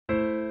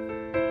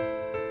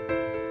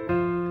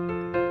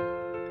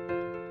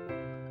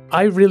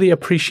I really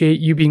appreciate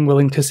you being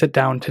willing to sit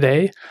down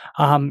today.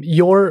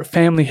 Your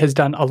family has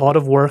done a lot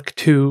of work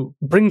to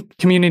bring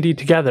community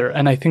together.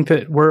 And I think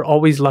that we're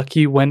always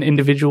lucky when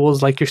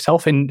individuals like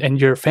yourself and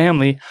your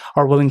family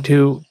are willing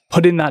to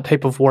put in that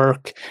type of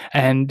work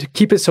and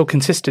keep it so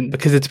consistent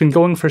because it's been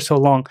going for so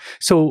long.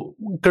 So,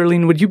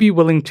 Gerline, would you be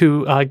willing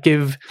to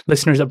give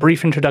listeners a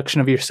brief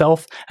introduction of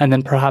yourself and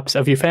then perhaps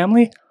of your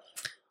family?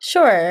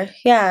 Sure.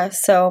 Yeah.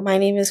 So my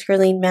name is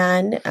Gerline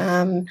Mann.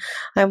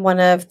 I'm one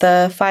of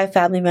the 5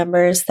 family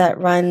members that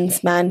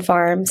runs Mann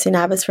Farms in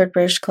Abbotsford,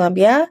 British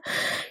Columbia.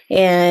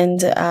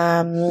 And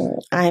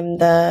I'm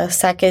the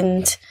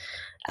second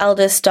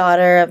eldest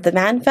daughter of the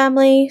Mann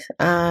family.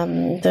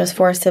 There's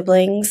 4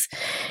 siblings.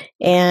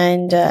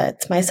 And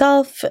it's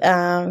myself,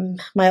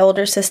 my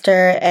older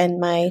sister, and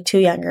my 2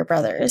 younger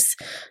brothers.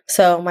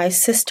 So my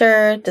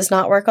sister does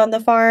not work on the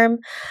farm,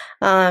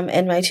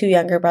 and my 2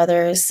 younger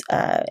brothers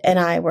and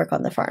I work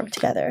on the farm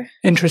together.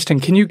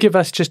 Interesting. Can you give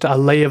us just a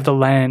lay of the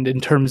land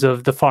in terms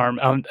of the farm,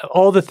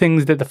 all the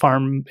things that the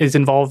farm is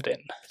involved in?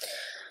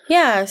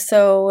 Yeah,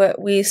 so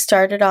we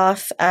started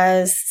off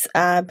as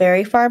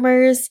berry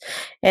farmers,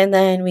 and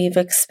then we've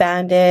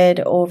expanded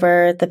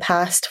over the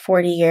past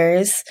 40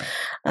 years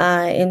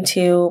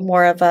into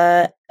more of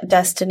a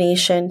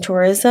destination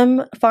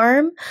tourism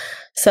farm.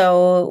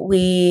 So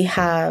we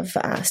have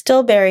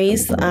still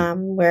berries.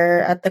 We're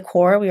at the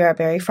core, we are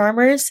berry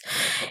farmers,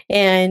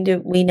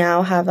 and we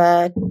now have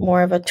a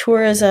more of a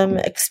tourism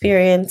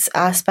experience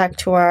aspect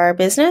to our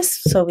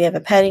business. So we have a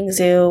petting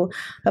zoo,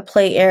 a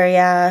play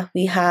area,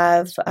 we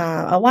have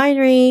a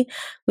winery.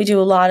 We do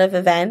a lot of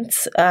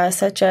events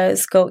such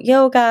as goat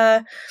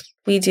yoga.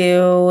 We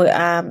do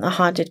a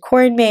haunted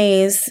corn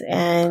maze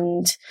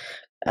and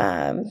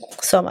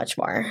so much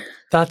more.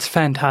 That's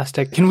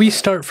fantastic. Can we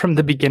start from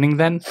the beginning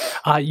then?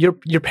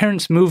 Your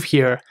parents move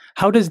here.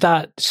 How does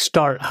that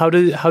start? How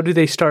do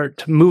they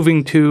start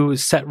moving to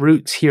set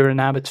roots here in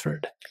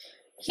Abbotsford?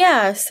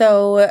 Yeah,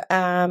 so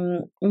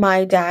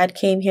my dad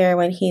came here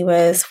when he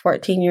was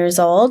 14 years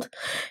old,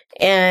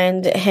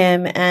 and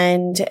him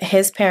and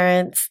his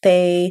parents,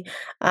 they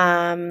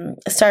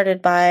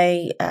started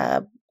by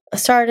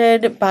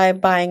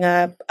buying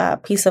a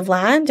piece of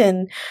land,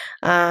 and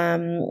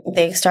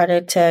they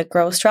started to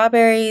grow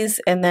strawberries.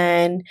 And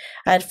then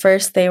at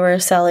first they were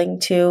selling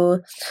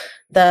to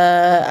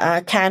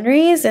the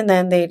canneries, and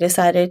then they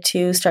decided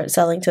to start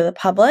selling to the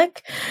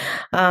public.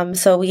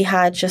 So we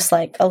had just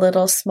like a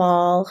little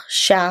small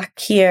shack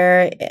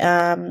here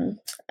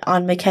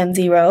on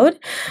Mackenzie Road.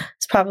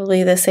 It's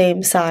probably the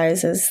same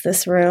size as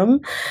this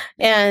room.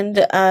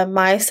 And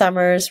my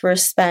summers were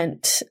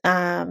spent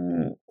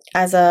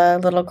as a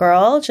little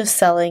girl, just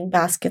selling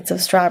baskets of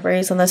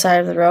strawberries on the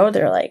side of the road.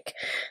 They're like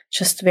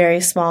just very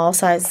small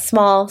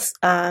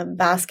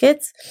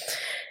baskets.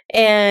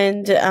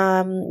 And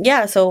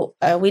so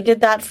we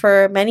did that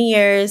for many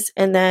years.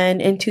 And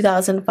then in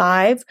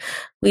 2005,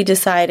 we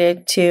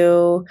decided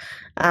to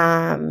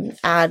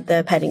add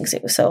the petting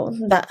zoo. So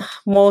that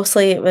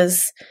mostly it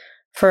was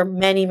for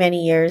many,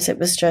 many years, it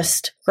was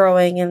just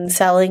growing and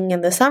selling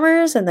in the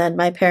summers. And then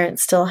my dad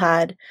still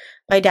had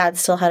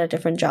a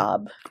different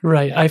job.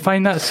 Right. I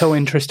find that so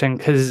interesting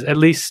because at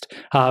least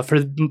for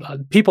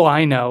people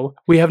I know,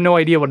 we have no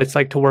idea what it's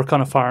like to work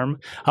on a farm.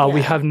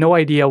 We have no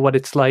idea what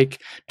it's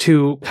like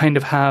to kind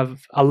of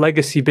have a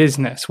legacy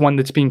business, one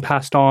that's being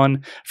passed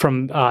on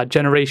from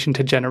generation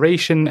to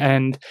generation,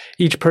 and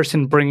each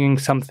person bringing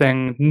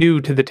something new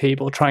to the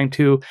table, trying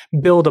to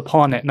build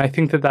upon it. And I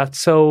think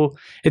that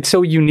it's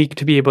so unique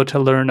to be able to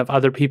learn of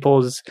other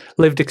people's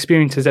lived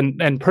experiences.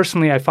 And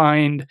personally, I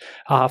find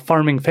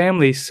farming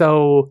families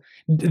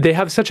they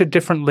have such a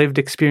different lived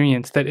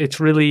experience that it's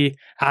really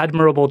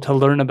admirable to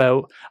learn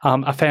about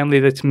a family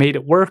that's made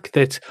it work,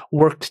 that's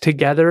worked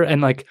together.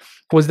 And like,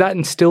 was that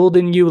instilled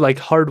in you, like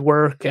hard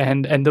work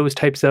and those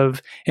types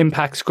of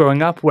impacts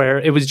growing up, where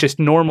it was just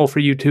normal for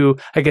you to,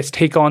 I guess,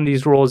 take on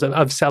these roles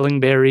of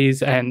selling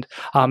berries and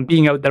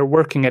being out there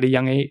working at a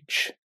young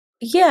age?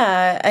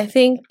 Yeah, I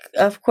think,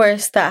 of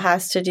course, that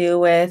has to do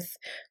with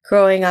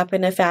growing up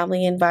in a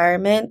family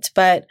environment,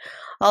 but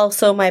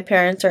also my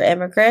parents are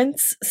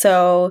immigrants.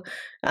 So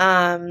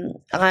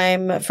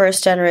I'm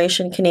first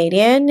generation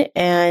Canadian,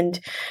 and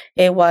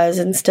it was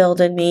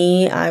instilled in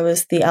me. I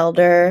was the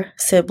elder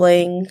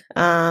sibling,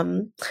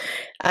 and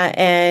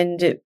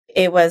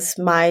it was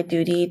my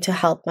duty to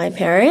help my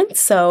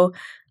parents. So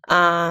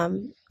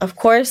of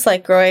course,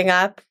 like growing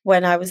up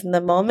when I was in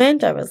the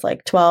moment, I was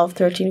like 12,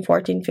 13,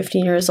 14,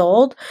 15 years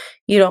old.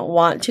 You don't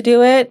want to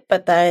do it,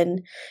 but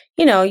then,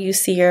 you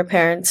see your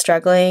parents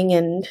struggling,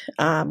 and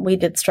we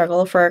did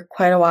struggle for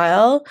quite a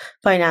while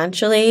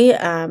financially.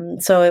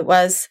 So it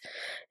was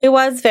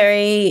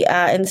very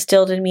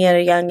instilled in me at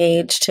a young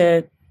age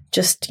to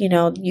just,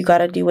 you got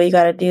to do what you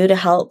got to do to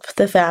help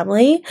the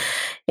family.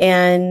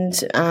 And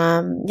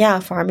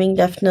farming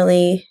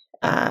definitely,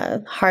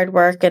 hard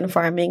work and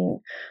farming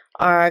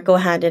are go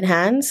hand in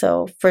hand.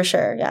 So for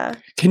sure, yeah.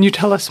 Can you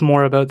tell us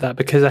more about that?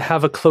 Because I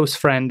have a close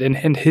friend,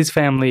 and his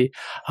family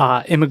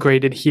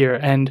immigrated here,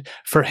 and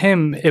for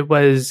him it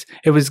was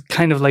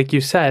kind of like you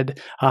said.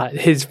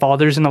 His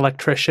father's an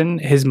electrician,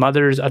 his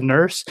mother's a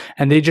nurse,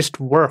 and they just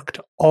worked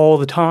all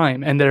the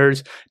time. And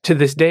there's, to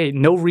this day,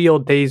 no real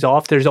days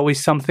off. There's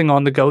always something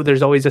on the go.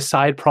 There's always a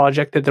side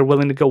project that they're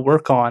willing to go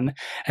work on.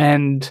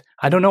 And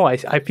I don't know. I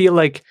feel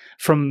like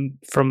from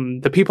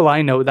the people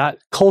I know, that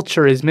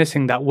culture is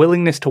missing. That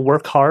willingness to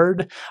work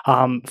hard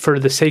for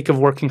the sake of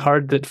working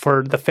hard, that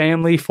for the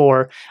family,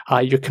 for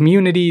your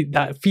community,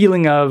 that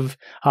feeling of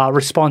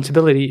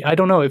responsibility. I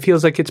don't know. It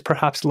feels like it's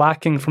perhaps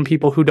lacking from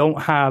people who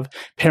don't have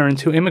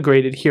parents who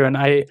immigrated here. And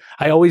I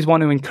always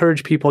want to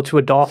encourage people to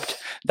adopt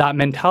that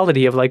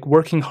mentality of like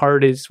working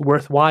hard is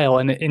worthwhile,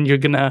 and you're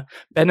gonna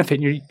benefit.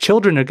 Your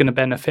children are gonna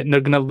benefit, and they're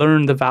gonna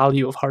learn the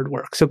value of hard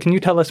work. So can you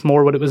tell us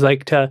more what it was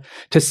like to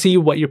see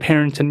what your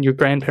parents and your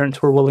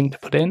grandparents were willing to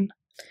put in?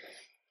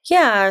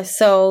 Yeah,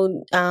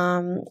 so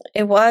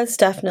it was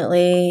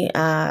definitely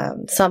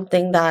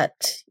something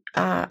that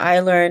I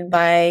learned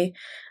by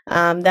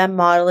them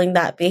modeling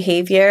that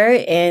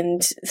behavior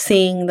and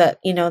seeing that,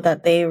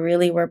 that they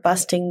really were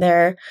busting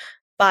their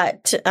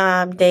butt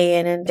day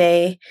in and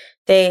day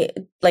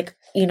like,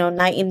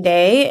 night and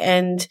day.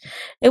 And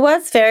it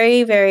was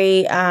very,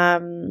 very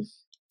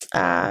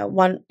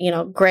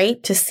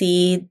great to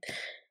see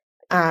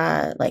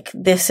like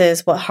this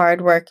is what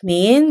hard work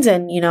means.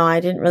 And, I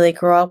didn't really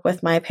grow up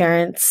with my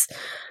parents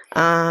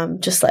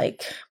just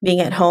like being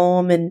at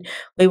home, and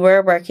we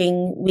were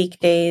working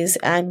weekdays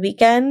and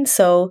weekends.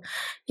 So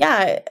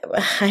yeah,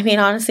 I mean,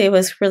 honestly, it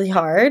was really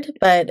hard,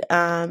 but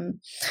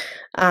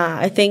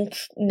I think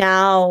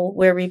now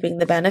we're reaping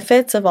the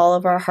benefits of all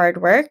of our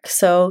hard work.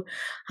 So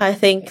I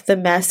think the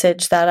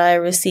message that I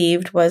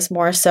received was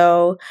more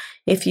so,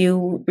 if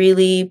you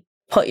really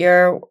put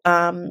your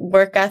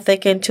work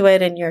ethic into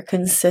it and you're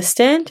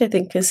consistent. I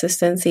think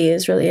consistency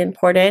is really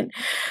important.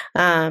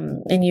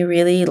 And you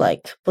really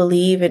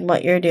believe in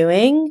what you're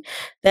doing,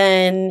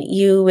 then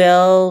you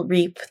will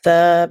reap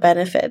the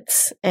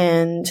benefits.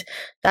 And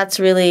that's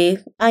really,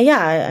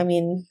 I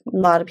mean, a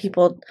lot of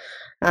people,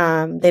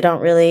 they don't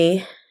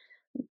really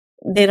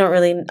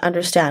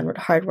understand what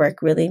hard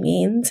work really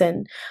means.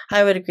 And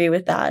I would agree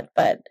with that.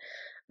 But,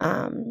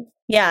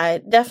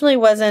 it definitely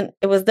wasn't,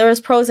 there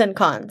was pros and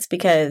cons,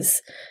 because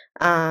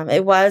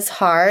it was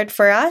hard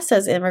for us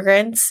as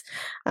immigrants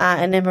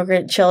and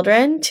immigrant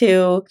children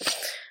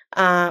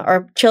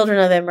or children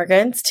of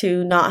immigrants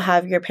to not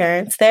have your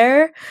parents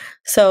there.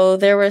 So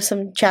there were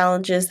some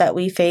challenges that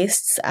we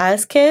faced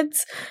as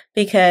kids,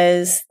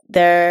 because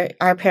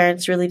our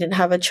parents really didn't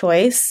have a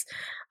choice.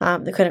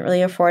 They couldn't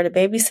really afford a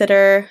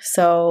babysitter.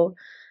 So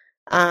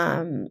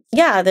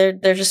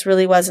there just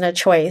really wasn't a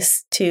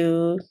choice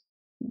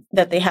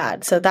that they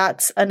had. So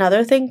that's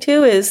another thing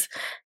too, is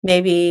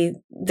maybe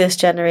this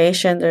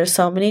generation, there's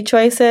so many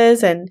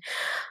choices, and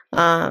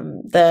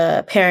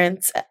the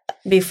parents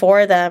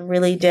before them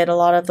really did a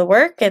lot of the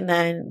work, and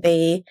then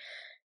they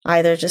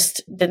either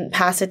just didn't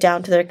pass it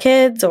down to their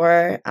kids,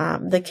 or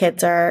the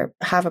kids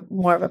have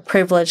more of a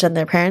privilege than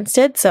their parents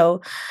did.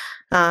 So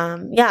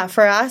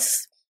for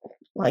us,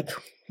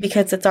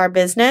 because it's our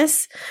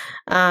business,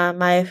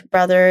 my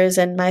brothers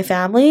and my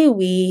family,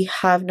 we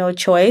have no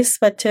choice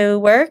but to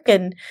work.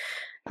 And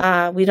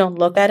we don't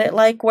look at it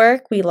like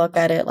work. We look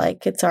at it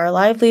like it's our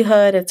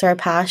livelihood, it's our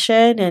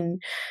passion,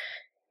 and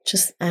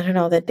just, I don't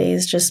know, the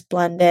days just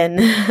blend in.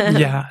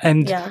 Yeah.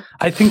 And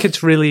I think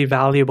it's really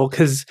valuable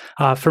because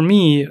for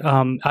me,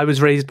 I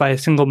was raised by a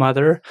single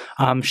mother.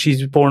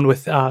 She's born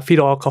with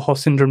fetal alcohol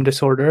syndrome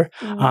disorder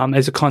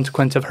as a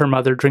consequence of her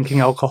mother drinking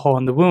alcohol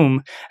in the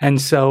womb.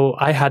 And so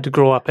I had to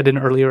grow up at an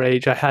earlier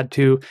age. I had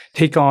to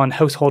take on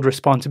household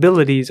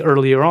responsibilities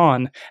earlier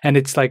on. And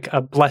it's like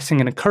a blessing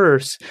and a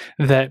curse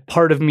that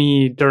part of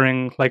me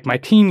during my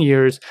teen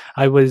years,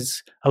 I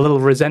was a little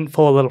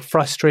resentful, a little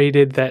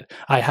frustrated that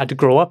I had to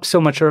grow up so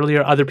much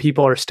earlier. Other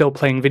people are still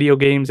playing video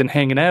games and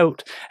hanging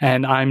out,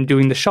 and I'm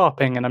doing the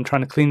shopping and I'm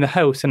trying to clean the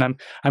house, and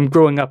I'm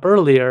growing up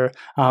earlier.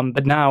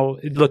 But now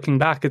looking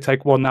back, it's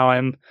like, well, now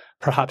I'm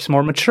perhaps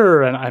more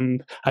mature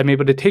and I'm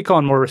able to take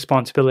on more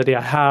responsibility.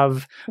 I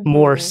have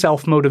more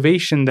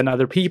self-motivation than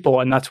other people.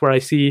 And that's where I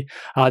see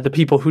the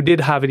people who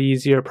did have it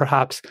easier,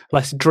 perhaps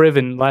less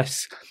driven,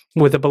 less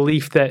with a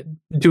belief that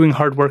doing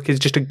hard work is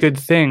just a good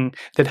thing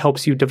that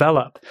helps you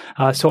develop.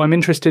 So I'm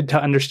interested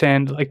to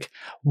understand,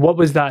 what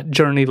was that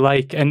journey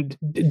like? And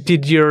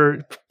did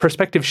your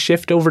perspective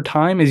shift over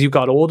time as you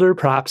got older,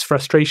 perhaps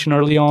frustration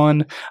early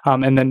on,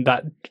 and then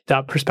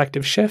that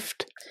perspective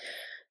shift?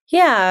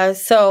 Yeah,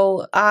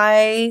 so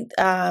I,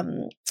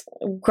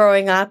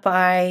 growing up,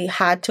 I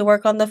had to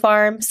work on the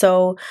farm,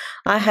 so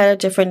I had a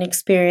different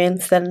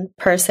experience than,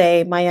 per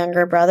se, my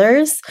younger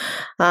brothers.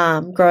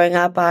 Growing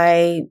up,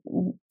 I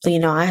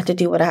had to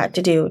do what I had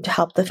to do to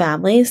help the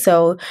family,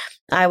 so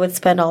I would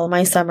spend all of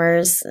my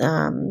summers,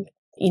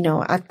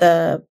 at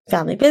the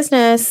family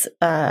business,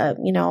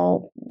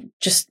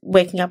 just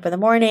waking up in the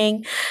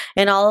morning,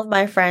 and all of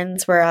my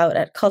friends were out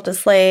at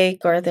Cultus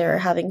Lake or they were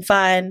having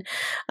fun.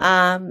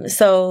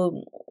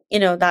 So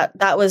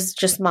that was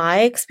just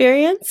my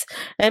experience.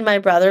 And my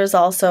brothers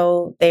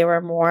also, they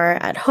were more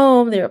at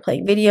home. They were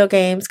playing video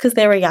games because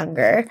they were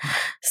younger.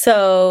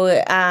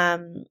 So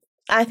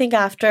I think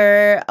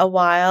after a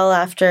while,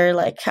 after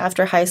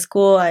high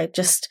school, I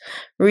just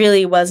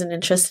really wasn't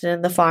interested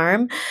in the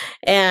farm.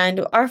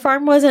 And our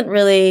farm wasn't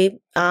really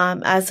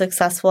as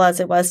successful as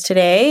it was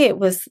today. It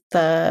was,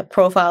 the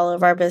profile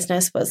of our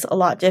business was a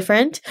lot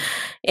different,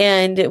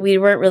 and we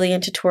weren't really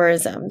into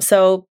tourism.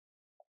 So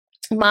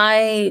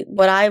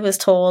what I was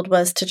told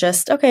was to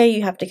just, okay,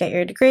 you have to get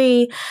your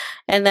degree.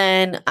 And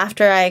then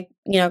after I,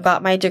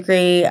 got my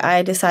degree,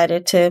 I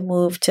decided to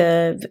move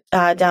to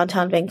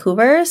downtown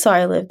Vancouver. So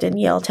I lived in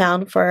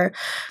Yaletown for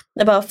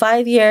about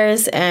 5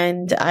 years,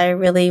 and I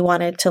really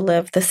wanted to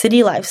live the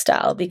city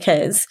lifestyle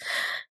because,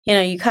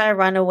 you kind of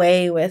run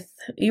away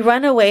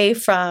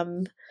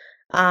from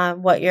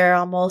what you're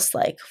almost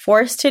like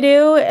forced to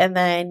do. And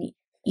then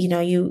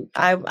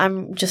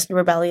I'm just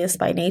rebellious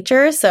by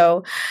nature.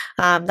 So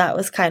that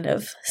was kind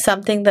of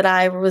something that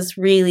I was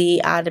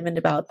really adamant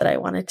about, that I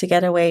wanted to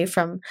get away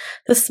from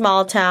the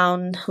small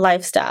town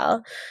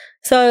lifestyle.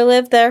 So I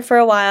lived there for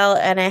a while,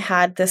 and I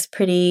had this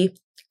pretty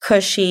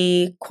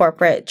cushy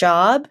corporate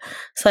job.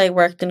 So I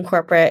worked in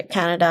corporate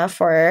Canada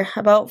for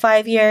about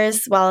 5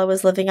 years while I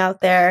was living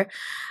out there.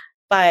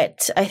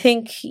 But I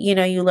think, you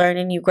learn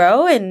and you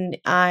grow. And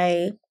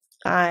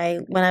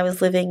when I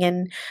was living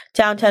in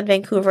downtown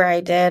Vancouver,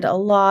 I did a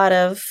lot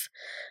of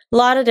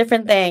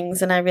different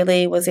things, and I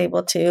really was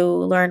able to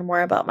learn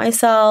more about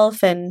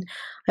myself. And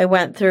I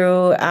went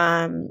through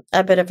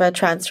a bit of a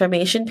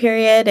transformation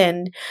period.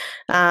 And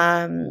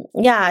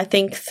I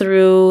think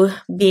through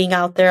being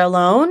out there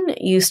alone,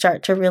 you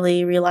start to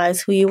really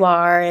realize who you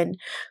are and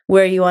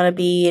where you want to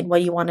be and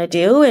what you want to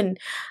do. And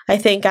I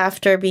think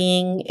after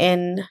being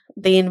in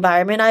the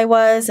environment I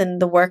was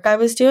and the work I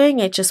was doing,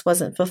 it just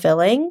wasn't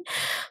fulfilling.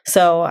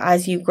 So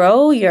as you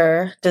grow,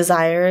 your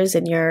desires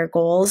and your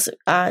goals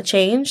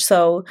change.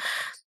 So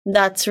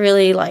that's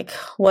really like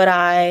what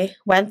I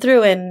went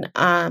through. And,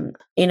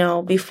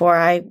 before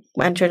I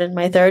entered in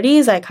my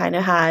 30s, I kind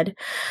of had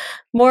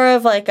more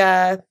of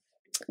a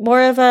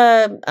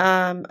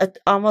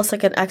almost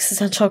like an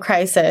existential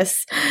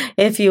crisis,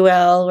 if you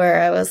will,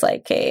 where I was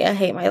like, hey, I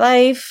hate my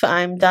life.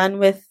 I'm done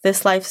with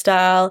this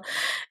lifestyle.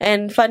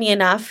 And funny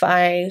enough,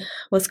 I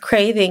was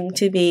craving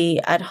to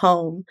be at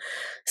home.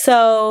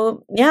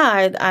 So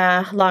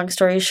long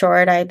story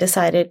short, I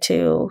decided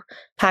to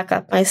pack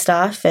up my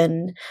stuff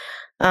and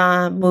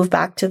move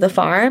back to the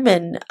farm,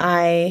 and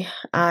I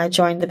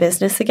joined the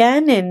business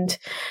again. And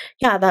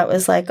that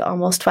was like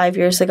almost 5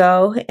 years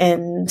ago.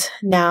 And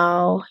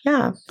now,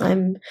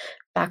 I'm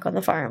back on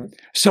the farm.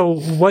 So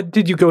what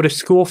did you go to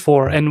school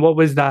for, and what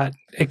was that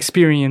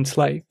experience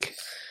like?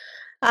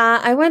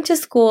 I went to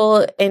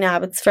school in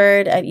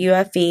Abbotsford at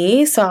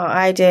UFE. So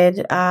I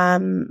did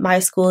my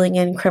schooling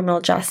in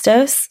criminal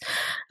justice.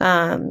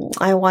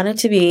 I wanted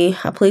to be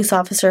a police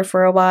officer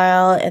for a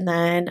while, and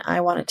then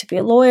I wanted to be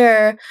a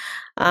lawyer.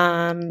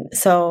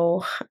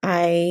 So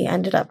I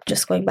ended up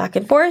just going back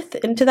and forth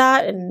into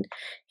that. And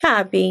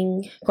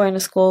going to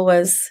school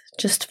was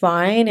just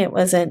fine. It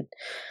wasn't,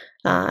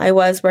 I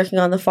was working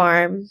on the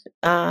farm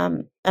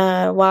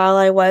while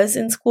I was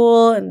in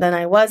school, and then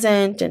I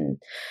wasn't. And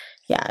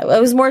I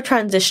was more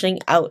transitioning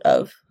out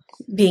of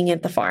being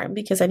at the farm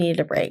because I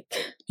needed a break.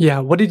 Yeah.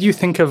 What did you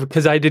think of,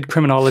 because I did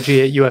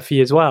criminology at UFE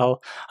as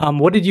well.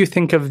 What did you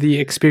think of the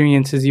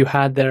experiences you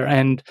had there?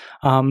 And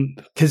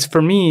because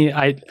for me,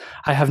 I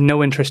have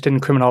no interest in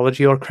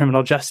criminology or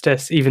criminal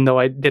justice, even though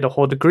I did a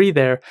whole degree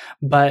there.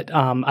 But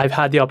I've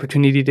had the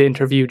opportunity to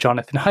interview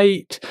Jonathan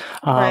Haidt,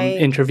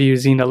 interview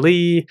Zena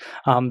Lee,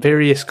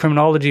 various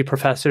criminology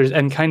professors,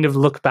 and kind of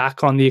look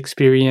back on the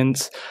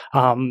experience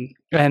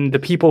and the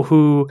people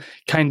who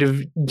kind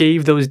of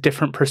gave those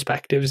different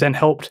perspectives and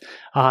helped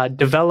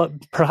develop,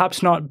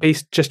 perhaps not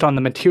based just on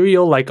the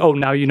material, like, oh,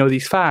 now you know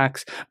these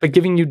facts, but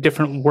giving you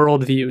different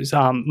worldviews.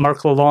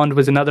 Marc Lalonde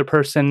was another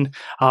person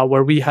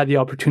where we had the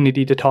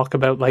opportunity to talk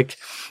about like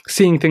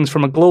seeing things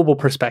from a global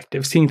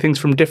perspective, seeing things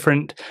from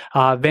different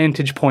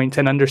vantage points,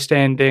 and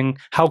understanding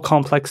how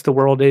complex the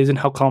world is and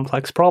how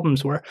complex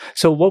problems were.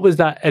 So what was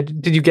that?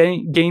 Did you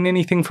gain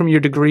anything from your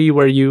degree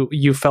where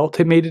you felt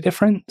it made a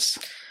difference?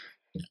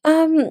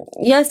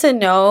 Yes and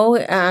no.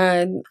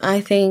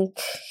 I think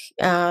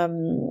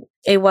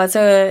it was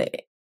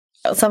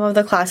some of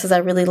the classes I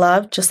really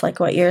loved, just like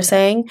what you're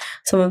saying.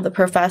 Some of the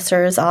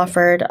professors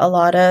offered a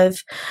lot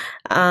of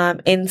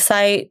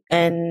insight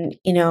and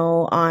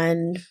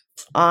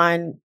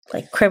on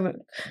like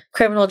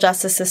criminal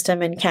justice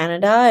system in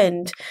Canada,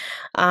 and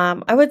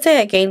I would say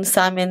I gained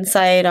some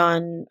insight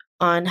on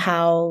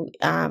how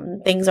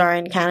things are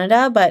in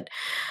Canada, but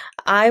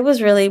I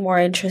was really more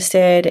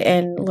interested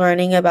in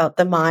learning about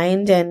the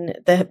mind and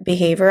the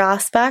behavior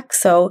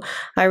aspects. So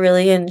I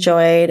really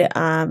enjoyed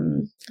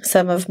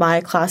some of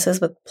my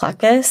classes with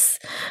Plecas,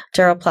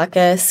 Gerald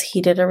Plecas.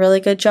 He did a really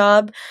good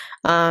job.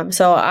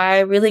 So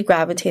I really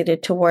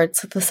gravitated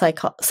towards the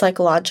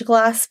psychological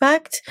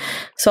aspect.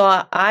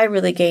 So I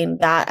really gained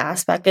that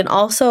aspect, and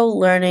also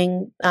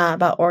learning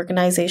about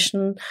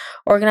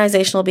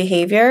organizational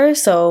behavior.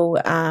 So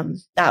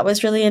that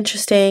was really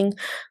interesting.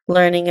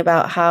 Learning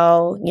about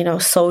how,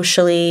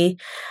 socially,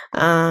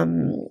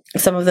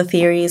 some of the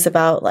theories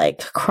about like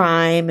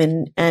crime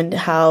and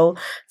how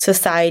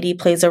society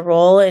plays a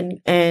role in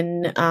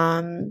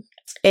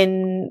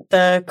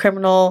the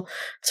criminal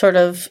sort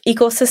of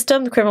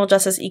ecosystem, the criminal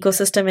justice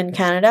ecosystem in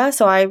Canada.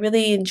 So I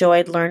really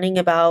enjoyed learning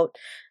about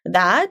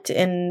that,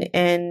 and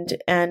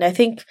I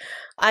think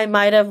I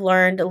might have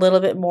learned a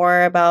little bit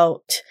more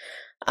about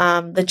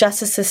the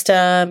justice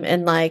system,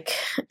 and like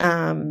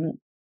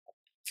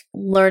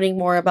learning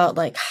more about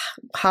like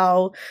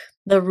how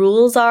the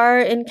rules are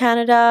in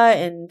Canada.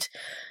 And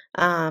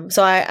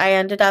so I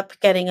ended up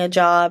getting a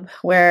job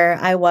where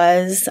I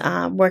was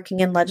working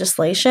in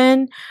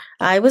legislation.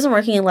 I wasn't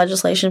working in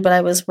legislation, but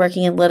I was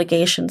working in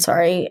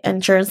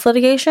insurance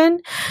litigation.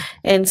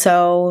 And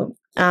so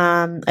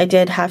I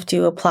did have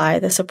to apply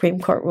the Supreme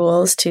Court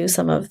rules to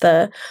some of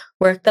the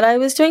work that I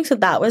was doing. So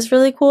that was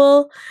really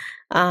cool.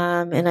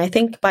 And I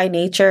think by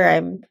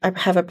nature, I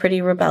have a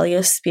pretty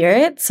rebellious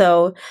spirit.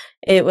 So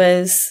it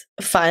was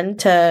fun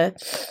to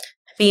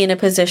be in a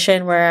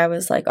position where I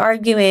was like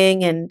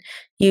arguing and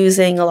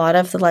using a lot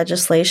of the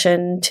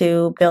legislation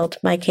to build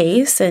my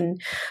case.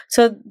 And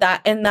so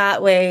that in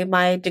that way,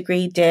 my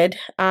degree did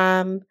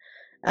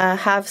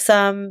have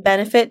some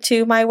benefit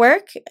to my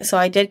work. So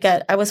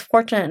I was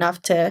fortunate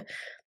enough to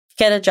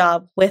get a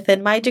job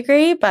within my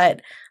degree,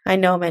 but I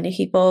know many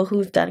people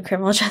who've done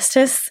criminal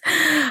justice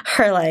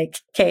are like,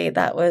 okay,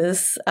 that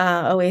was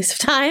a waste of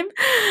time.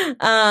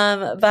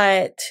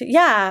 But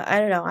yeah, I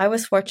don't know. I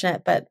was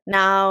fortunate, but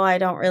now I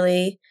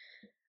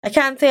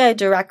can't say I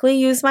directly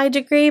use my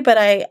degree, but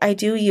I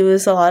do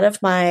use a lot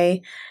of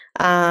my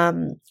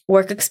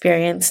work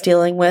experience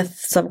dealing with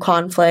some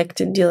conflict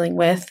and dealing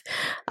with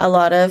a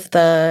lot of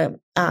the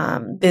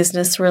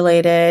business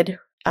related,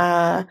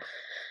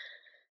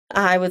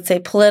 I would say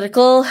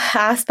political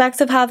aspects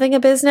of having a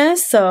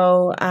business.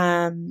 So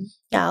yeah,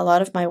 a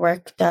lot of my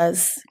work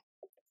does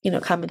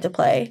come into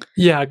play.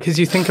 Yeah, because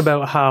you think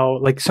about how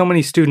like so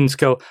many students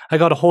go, I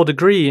got a whole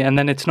degree, and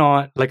then it's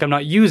not like I'm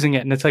not using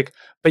it. And it's like,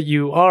 but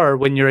you are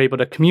when you're able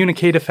to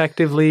communicate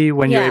effectively,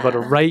 when you're able to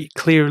write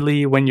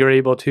clearly, when you're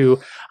able to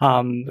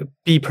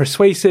be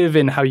persuasive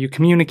in how you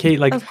communicate.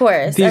 Like, of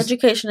course,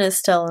 education is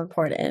still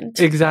important.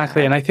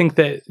 Exactly. And I think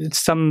that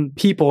some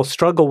people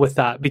struggle with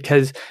that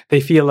because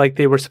they feel like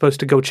they were supposed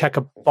to go check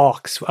a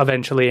box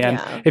eventually. And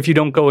if you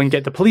don't go and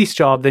get the police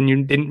job, then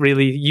you didn't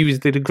really use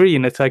the degree.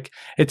 And it's like,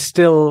 it's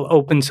still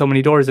opens so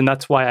many doors. And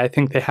that's why I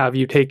think they have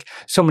you take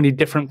so many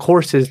different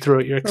courses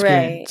throughout your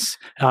experience,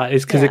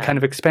 is because it kind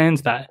of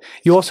expands that.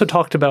 You also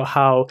talked about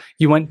how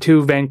you went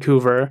to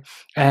Vancouver,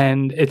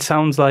 and it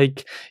sounds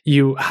like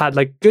you had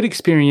like good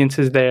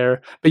experiences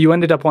there, but you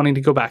ended up wanting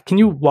to go back. Can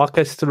you walk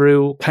us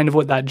through kind of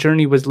what that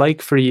journey was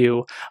like for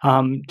you?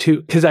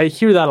 Because I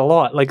hear that a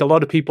lot. Like a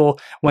lot of people,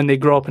 when they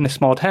grow up in a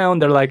small town,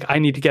 they're like, I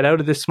need to get out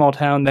of this small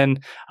town. Then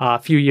a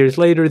few years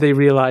later, they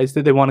realize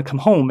that they want to come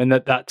home and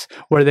that that's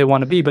where they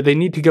want to be. But they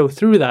need to go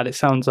through that, it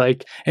sounds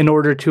like, in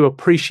order to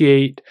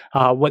appreciate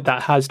what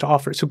that has to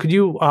offer. So could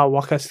you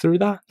walk us through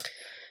that?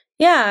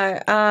 Yeah.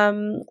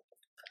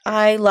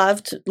 I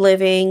loved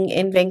living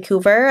in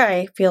Vancouver.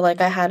 I feel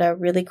like I had a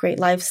really great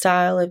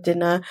lifestyle.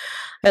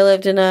 I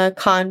lived in a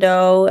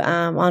condo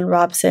on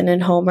Robson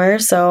and Homer,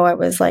 so I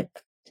was like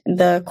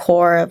the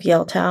core of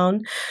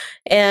Yaletown,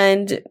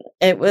 and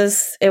it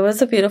was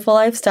a beautiful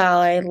lifestyle.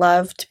 I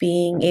loved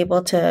being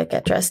able to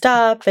get dressed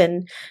up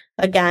and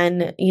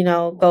again,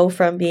 go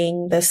from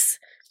being this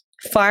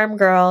farm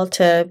girl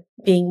to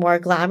being more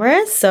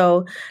glamorous.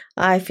 So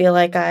I feel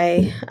like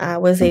I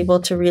was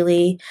able to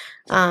really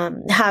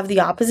have the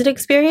opposite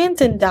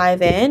experience and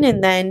dive in.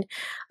 And then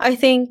I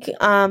think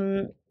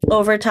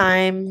over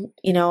time,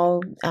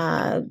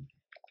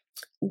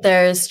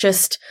 there's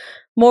just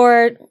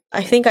more.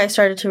 I think I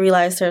started to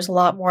realize there's a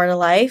lot more to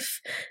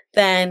life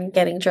than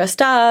getting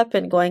dressed up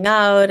and going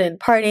out and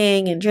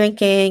partying and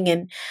drinking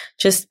and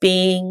just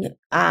being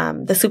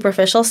the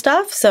superficial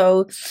stuff.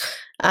 So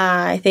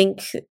I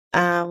think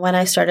when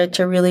I started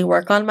to really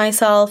work on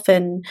myself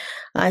and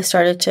I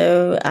started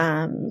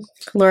to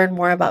learn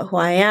more about who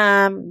I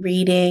am,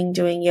 reading,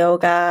 doing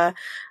yoga,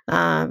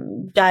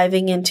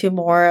 diving into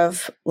more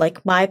of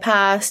like my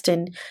past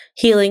and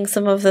healing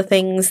some of the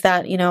things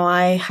that,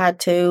 I had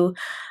to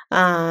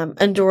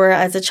endure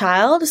as a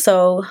child.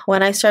 So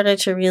when I started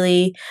to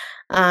really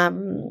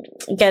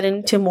get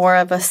into more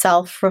of a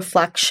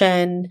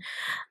self-reflection,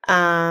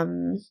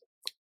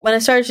 when I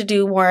started to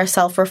do more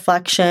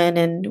self-reflection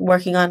and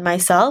working on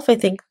myself, I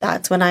think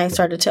that's when I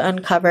started to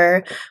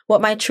uncover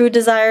what my true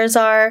desires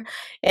are.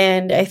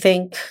 And I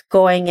think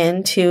going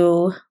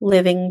into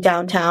living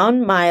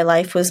downtown, my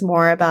life was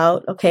more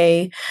about,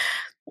 okay,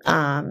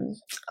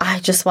 I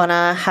just want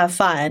to have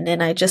fun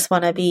and I just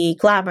want to be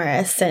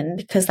glamorous, and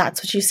because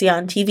that's what you see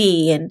on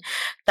TV and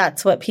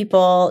that's what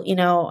people,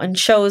 on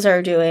shows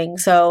are doing.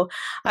 So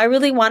I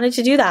really wanted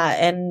to do that,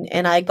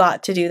 and I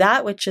got to do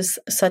that, which is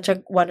such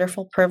a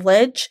wonderful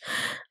privilege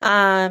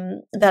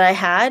that I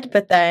had.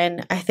 But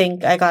then I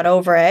think I got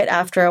over it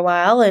after a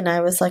while, and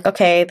I was like,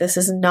 okay, this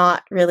is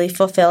not really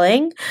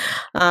fulfilling.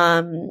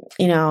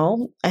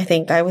 I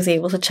think I was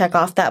able to check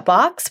off that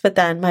box, but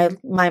then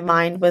my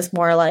mind was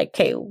more like,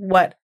 okay,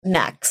 what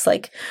next?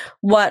 Like,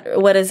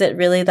 what is it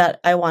really that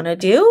I want to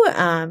do?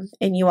 And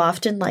you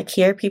often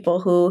hear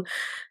people who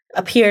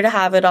appear to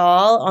have it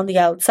all on the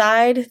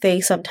outside. They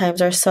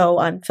sometimes are so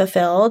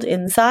unfulfilled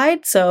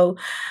inside. So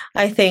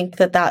I think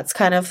that that's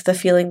kind of the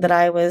feeling that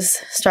I was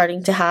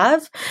starting to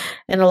have.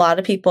 And a lot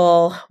of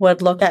people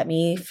would look at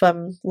me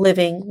from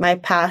living my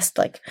past,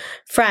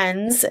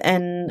 friends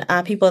and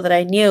people that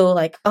I knew,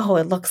 oh,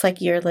 it looks like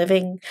you're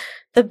living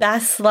the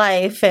best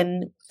life.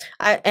 And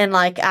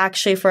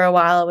actually for a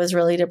while I was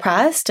really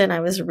depressed and I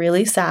was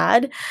really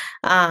sad.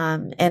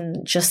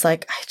 And just I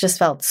just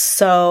felt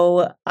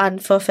so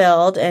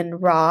unfulfilled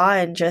and raw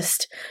and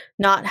just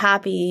not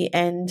happy.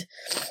 And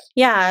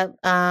yeah.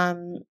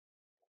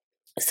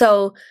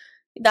 So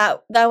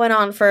that went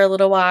on for a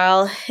little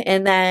while.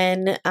 And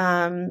then,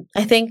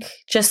 I think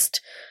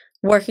just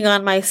working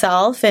on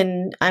myself,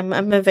 and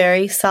I'm a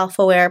very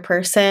self-aware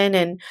person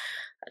and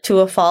to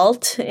a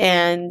fault.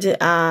 And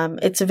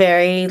it's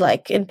very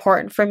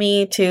important for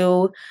me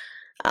to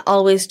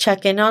always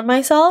check in on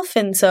myself.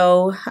 And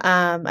so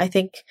I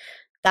think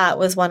that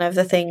was one of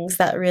the things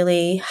that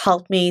really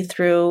helped me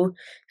through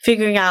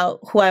figuring out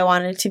who I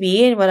wanted to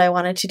be and what I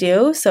wanted to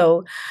do.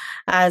 So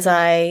as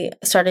I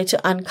started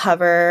to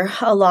uncover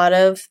a lot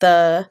of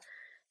the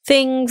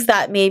things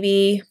that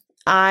maybe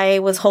I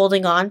was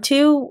holding on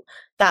to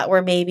that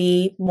were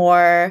maybe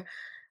more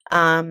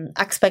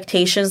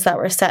expectations that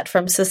were set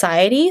from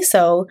society.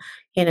 So,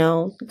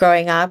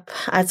 growing up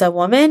as a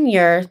woman,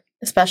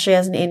 especially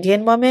as an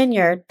Indian woman,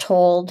 you're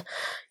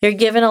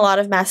given a lot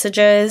of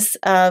messages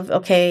of,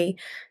 okay,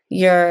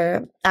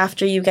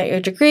 after you get your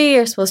degree,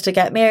 you're supposed to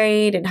get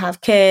married and have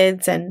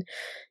kids and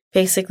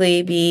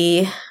basically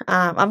be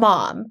a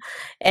mom.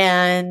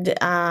 And,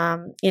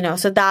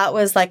 so that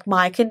was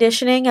my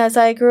conditioning as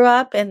I grew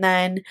up. And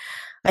then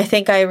I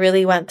think I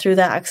really went through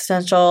that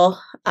existential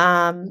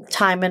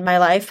time in my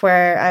life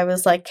where I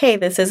was like, hey,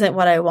 this isn't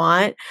what I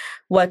want.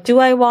 What do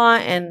I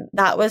want? And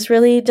that was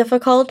really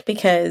difficult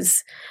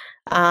because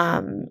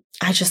I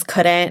just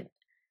couldn't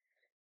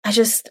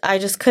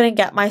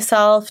get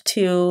myself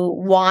to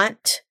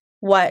want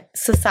what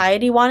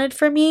society wanted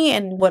for me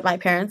and what my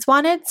parents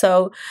wanted.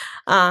 So,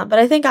 but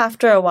I think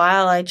after a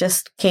while, I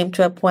just came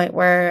to a point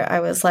where I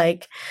was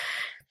like,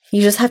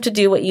 you just have to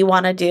do what you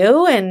want to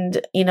do, and,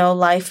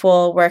 life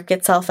will work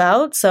itself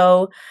out.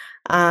 So,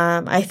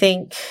 I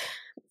think,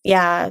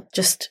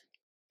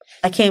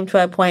 I came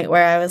to a point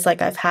where I was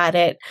like, I've had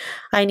it.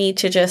 I need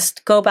to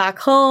just go back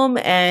home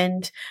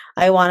and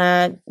I want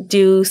to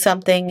do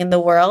something in the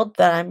world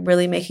that I'm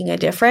really making a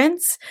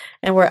difference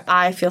and where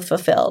I feel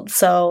fulfilled.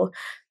 So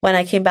when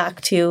I came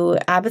back to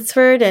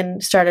Abbotsford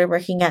and started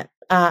working at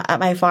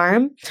my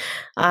farm,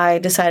 I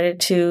decided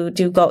to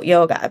do goat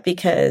yoga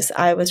because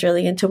I was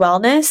really into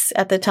wellness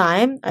at the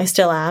time. I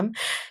still am.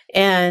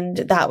 And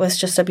that was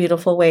just a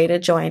beautiful way to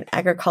join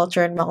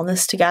agriculture and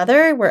wellness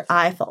together where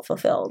I felt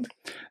fulfilled.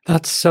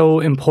 That's so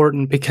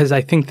important because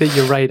I think that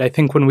you're right. I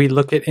think when we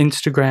look at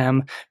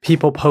Instagram,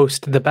 people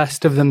post the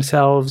best of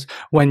themselves.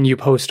 When you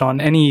post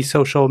on any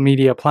social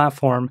media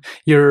platform,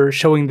 you're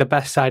showing the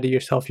best side of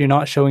yourself. You're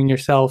not showing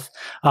yourself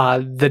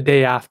the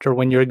day after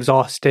when you're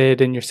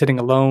exhausted and you're sitting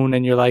alone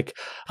and you're like,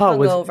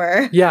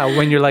 hungover.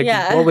 When you're like,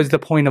 what was the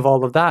point of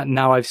all of that?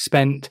 Now I've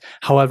spent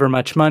however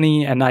much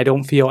money and I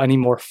don't feel any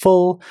more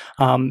full.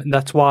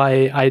 That's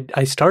why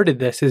I started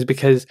this, is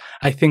because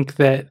I think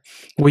that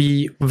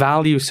we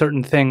value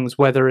certain things,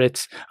 whether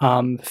it's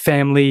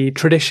family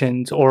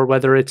traditions or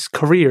whether it's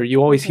career.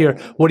 You always hear,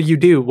 what do you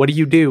do? What do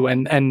you do?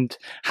 And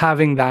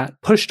having that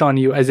pushed on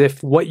you as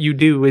if what you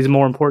do is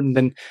more important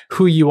than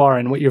who you are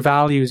and what your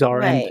values are,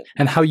 right,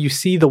 and how you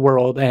see the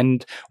world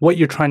and what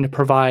you're trying to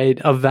provide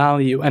of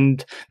value.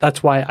 And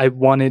that's why I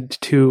wanted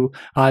to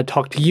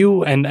talk to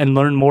you and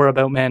learn more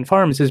about Man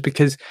Farms, is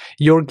because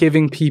you're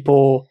giving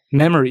people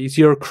memories.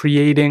 You're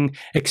creating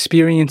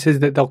experiences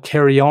that they'll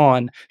carry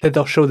on, that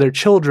they'll show their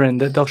children,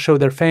 that they'll show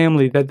their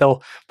family, that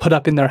they'll put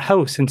up in their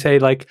house and say,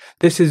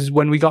 this is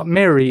when we got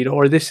married,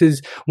 or this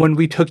is when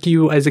we took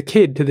you as a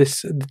kid to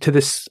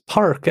this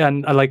park,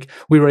 and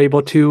we were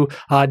able to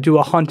do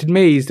a haunted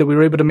maze, that we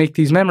were able to make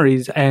these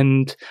memories.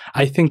 And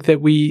I think that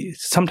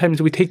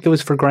sometimes we take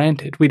those for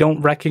granted. We don't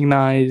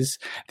recognize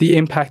the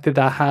impact that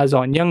has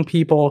on young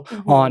people,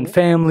 on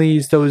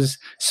families, those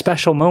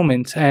special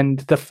moments.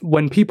 And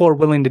when people are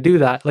willing to do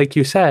that, like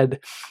you said,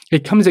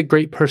 it comes at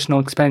great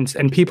personal expense,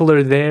 and people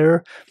are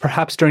there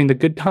perhaps during the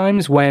good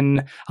times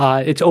when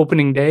it's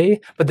opening day,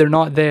 but they're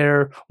not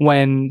there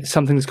when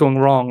something's going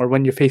wrong or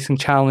when you're facing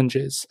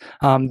challenges.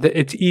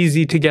 It's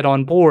easy to get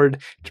on board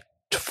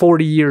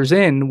 40 years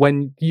in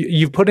when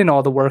you've put in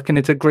all the work and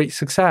it's a great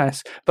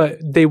success, but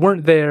they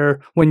weren't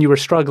there when you were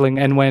struggling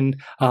and when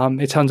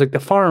it sounds like the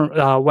farm,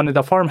 one of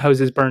the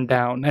farmhouses burned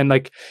down, and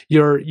like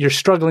you're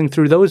struggling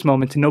through those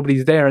moments and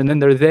nobody's there, and then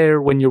they're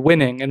there when you're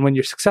winning and when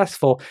you're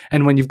successful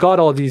and when you've got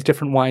all these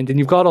different wines and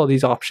you've got all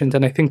these options.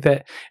 And I think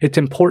that it's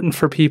important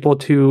for people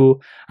to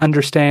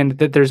understand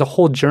that there's a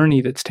whole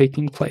journey that's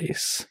taking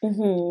place.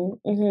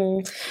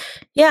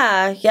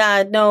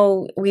 Yeah,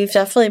 no, we've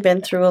definitely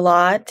been through a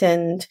lot,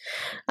 and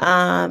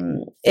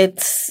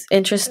it's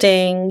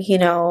interesting,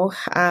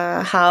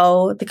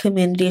 how the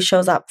community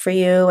shows up for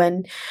you.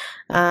 And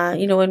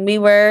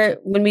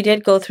when we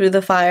did go through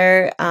the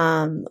fire,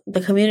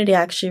 the community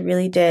actually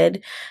really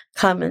did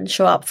come and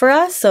show up for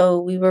us, so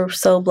we were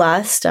so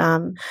blessed.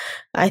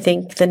 I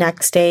think the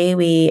next day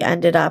we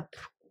ended up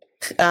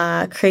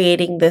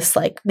creating this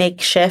like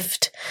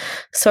makeshift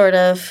sort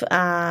of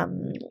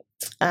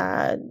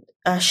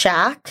a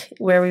shack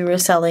where we were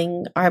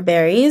selling our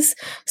berries,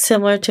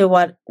 similar to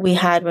what we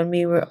had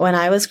when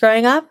I was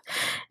growing up,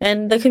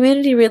 and the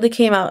community really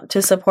came out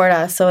to support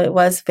us. So it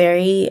was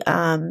very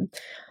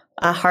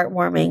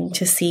heartwarming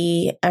to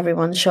see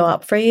everyone show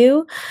up for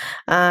you.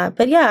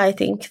 But yeah, I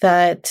think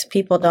that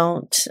people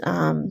don't.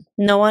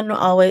 No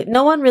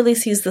one really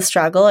sees the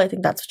struggle. I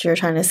think that's what you're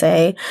trying to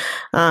say.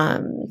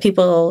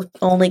 People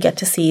only get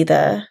to see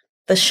the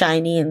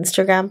shiny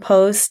Instagram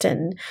post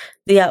and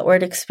the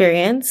outward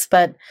experience,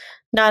 but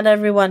not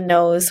everyone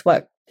knows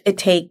what it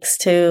takes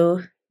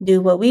to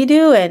do what we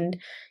do. And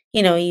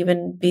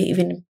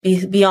even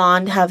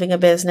beyond having a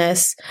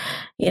business,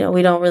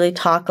 we don't really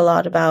talk a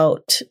lot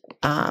about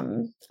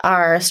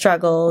our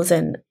struggles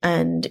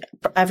and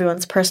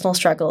everyone's personal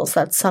struggles.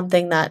 That's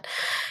something that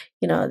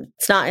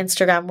it's not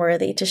Instagram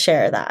worthy to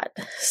share that.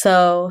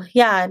 So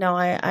yeah, no,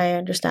 I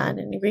understand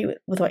and agree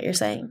with what you're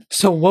saying.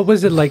 So what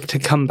was it like to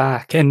come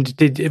back? And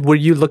were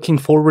you looking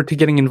forward to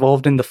getting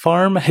involved in the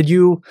farm?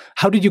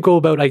 How did you go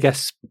about, I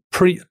guess,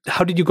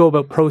 how did you go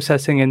about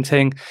processing and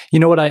saying, you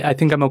know what, I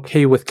think I'm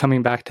okay with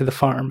coming back to the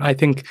farm. I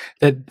think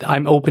that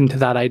I'm open to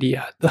that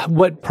idea.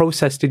 What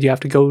process did you have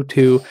to go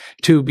to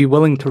be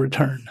willing to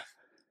return?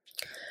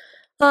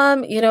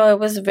 It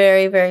was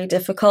very, very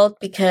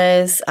difficult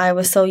because I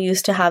was so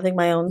used to having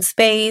my own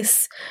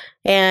space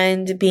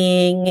and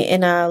being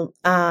in a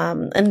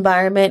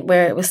environment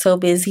where it was so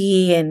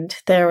busy and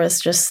there was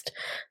just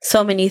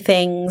so many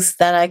things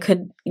that I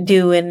could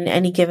do in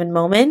any given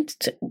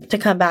moment. To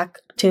come back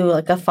to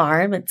like a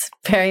farm, it's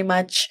very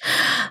much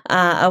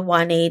a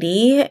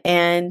 180.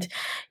 And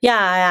yeah,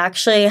 I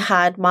actually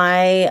had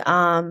my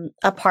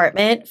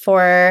apartment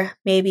for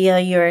maybe a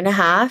year and a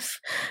half,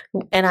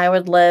 and I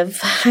would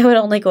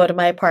only go to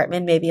my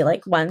apartment maybe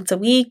like once a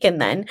week, and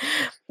then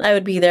I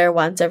would be there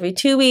once every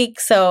 2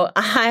 weeks. So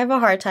I have a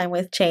hard time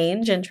with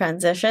change and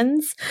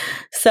transitions.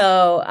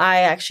 So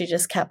I actually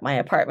just kept my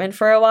apartment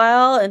for a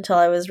while until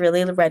I was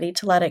really ready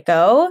to let it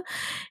go.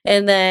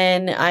 And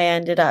then I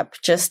ended up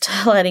just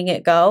letting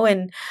it go.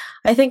 And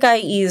I think I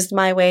eased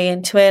my way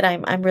into it.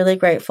 I'm really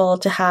grateful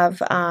to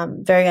have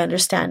very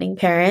understanding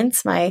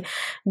parents. My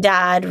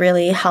dad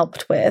really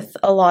helped with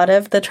a lot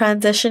of the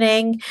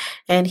transitioning,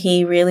 and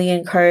he really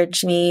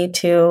encouraged me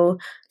to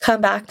come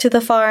back to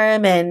the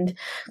farm and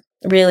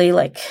really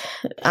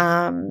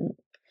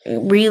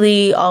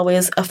really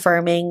always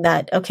affirming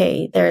that,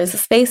 okay, there is a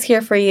space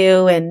here for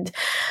you. And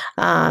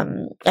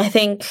I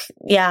think,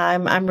 yeah,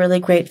 I'm really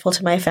grateful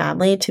to my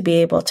family to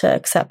be able to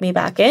accept me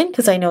back in,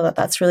 because I know that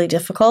that's really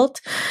difficult.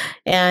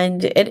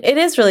 And it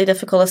is really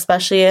difficult,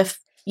 especially if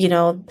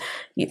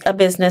a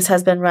business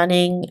has been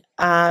running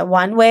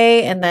one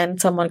way and then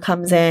someone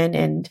comes in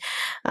and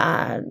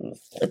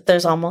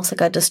there's almost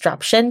like a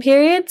disruption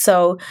period.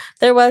 So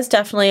there was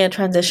definitely a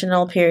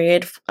transitional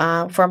period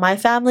for my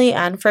family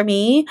and for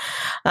me.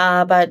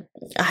 But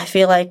I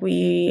feel like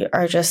we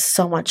are just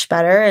so much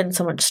better and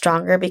so much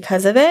stronger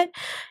because of it.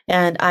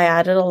 And I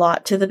added a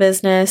lot to the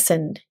business,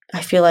 and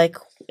I feel like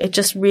it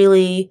just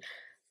really,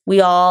 we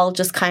all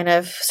just kind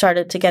of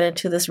started to get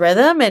into this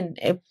rhythm, and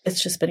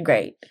it's just been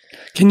great.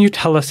 Can you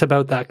tell us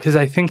about that? Because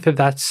I think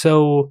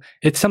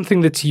it's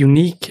something that's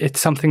unique. It's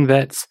something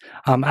that's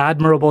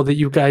admirable that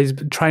you guys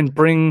try and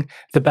bring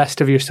the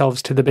best of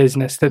yourselves to the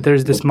business, that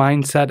there's this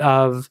mindset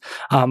of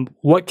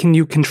what can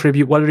you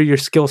contribute? What are your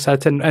skill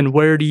sets, and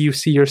where do you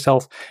see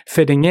yourself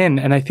fitting in?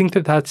 And I think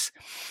that's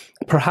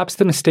perhaps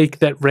the mistake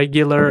that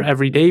regular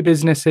everyday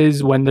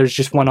businesses, when there's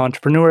just one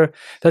entrepreneur,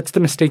 that's the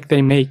mistake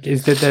they make,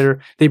 is that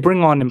they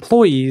bring on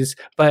employees,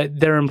 but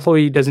their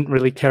employee doesn't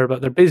really care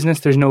about their business.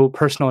 There's no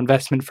personal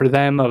investment for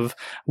them of,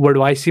 where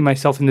do I see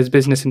myself in this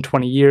business in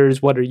 20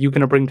 years? What are you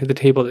going to bring to the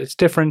table that's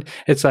different?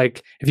 It's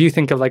like, if you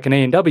think of like an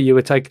A&W,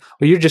 it's like,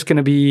 well, you're just going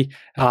to be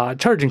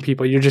charging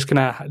people. You're just going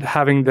to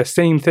having the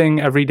same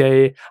thing every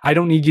day. I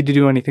don't need you to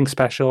do anything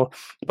special.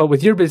 But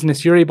with your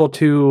business, you're able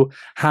to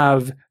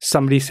have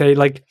somebody say,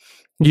 like,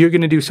 you're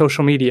going to do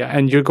social media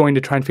and you're going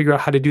to try and figure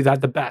out how to do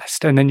that the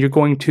best. And then you're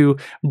going to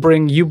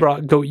you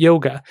brought Goat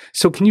Yoga.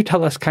 So can you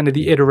tell us kind of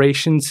the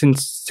iterations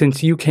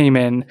since you came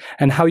in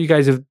and how you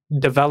guys have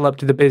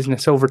developed the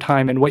business over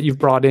time and what you've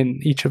brought in,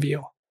 each of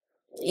you?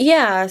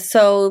 Yeah,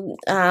 so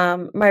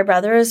when my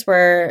brothers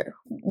joined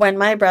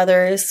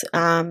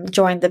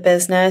the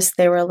business,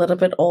 they were a little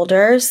bit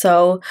older.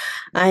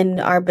 And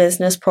our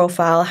business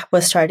profile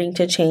was starting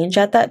to change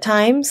at that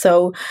time.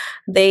 So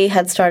they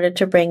had started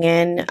to bring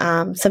in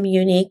some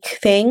unique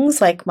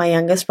things. Like my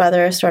youngest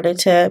brother started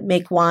to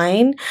make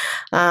wine.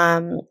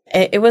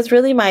 It was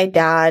really my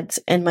dad's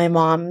and my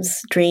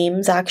mom's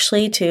dreams,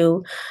 actually,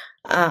 to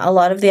a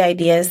lot of the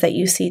ideas that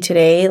you see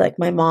today, like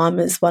my mom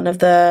is one of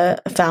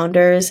the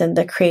founders and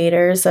the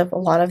creators of a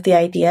lot of the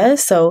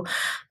ideas. So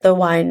the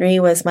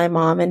winery was my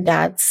mom and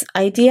dad's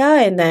idea.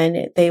 And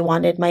then they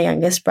wanted my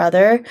youngest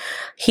brother.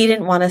 He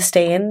didn't want to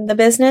stay in the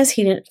business.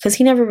 Because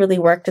he never really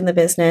worked in the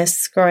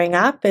business growing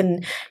up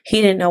and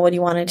he didn't know what he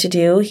wanted to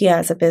do. He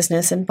has a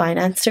business and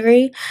finance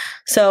degree.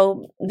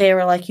 So they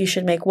were like, you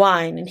should make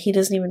wine. And he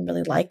doesn't even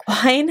really like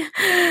wine.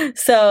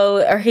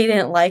 Or he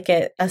didn't like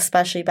it,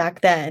 especially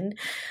back then.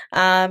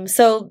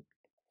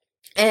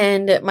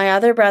 And my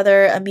other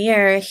brother,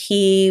 Amir,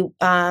 he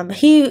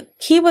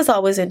was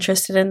always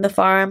interested in the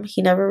farm.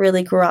 He never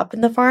really grew up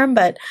in the farm,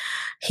 but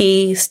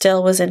he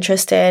still was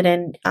interested,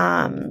 and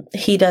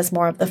he does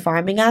more of the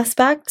farming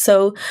aspect.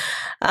 So,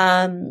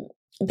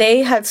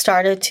 they had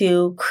started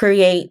to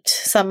create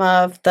some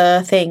of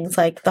the things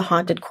like the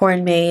haunted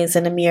corn maze,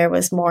 and Amir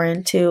was more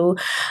into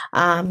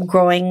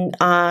growing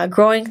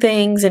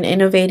things and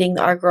innovating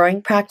our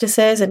growing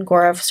practices, and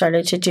Gaurav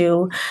started to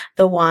do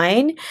the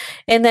wine.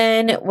 And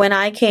then when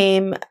I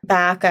came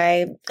back,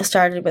 I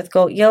started with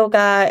Goat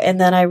Yoga,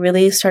 and then I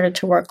really started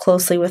to work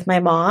closely with my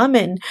mom,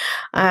 and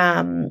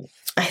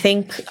I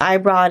think I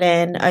brought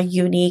in a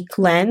unique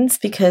lens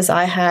because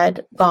I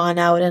had gone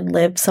out and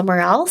lived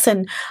somewhere else,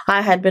 and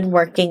I had been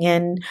working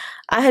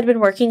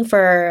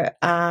for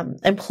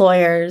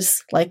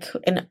employers like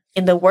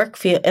in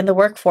the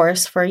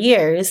workforce for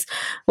years,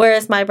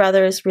 whereas my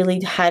brothers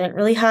hadn't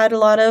really had a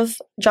lot of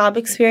job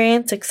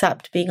experience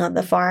except being on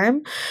the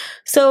farm.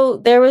 So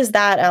there was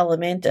that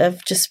element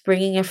of just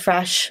bringing a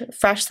fresh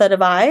set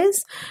of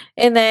eyes.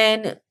 And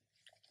then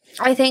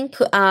I think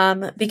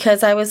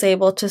because I was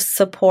able to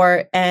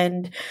support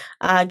and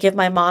give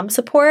my mom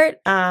support,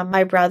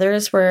 my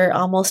brothers were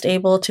almost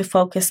able to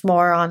focus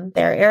more on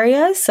their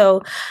areas.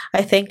 So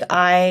I think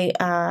I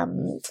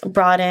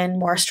brought in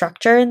more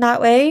structure in that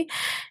way.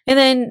 And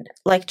then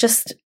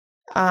just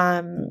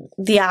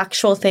the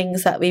actual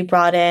things that we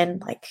brought in,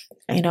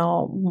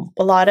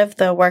 a lot of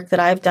the work that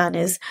I've done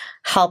is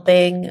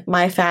helping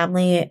my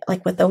family,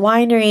 like with the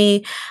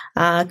winery,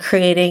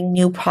 creating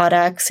new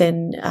products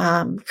and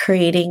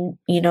creating,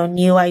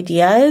 new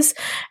ideas.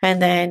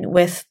 And then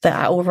with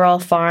the overall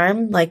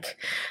farm,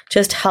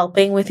 just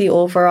helping with the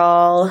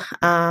overall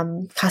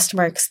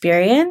customer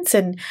experience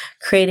and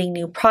creating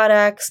new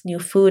products, new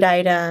food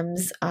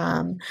items.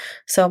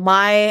 So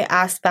my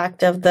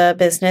aspect of the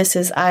business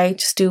is I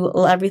just do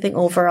everything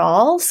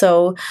overall.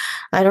 So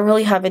I don't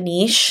really have a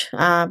niche,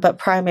 but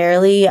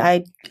primarily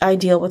I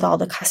deal with all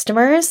the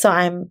customers. So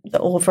I'm the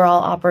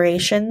overall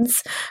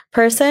operations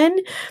person.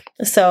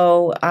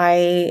 So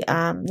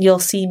you'll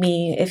see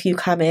me if you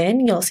come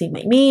in, you'll see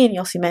me and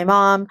you'll see my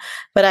mom,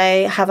 but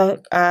I have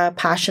a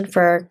passion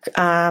for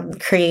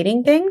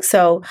creating things.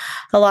 So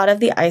a lot of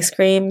the ice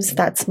creams,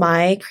 that's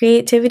my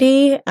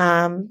creativity.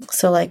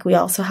 So we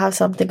also have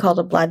something called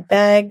a blood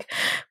bag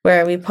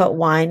where we put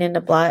wine in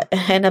a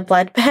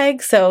blood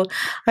bag. So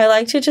I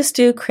like to just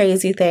do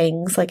crazy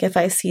things. Like if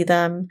I see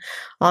them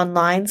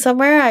online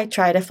somewhere, I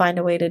try to find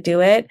a way to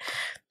do it.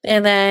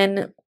 And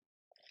then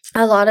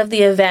a lot of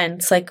the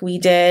events, like we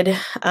did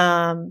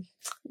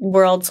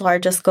world's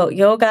largest goat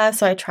yoga.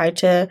 So I tried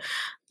to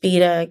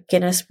beat a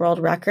Guinness World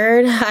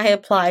Record. I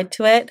applied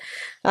to it.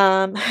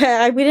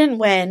 We didn't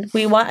win.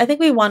 We won. I think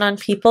we won on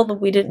people,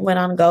 but we didn't win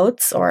on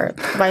goats, or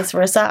vice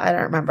versa. I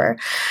don't remember.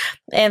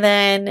 And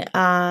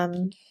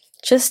then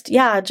just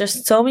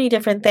so many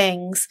different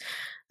things.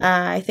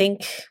 I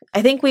think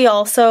we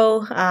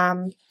also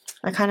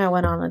I kind of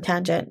went on a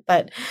tangent,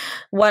 but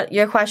what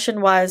your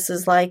question was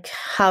is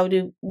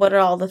what are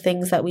all the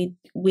things that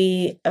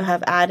we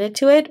have added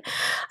to it?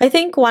 I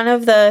think one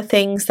of the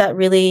things that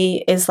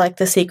really is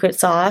the secret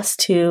sauce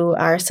to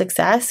our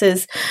success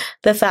is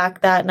the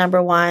fact that,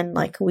 number one,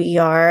 we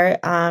are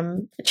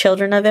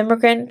children of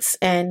immigrants,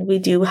 and we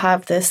do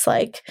have this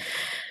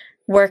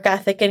work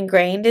ethic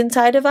ingrained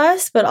inside of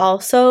us, but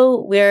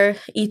also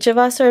each of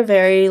us are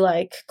very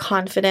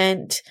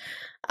confident,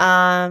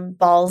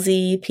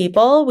 ballsy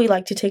people. We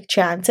like to take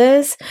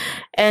chances,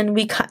 and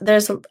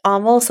there's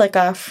almost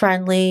a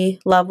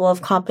friendly level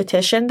of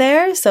competition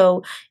there.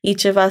 So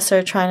each of us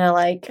are trying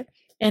to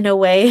in a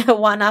way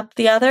one up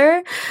the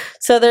other.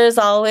 So there's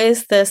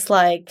always this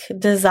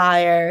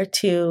desire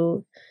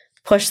to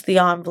push the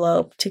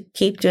envelope to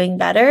keep doing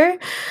better.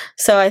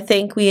 So I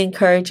think we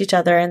encourage each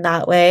other in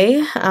that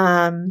way.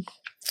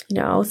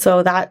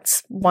 So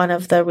that's one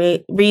of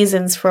the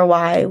reasons for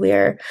why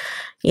we're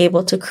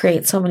able to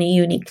create so many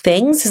unique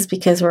things, is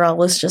because we're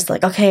always just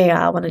like, okay,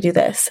 I want to do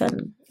this.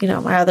 And,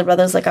 my other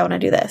brother's like, I want to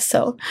do this.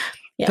 So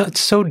yeah.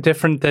 That's so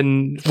different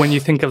than when you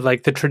think of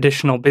like the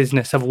traditional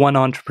business of one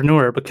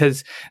entrepreneur,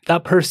 because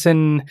that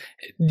person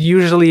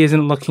usually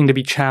isn't looking to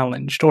be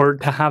challenged or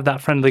to have that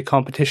friendly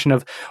competition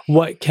of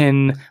what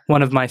can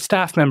one of my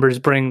staff members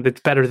bring that's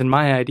better than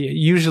my idea.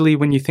 Usually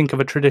when you think of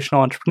a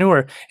traditional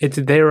entrepreneur, it's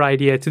their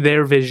idea, it's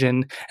their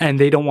vision, and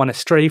they don't want to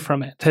stray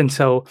from it. And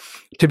so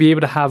to be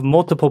able to have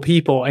multiple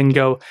people and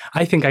go,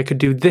 I think I could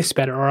do this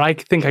better, or I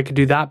think I could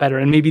do that better,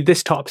 and maybe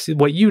this tops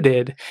what you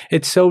did,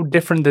 it's so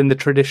different than the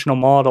traditional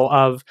model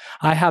of,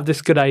 I have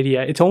this good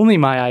idea, it's only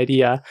my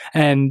idea,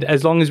 and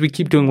as long as we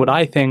keep doing what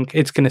I think,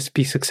 it's going to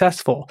be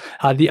successful.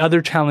 The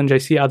other challenge I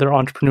see other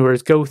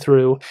entrepreneurs go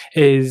through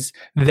is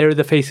they're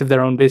the face of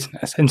their own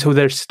business, and so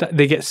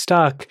they get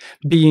stuck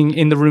being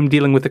in the room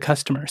dealing with the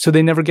customer. So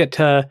they never get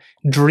to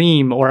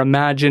dream or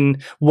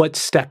imagine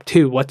what's step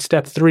 2, what's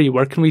step 3,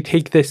 where can we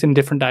take this in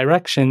different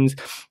directions,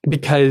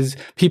 because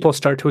people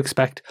start to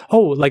expect,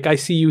 like I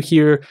see you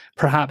here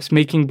perhaps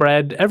making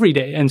bread every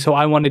day, and so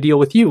I want to deal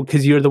with you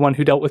because you're the one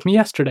who dealt with me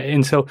yesterday.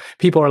 And so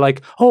people are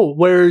like,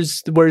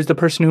 where's the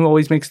person who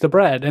always makes the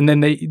bread? And then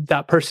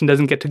that person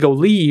doesn't get to go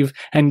leave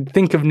and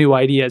think of new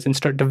ideas and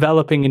start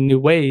developing in new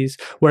ways,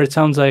 where it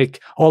sounds like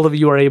all of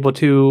you are able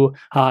to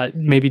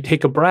maybe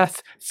take a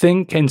breath,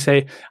 think, and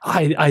say,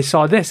 I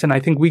saw this and I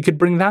think we could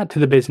bring that to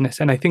the business.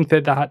 And I think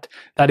that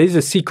is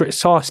a secret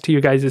sauce to you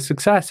guys'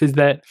 success, is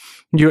that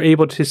you're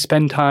able to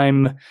spend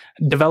time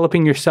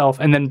developing yourself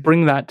and then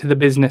bring that to the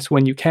business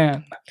when you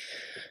can.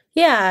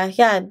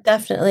 Yeah,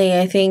 definitely.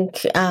 I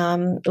think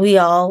we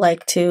all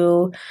like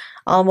to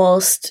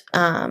almost,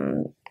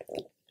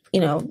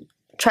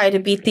 try to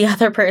beat the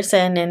other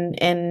person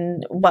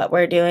in what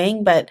we're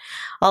doing, but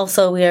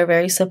also we are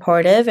very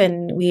supportive,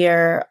 and we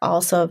are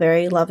also a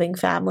very loving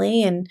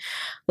family, and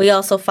we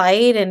also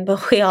fight,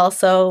 but we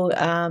also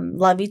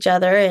love each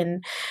other.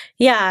 And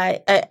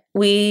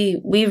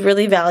we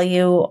really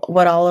value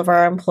what all of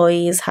our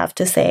employees have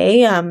to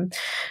say.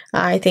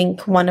 I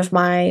think one of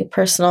my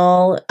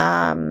personal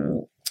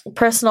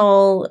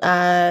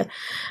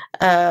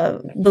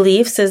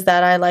beliefs is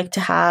that I like to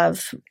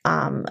have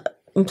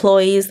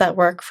employees that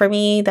work for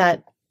me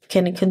that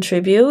can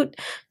contribute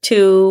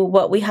to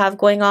what we have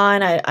going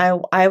on.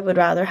 I would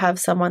rather have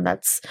someone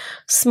that's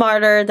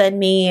smarter than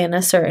me in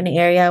a certain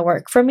area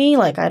work for me.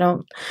 Like I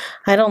don't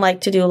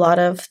like to do a lot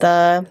of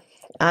the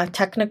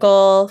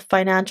technical,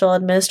 financial,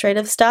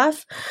 administrative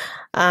stuff.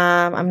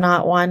 I'm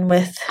not one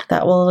with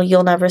that.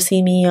 You'll never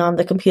see me on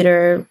the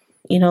computer,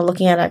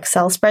 looking at an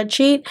Excel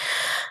spreadsheet.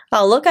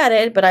 I'll look at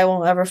it, but I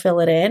won't ever fill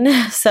it in.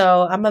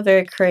 So I'm a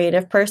very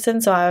creative person.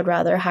 So I would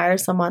rather hire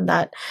someone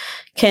that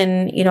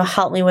can,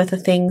 help me with the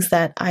things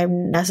that I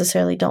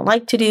necessarily don't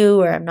like to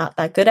do or I'm not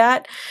that good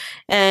at.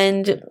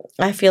 And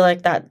I feel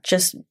like that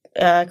just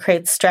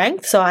creates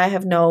strength. So I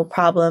have no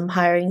problem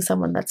hiring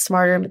someone that's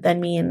smarter than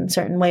me in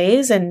certain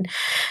ways, and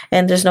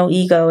there's no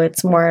ego.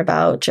 It's more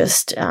about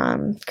just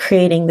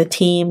creating the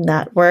team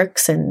that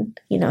works, and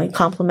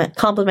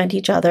complement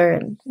each other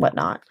and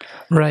whatnot.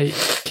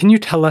 Right. Can you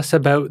tell us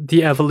about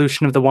the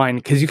evolution of the wine?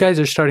 Because you guys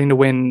are starting to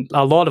win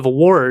a lot of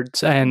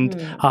awards,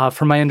 and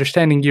from my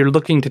understanding, you're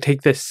looking to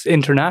take this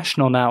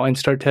international now and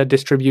start to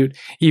distribute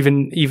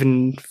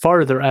even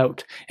farther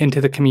out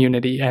into the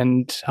community.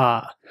 And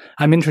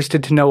I'm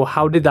interested to know,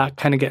 how did that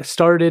kind of get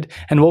started,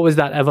 and what was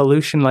that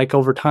evolution like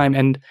over time,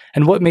 and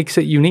what makes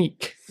it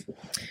unique?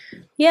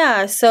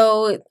 Yeah,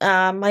 so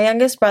my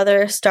youngest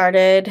brother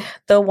started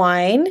the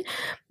wine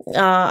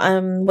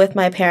with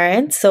my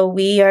parents. So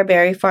we are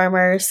berry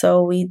farmers,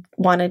 so we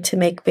wanted to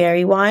make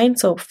berry wine,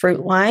 so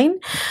fruit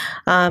wine.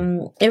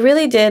 It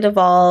really did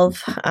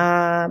evolve.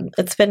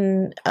 It's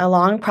been a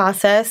long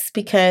process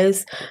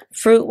because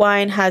fruit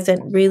wine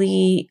hasn't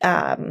really...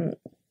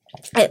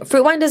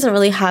 fruit wine doesn't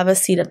really have a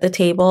seat at the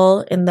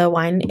table in the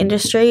wine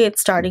industry.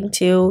 It's starting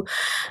to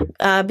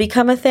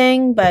become a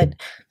thing, but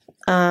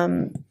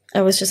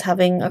I was just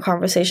having a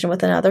conversation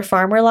with another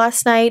farmer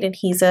last night, and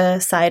he's a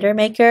cider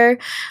maker,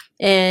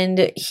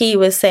 and he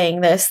was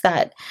saying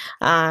that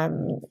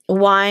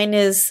wine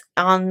is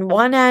on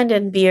one end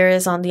and beer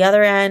is on the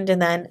other end,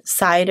 and then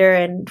cider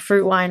and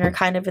fruit wine are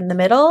kind of in the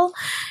middle,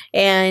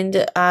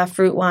 and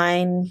fruit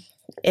wine,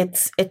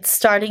 it's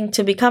starting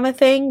to become a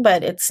thing,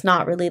 but it's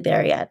not really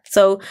there yet.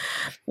 So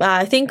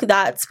I think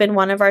that's been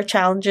one of our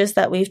challenges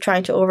that we've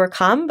tried to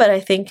overcome. But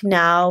I think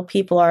now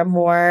people are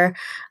more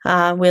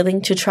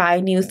willing to try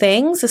new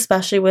things,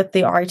 especially with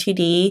the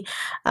RTD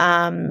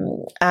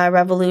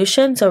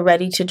revolution. So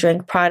ready to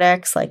drink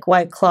products like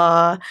White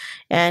Claw,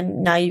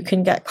 and now you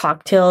can get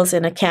cocktails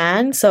in a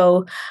can.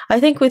 So I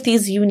think with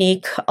these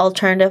unique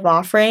alternative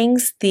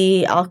offerings,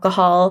 the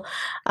alcohol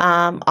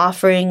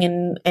offering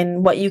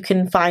and what you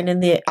can find in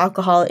the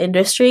alcohol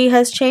industry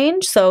has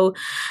changed. So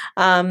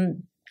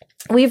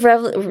we've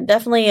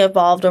definitely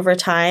evolved over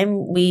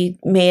time. We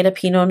made a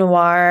Pinot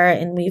Noir,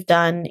 and we've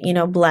done,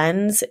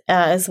 blends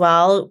as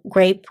well,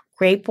 grape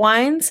grape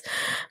wines,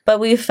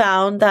 but we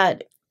found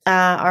that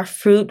our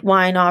fruit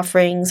wine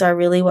offerings are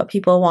really what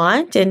people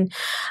want. And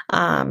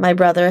my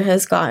brother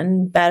has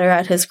gotten better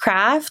at his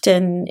craft,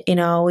 and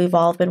we've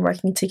all been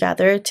working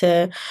together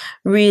to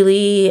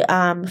really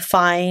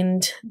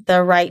find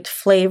the right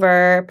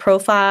flavor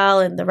profile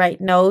and the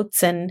right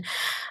notes. And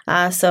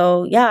it's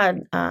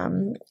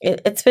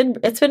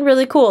been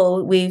really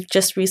cool. We've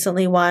just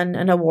recently won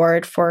an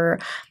award for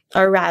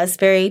our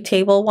raspberry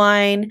table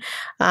wine.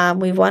 I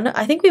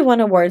think we've won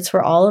awards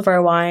for all of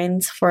our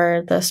wines,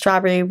 for the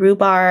strawberry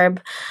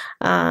rhubarb.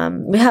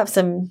 We have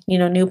some,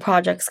 new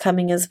projects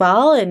coming as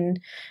well. And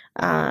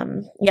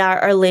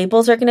our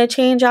labels are going to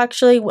change.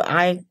 Actually,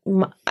 I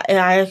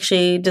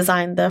actually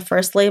designed the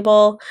first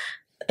label.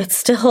 It's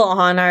still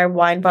on our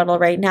wine bottle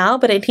right now,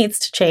 but it needs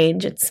to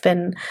change. It's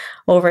been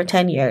over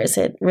 10 years.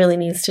 It really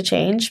needs to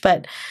change.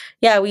 But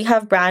yeah, we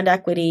have brand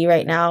equity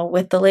right now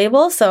with the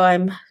label. So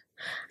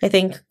I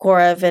think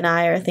Gaurav and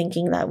I are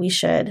thinking that we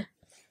should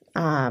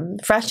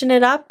freshen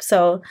it up.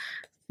 So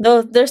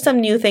though there's some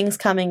new things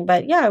coming,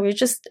 but yeah,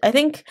 I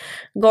think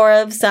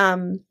Gaurav's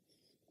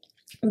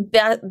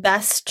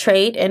best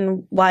trait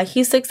and why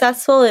he's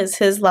successful is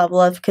his level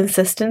of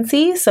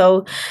consistency.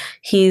 So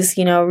he's,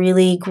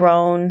 really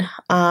grown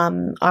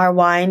our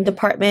wine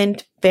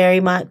department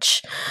very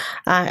much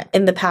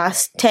in the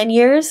past 10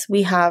 years.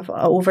 We have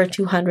over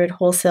 200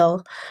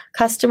 wholesale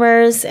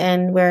customers,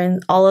 and we're in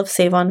all of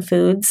Save On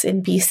Foods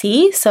in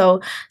BC.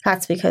 So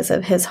that's because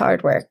of his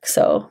hard work.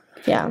 So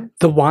yeah.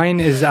 The wine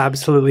is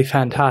absolutely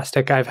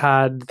fantastic. I've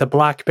had the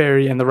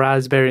blackberry and the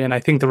raspberry, and I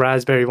think the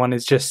raspberry one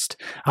is just,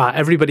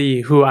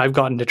 everybody who I've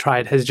gotten to try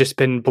it has just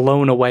been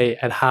blown away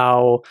at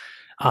how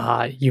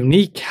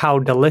unique, how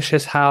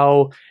delicious,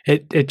 how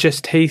it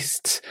just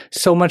tastes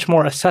so much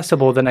more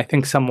accessible than I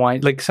think some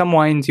wine. Like some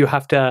wines you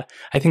have to,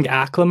 I think,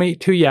 acclimate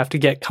to, you have to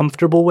get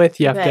comfortable with,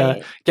 you have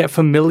to get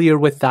familiar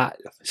with that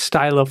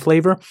style of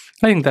flavor.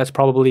 I think that's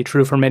probably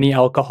true for many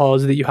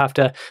alcohols, that you have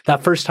to,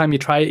 that first time you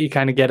try it, you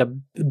kind of get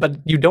but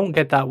you don't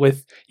get that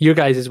with your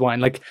guys' wine.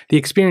 Like the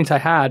experience I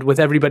had with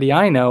everybody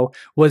I know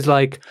was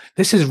like,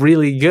 this is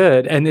really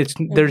good. And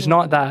there's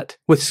not that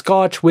with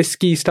Scotch,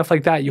 whiskey, stuff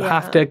like that. You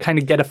have to kind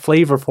of get a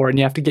flavor for it, and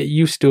you have to get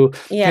used to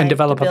and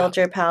develop build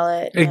your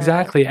palate.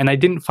 Exactly. And I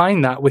didn't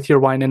find that with your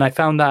wine, and I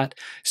found that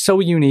so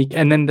unique.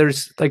 And then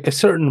there's like a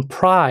certain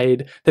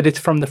pride that it's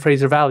from the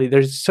Fraser Valley.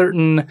 There's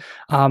certain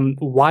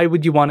why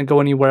would you want to go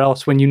anywhere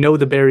else when you know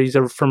the berries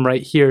are from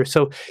right here?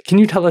 So can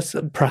you tell us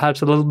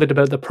perhaps a little bit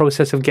about the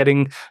process of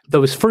getting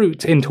those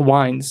fruits into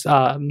wines,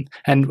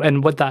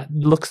 and what that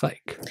looks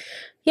like?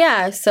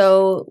 Yeah,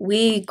 so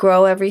we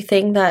grow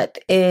everything that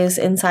is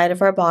inside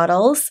of our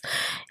bottles,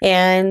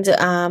 and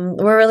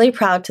we're really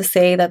proud to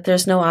say that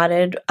there's no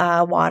added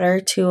water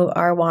to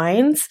our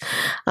wines.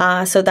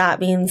 So that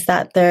means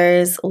that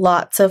there's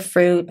lots of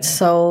fruit.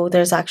 So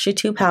there's actually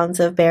 2 pounds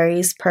of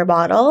berries per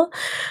bottle.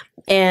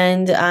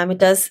 And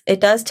it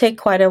does take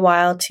quite a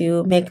while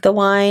to make the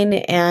wine,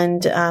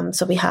 and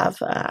so we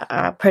have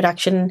a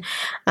production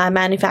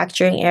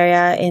manufacturing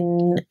area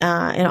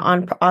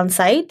on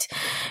site,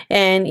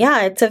 and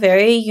yeah, it's a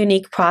very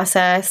unique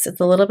process. It's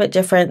a little bit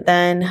different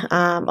than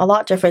a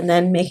lot different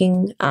than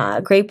making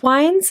grape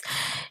wines,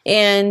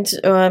 and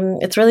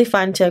it's really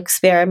fun to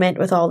experiment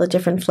with all the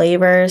different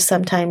flavors.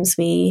 Sometimes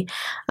we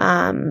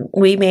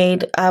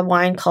made a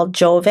wine called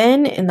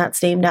Joven, and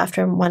that's named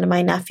after one of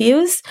my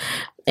nephews.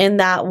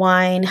 And that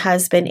wine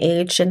has been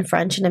aged in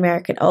French and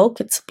American oak.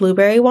 It's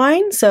blueberry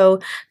wine. So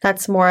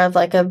that's more of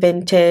like a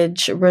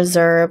vintage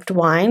reserved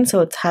wine.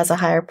 So it has a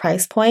higher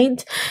price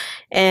point.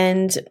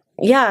 And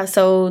yeah,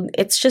 so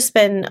it's just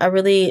been a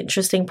really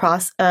interesting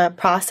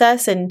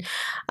process. And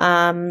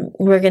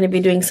we're going to be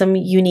doing some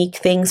unique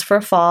things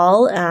for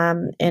fall.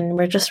 And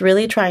we're just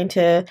really trying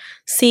to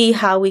see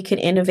how we can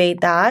innovate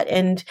that.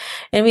 And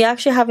we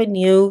actually have a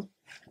new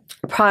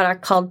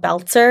product called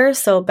Belzer.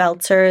 So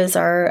Belzer is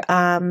our,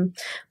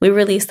 we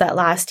released that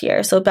last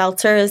year. So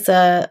Belzer is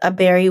a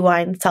berry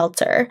wine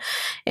seltzer.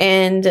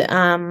 And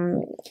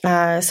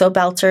so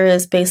Belzer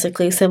is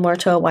basically similar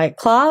to a White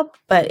Claw,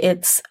 but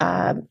it's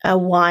a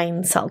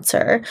wine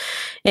seltzer.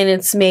 And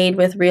it's made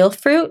with real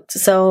fruit.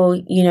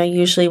 So,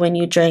 usually when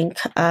you drink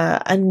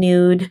a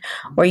Nude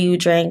or you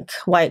drink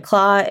White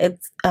Claw,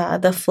 it's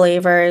the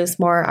flavor is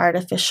more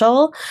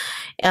artificial.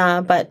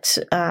 But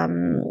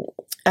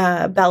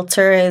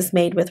Belzer is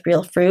made with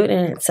real fruit,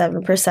 and it's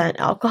 7%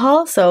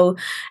 alcohol. So,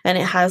 and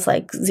it has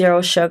like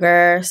 0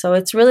 sugar. So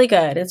it's really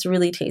good. It's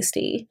really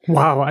tasty.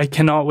 Wow. I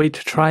cannot wait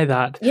to try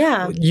that.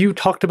 Yeah. You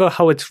talked about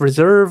how it's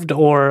reserved,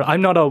 or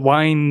I'm not a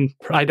wine.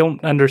 I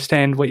don't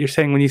understand what you're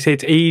saying when you say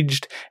it's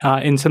aged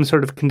in some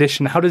sort of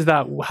condition. How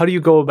do you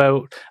go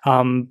about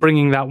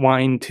bringing that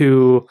wine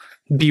to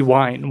be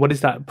wine? What is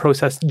that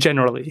process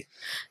generally?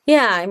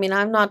 Yeah, I mean,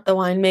 I'm not the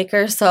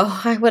winemaker, so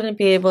I wouldn't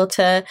be able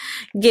to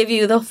give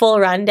you the full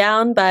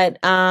rundown, but,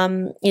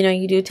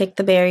 you do take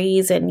the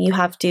berries and you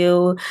have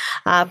to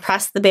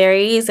press the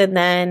berries, and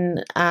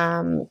then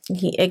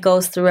it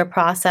goes through a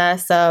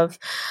process of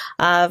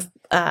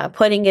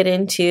putting it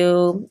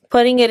into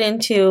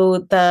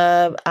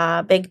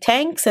the big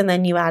tanks, and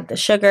then you add the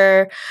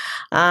sugar.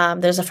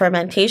 There's a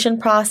fermentation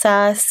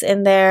process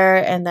in there,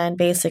 and then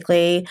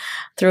basically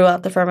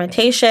throughout the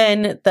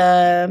fermentation,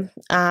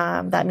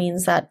 that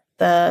means that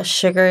the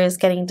sugar is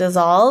getting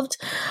dissolved.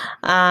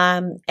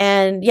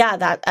 And yeah,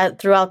 that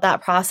throughout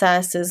that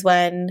process is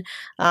when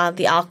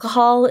the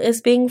alcohol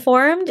is being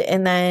formed.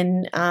 And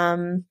then,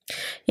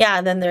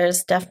 then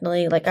there's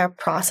definitely like a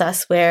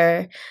process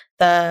where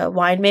the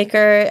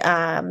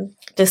winemaker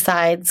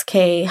decides,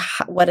 okay,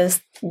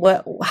 what's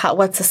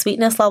the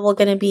sweetness level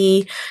going to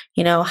be?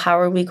 How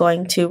are we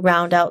going to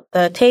round out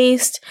the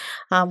taste?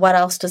 What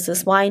else does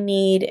this wine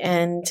need?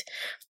 And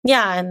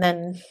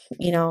then,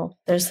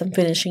 there's some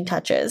finishing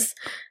touches.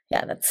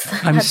 Yeah, that's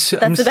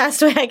the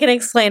best way I can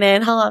explain it.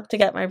 And I'll have to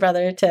get my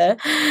brother to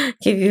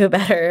give you a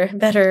better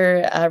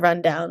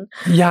rundown.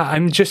 Yeah,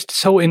 I'm just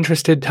so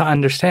interested to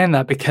understand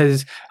that,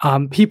 because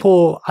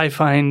people, I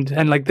find,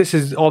 and like this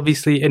is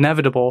obviously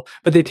inevitable,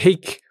 but they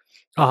take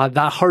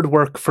that hard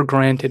work for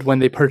granted when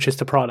they purchase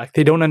the product.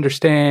 They don't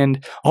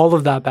understand all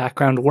of that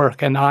background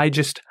work. And I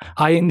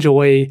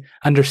enjoy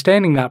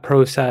understanding that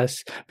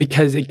process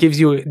because it gives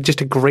you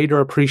just a greater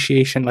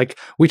appreciation. Like,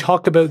 we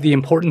talk about the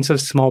importance of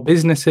small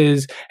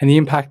businesses and the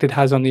impact it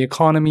has on the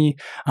economy.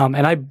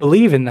 And I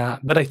believe in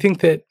that, but I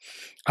think that,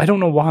 I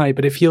don't know why,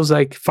 but it feels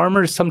like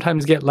farmers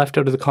sometimes get left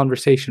out of the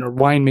conversation, or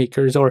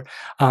winemakers, or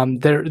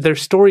their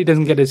story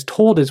doesn't get as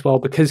told as well,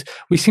 because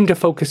we seem to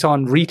focus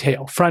on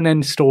retail, front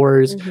end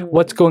stores,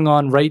 what's going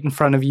on right in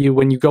front of you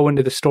when you go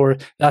into the store,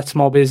 that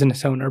small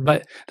business owner.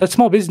 But that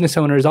small business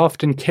owner is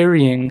often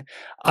carrying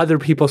other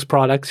people's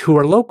products who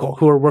are local,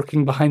 who are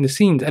working behind the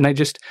scenes. And I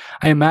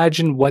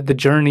imagine what the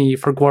journey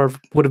for Gaurav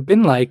would have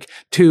been like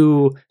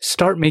to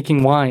start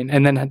making wine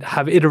and then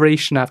have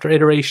iteration after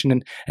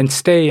iteration and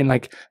stay and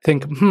like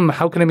think,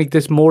 how can I make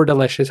this more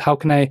delicious? How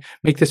can I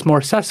make this more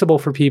accessible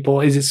for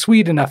people? Is it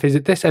sweet enough? Is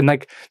it this? And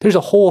like, there's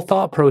a whole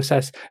thought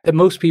process that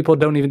most people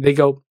they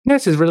go,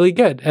 this is really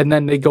good. And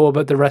then they go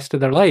about the rest of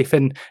their life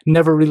and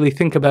never really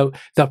think about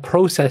the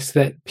process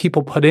that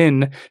people put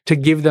in to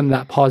give them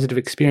that positive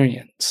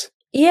experience.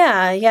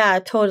 Yeah,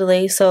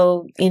 totally.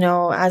 So,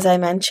 as I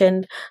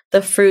mentioned,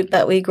 the fruit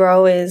that we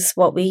grow is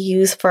what we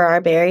use for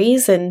our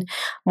berries. And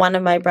one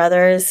of my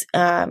brothers,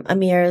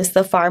 Amir, is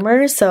the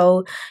farmer.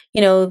 So,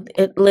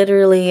 it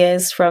literally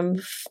is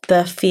from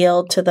the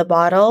field to the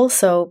bottle.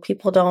 So we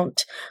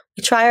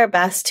try our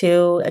best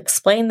to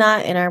explain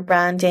that in our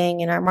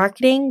branding and our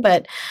marketing,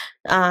 but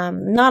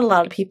not a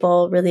lot of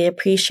people really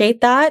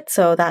appreciate that.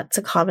 So that's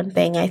a common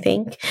thing, I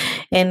think,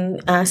 in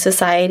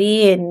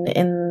society and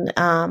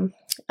in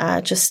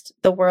just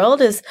the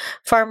world, is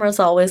farmers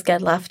always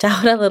get left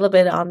out a little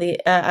bit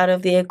out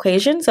of the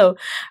equation. So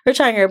we're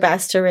trying our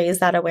best to raise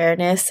that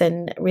awareness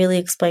and really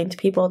explain to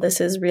people this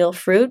is real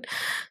fruit.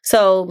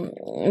 So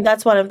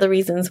that's one of the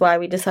reasons why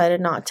we decided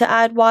not to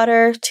add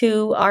water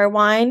to our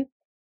wine.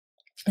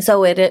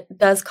 So it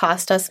does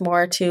cost us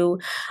more to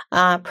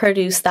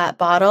produce that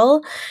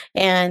bottle.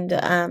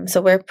 And so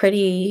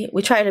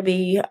we try to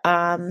be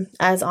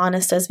as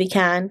honest as we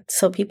can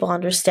so people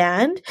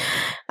understand.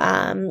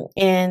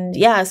 And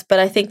yes, but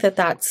I think that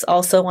that's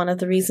also one of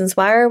the reasons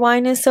why our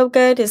wine is so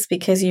good, is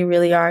because you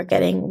really are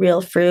getting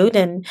real fruit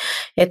and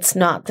it's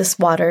not this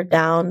watered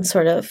down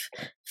sort of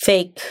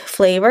fake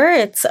flavor.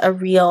 It's a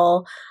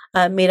real,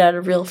 made out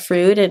of real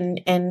fruit.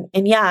 And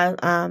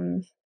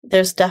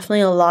there's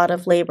definitely a lot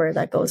of labor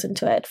that goes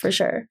into it, for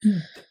sure.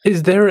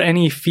 Is there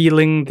any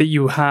feeling that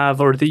you have,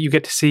 or that you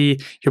get to see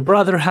your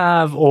brother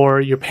have, or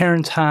your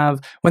parents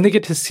have, when they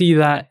get to see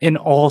that in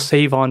all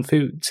Save-On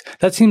Foods?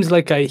 That seems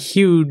like a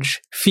huge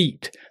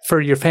feat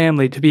for your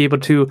family to be able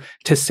to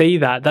say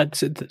that.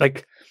 That's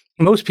like,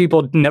 most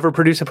people never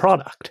produce a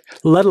product,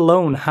 let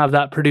alone have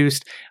that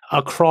produced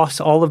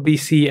across all of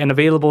BC and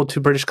available to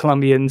British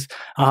Columbians.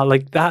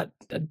 Like that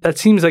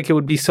seems like it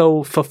would be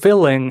so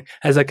fulfilling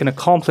as like an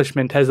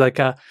accomplishment, as like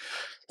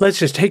let's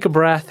just take a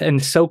breath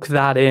and soak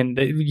that in.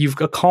 You've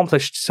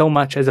accomplished so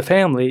much as a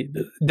family.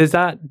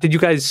 Did you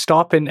guys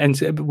stop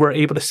and were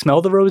able to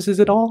smell the roses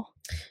at all?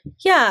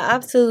 Yeah,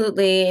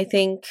 absolutely. I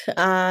think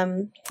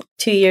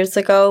 2 years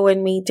ago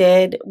when we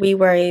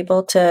were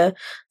able to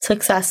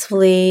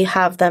successfully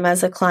have them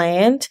as a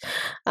client.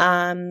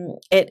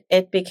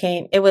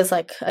 It was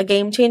like a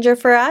game changer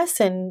for us.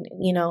 And,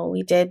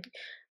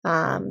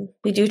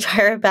 we do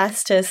try our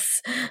best to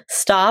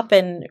stop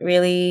and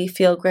really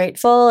feel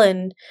grateful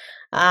and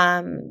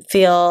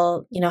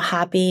feel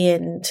happy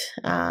and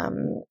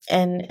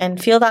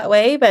feel that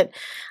way. But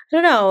I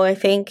don't know, I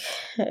think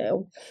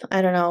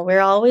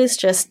we're always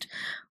just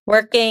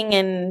working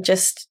and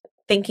just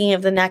thinking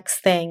of the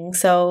next thing.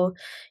 So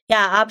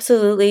yeah,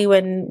 absolutely.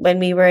 When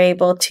we were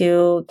able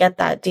to get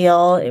that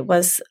deal, it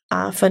was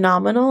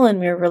phenomenal, and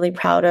we were really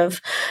proud of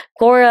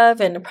Gaurav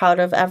and proud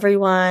of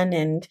everyone.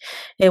 And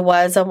it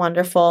was a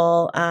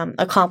wonderful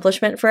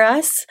accomplishment for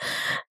us.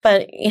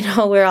 But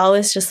we're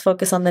always just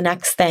focused on the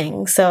next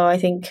thing. So I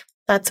think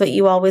that's what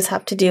you always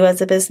have to do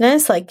as a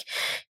business. Like,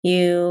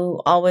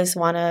 you always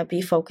want to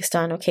be focused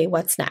on, okay,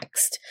 what's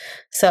next?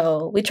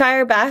 So we try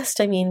our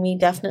best. I mean, we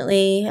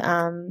definitely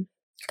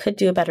could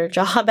do a better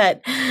job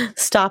at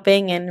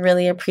stopping and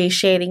really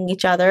appreciating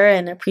each other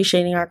and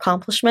appreciating our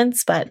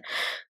accomplishments, but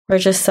we're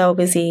just so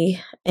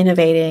busy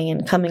innovating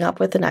and coming up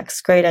with the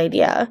next great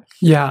idea.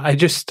 Yeah, I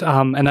just,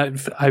 and I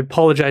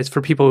apologize for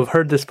people who've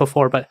heard this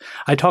before, but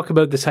I talk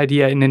about this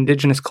idea in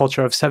Indigenous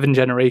culture of 7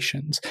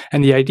 generations.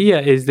 And the idea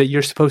is that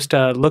you're supposed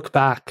to look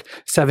back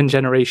 7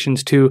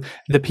 generations to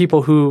the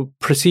people who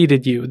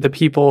preceded you. The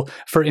people,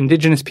 for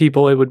Indigenous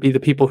people, it would be the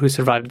people who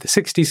survived the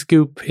 60s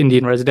scoop,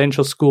 Indian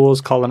residential schools,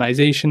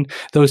 colonization,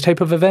 those type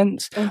of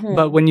events. Mm-hmm.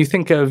 But when you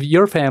think of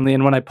your family,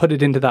 and when I put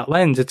it into that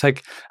lens, it's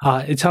like,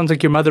 it sounds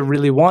like your mother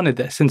really wanted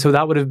this. And so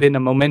that would have been a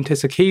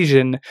momentous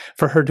occasion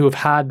for her to have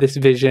had this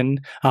vision,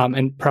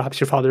 and perhaps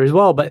your father as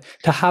well, but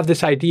to have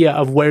this idea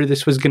of where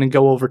this was going to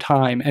go over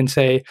time and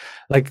say,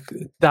 like,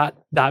 that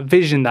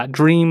vision, that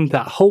dream,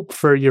 that hope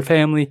for your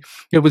family,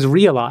 it was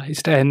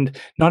realized. And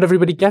not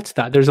everybody gets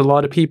that. There's a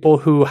lot of people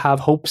who have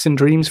hopes and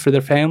dreams for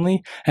their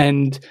family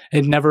and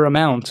it never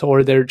amounts,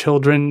 or their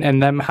children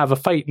and them have a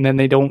fight and then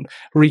they don't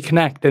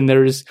reconnect. And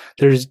there's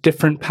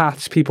different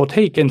paths people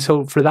take. And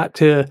so for that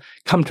to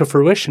come to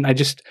fruition, I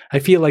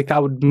feel like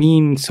that would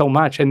mean so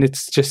much. And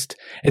it's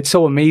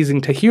so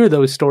amazing to hear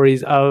those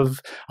stories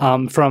of,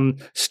 from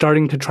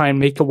starting to try and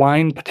make a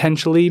wine,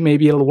 potentially,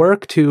 maybe it'll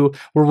work, to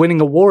we're winning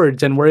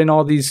awards and we're in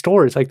all these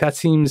stores. Like, that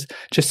seems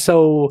just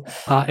so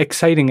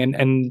exciting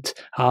and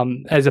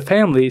as a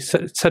family,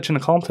 such an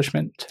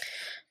accomplishment.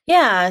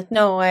 Yeah,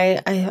 no,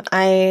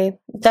 I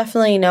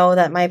definitely know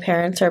that my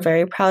parents are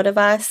very proud of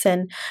us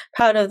and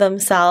proud of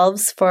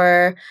themselves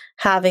for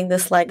having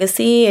this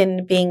legacy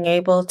and being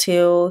able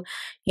to,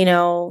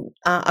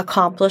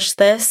 accomplish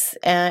this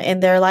in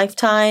their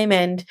lifetime,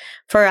 and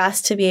for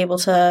us to be able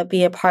to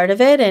be a part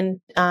of it. And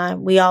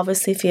we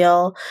obviously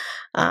feel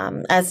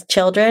as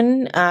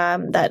children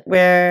that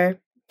we're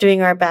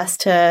doing our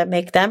best to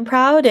make them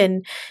proud,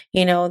 and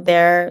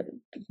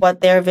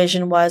what their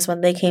vision was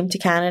when they came to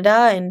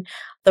Canada, and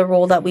the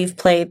role that we've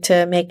played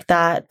to make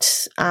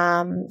that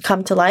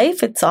come to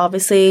life. It's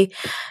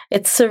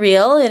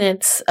surreal and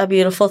it's a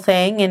beautiful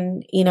thing.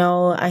 And,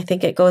 I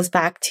think it goes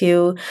back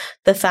to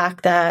the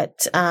fact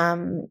that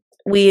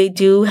we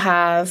do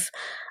have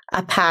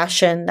a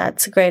passion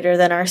that's greater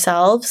than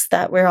ourselves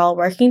that we're all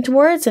working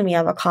towards. And we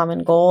have a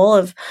common goal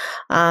of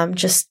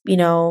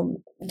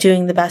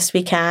doing the best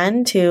we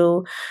can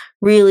to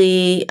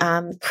really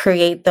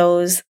create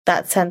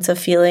that sense of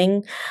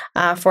feeling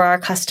for our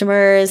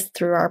customers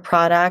through our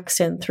products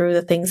and through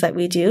the things that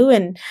we do.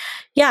 And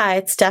yeah,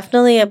 it's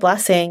definitely a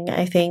blessing.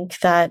 I think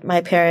that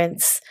my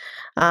parents,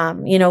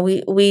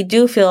 we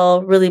do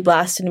feel really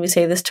blessed, and we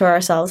say this to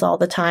ourselves all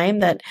the time,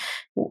 that,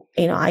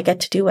 I get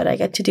to do what I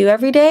get to do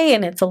every day,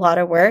 and it's a lot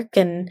of work.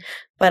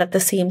 But at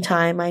the same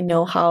time, I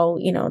know how,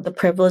 the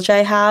privilege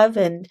I have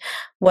and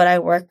what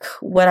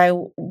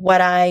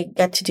I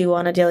get to do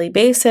on a daily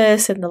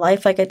basis and the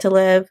life I get to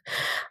live.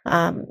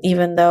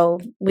 Even though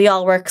we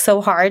all work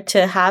so hard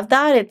to have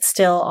that, it's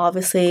still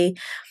obviously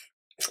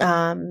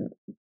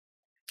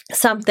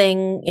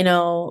something,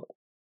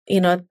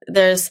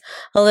 there's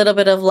a little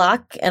bit of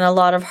luck and a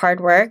lot of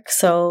hard work.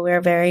 So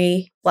we're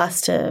very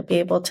blessed to be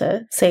able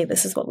to say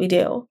this is what we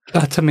do.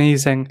 That's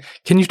amazing.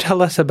 Can you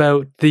tell us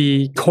about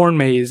the corn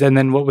maze and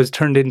then what was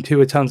turned into,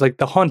 it sounds like,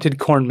 the haunted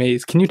corn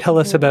maze? Can you tell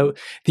us about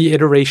the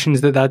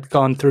iterations that's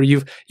gone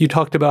through? You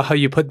talked about how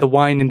you put the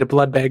wine into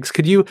blood bags.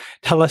 Could you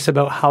tell us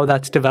about how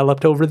that's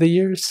developed over the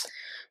years?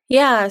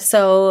 Yeah,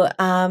 so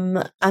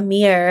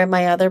Amir,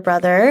 my other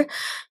brother,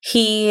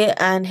 he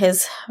and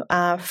his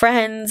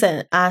friends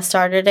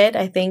started it.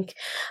 I think,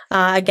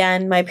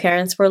 again, my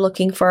parents were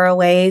looking for a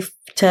way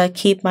to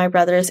keep my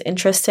brothers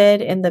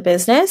interested in the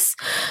business.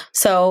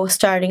 So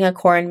starting a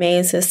corn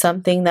maze is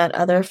something that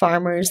other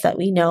farmers that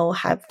we know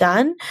have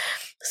done.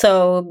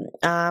 So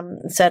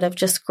instead of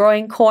just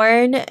growing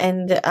corn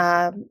and,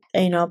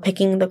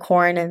 picking the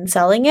corn and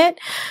selling it,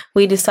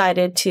 we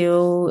decided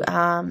to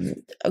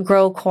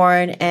grow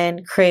corn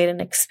and create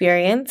an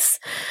experience.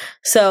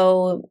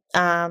 So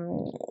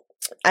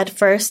at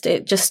first,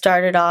 it just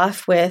started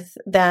off with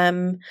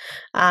them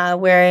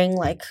wearing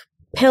like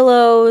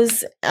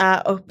pillowcases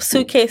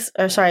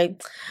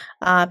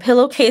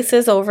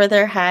over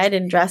their head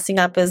and dressing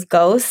up as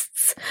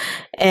ghosts,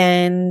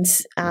 and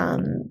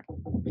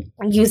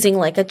using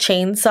like a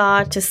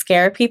chainsaw to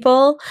scare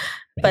people.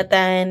 But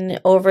then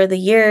over the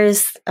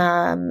years,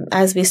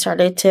 as we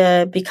started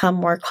to become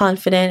more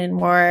confident and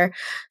more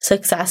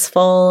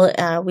successful,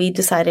 we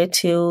decided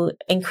to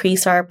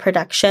increase our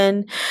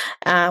production,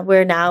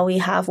 where now we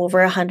have over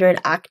 100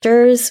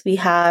 actors. We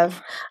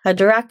have a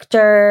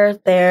director,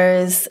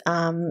 there's,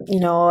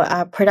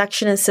 a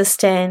production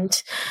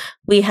assistant.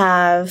 We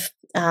have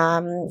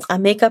a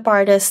makeup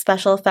artist,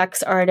 special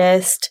effects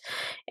artist.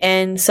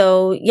 And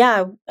so,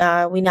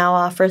 we now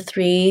offer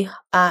 3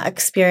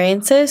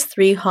 experiences,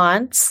 3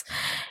 haunts.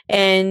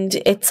 and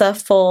it's a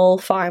full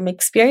farm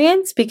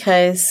experience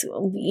because,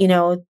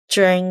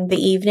 during the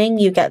evening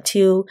you get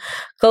to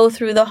go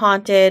through the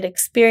haunted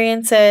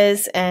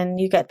experiences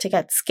and you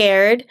get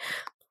scared.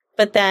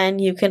 But then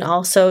you can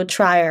also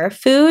try our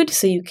food.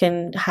 So you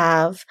can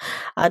have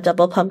a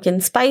double pumpkin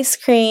spice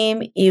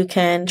cream. You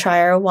can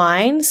try our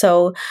wine.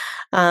 So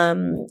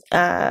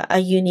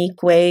a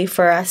unique way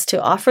for us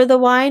to offer the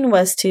wine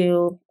was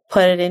to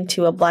put it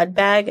into a blood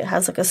bag. It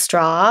has like a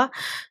straw.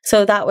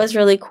 So that was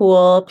really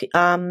cool.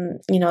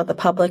 The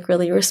public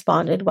really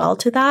responded well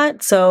to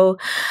that. So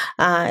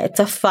it's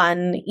a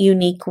fun,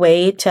 unique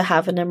way to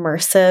have an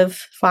immersive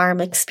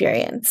farm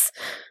experience.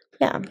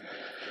 Yeah.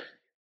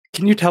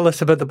 Can you tell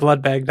us about the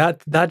blood bag?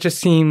 That just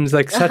seems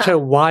like such a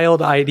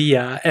wild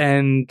idea,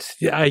 and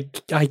I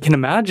can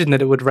imagine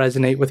that it would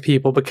resonate with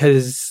people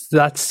because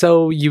that's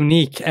so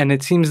unique, and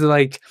it seems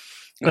like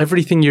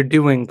everything you're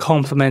doing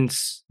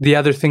complements the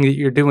other thing that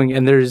you're doing,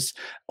 and there's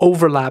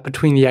overlap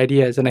between the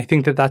ideas. And I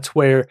think that that's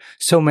where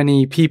so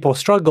many people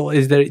struggle,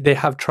 is that they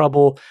have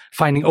trouble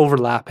finding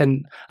overlap.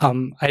 And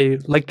I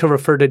like to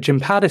refer to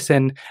Jim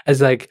Pattison as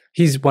like,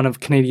 he's one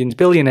of Canadians'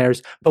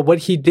 billionaires, but what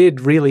he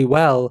did really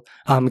well,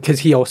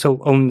 because he also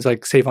owns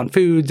like Save on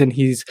Foods, and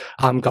he's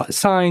got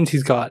signs,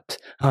 he's got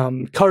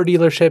car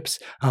dealerships,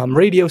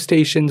 radio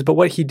stations, but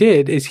what he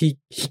did is he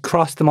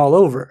crossed them all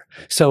over.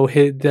 So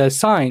the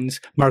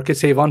signs market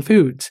Save on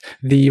Foods,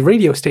 the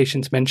radio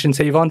stations mention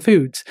Save on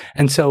Foods,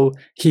 and so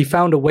he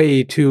found a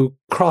way to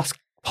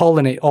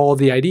cross-pollinate all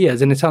the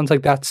ideas, and it sounds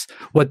like that's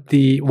what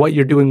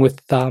you're doing with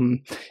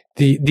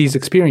these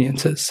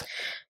experiences.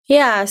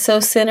 Yeah, so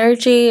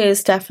synergy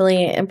is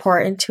definitely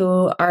important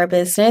to our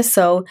business.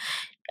 So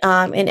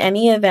in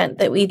any event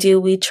that we do,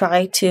 we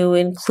try to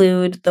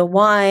include the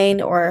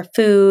wine or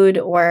food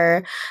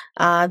or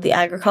the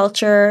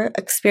agriculture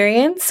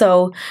experience.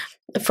 So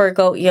for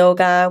goat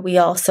yoga, we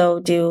also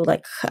do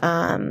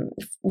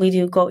we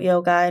do goat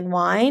yoga and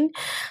wine.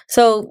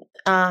 So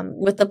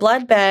with the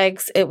blood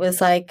bags, it was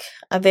like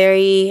a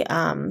very,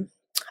 I'm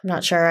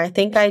not sure. I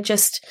think I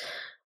just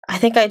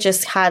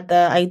had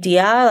the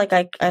idea, like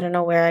I don't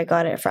know where I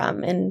got it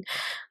from. And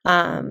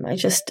I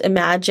just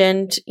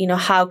imagined,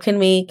 how can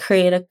we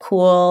create a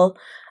cool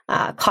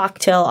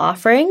cocktail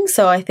offering?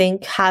 So I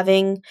think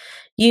having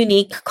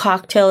unique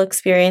cocktail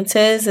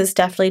experiences is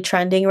definitely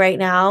trending right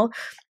now.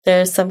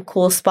 There's some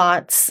cool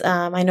spots.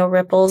 I know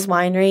Ripples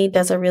Winery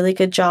does a really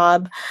good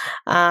job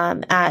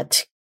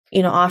at,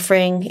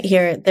 offering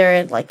here.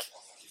 They're like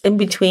in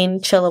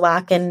between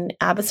Chilliwack and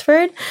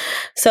Abbotsford.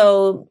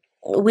 So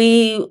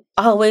we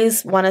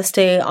always want to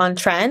stay on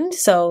trend.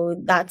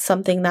 So that's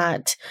something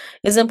that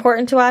is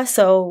important to us.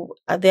 So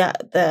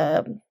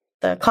the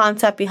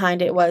concept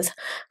behind it was,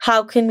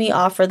 how can we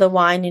offer the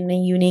wine in a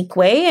unique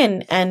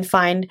way and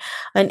find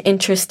an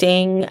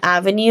interesting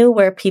avenue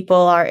where people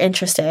are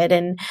interested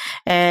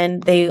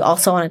and they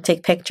also want to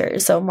take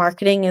pictures. So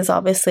marketing is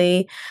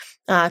obviously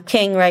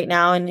king right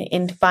now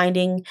in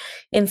finding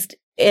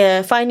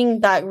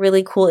that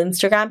really cool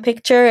Instagram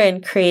picture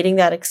and creating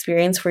that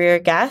experience for your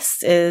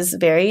guests is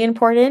very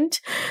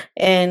important.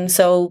 And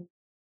so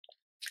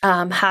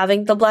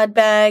having the blood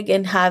bag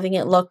and having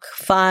it look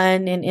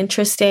fun and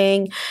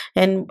interesting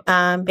and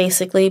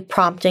basically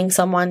prompting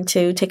someone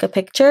to take a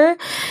picture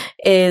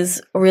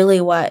is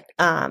really what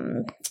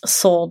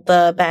sold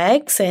the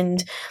bags,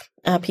 and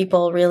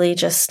people really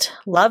just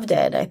loved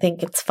it. I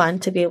think it's fun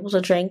to be able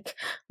to drink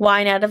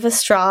wine out of a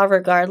straw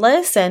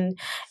regardless, and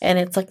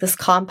it's like this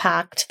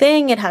compact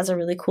thing. It has a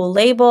really cool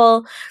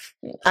label.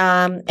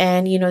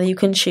 And you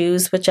can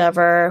choose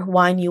whichever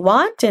wine you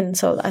want. And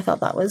so I thought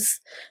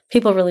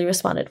people really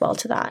responded well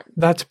to that.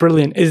 That's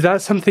brilliant. Is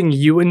that something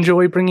you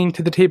enjoy bringing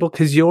to the table?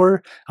 Because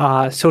your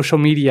social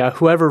media,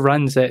 whoever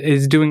runs it,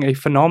 is doing a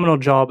phenomenal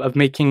job of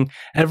making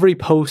every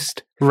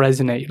post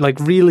resonate, like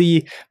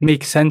really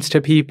make sense to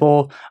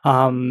people,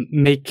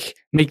 make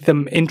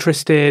them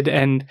interested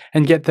and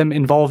get them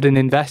involved and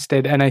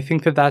invested. And I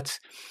think that's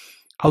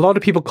a lot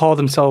of people call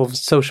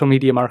themselves social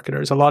media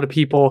marketers. A lot of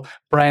people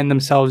brand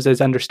themselves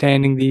as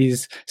understanding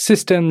these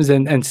systems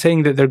and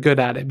saying that they're good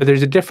at it. But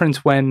there's a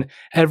difference when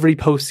every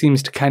post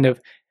seems to kind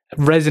of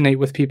resonate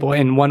with people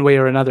in one way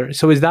or another.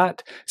 So is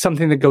that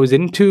something that goes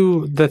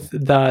into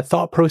the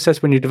thought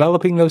process when you're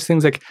developing those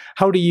things? Like,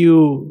 how do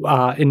you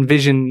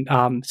envision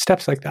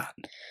steps like that?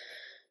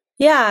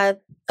 Yeah,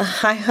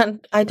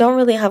 I don't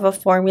really have a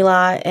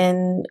formula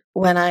in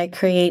when I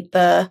create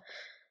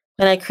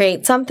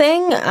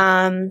something.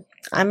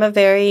 I'm a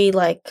very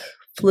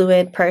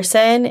fluid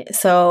person.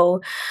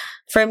 So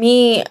for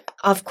me,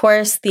 of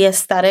course, the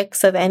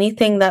aesthetics of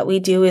anything that we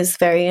do is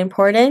very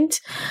important.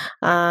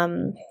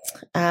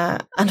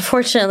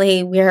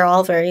 Unfortunately,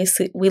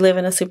 we live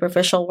in a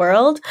superficial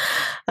world.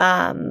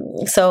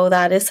 So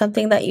that is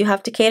something that you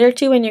have to cater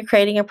to when you're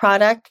creating a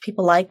product.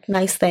 People like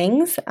nice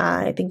things.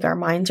 I think our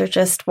minds are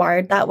just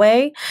wired that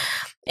way.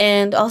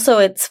 And also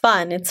it's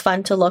fun. It's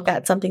fun to look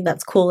at something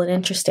that's cool and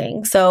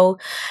interesting. So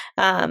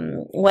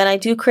when I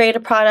do create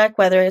a product,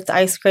 whether it's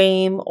ice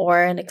cream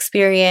or an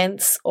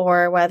experience,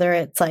 or whether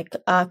it's like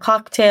a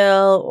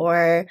cocktail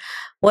or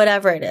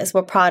whatever it is,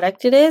 what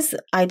product it is,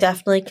 I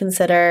definitely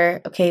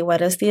consider, okay,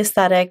 what is the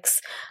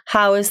aesthetics?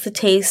 How is the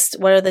taste?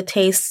 What are the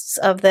tastes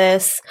of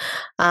this?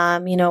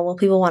 Will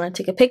people want to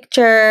take a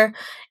picture?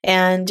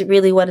 And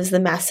really, what is the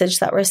message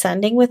that we're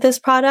sending with this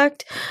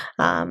product?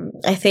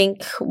 I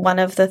think one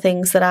of the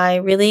things that I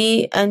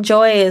really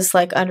enjoy is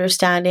like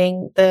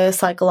understanding the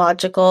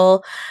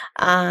psychological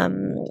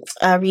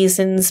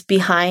reasons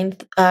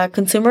behind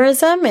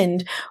consumerism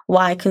and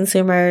why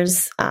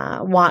consumers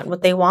want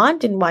what they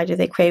want, and why do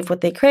they crave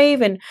what they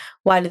crave, and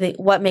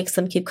what makes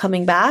them keep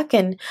coming back.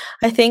 And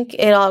I think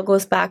it all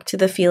goes back to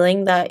the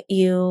feeling that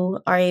you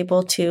are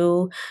able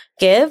to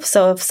give.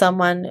 So if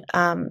someone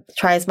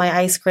tries my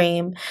ice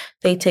cream,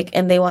 they take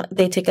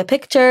a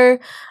picture,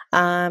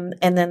 and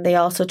then they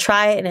also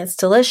try it and it's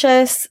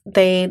delicious,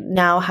 they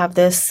now have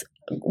this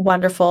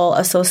wonderful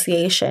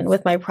association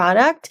with my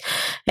product.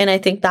 And I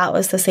think that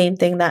was the same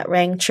thing that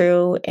rang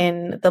true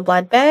in the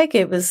blood bag.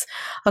 It was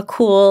a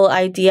cool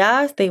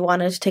idea. They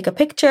wanted to take a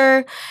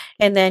picture,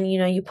 and then,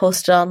 you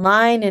post it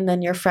online, and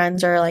then your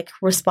friends are like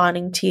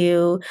responding to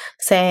you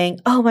saying,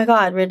 oh my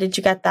God, where did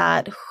you get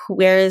that?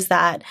 Where is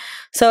that?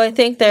 So I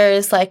think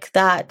there's like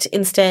that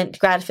instant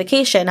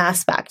gratification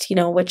aspect,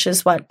 which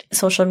is what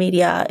social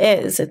media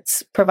is.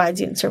 It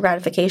provides you instant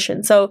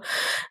gratification. So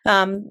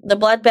the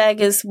blood bag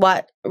is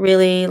what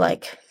really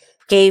like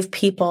gave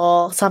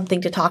people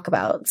something to talk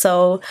about.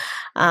 So,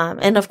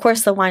 and of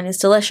course the wine is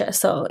delicious.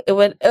 So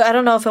I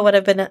don't know if it would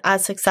have been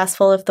as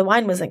successful if the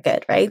wine wasn't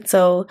good. Right.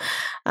 So,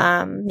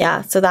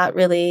 so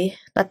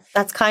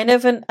that's kind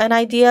of an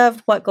idea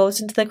of what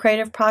goes into the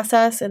creative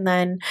process. And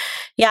then,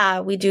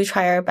 we do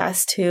try our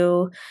best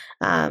to,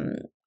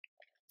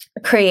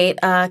 curate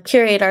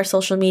our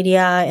social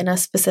media in a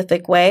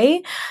specific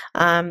way.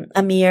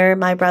 Amir,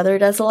 my brother,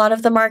 does a lot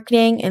of the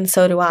marketing, and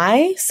so do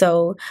I.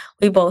 So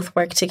we both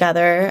work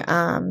together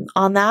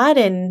on that,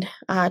 and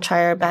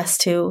try our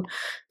best to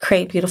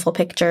create beautiful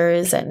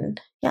pictures.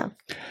 And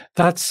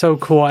that's so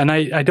cool. And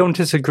I don't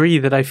disagree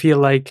that I feel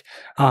like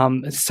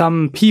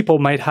some people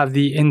might have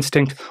the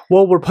instinct,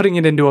 well, we're putting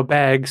it into a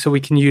bag so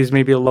we can use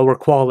maybe a lower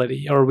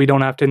quality, or we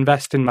don't have to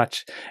invest in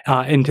much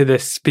into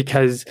this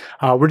because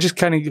we're just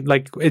kind of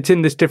like, it's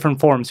in this different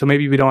form. So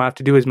maybe we don't have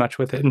to do as much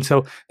with it. And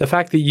so the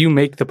fact that you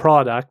make the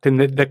product and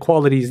the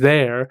quality's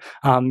there,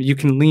 you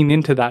can lean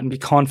into that and be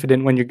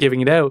confident when you're giving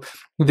it out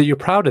that you're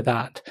proud of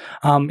that.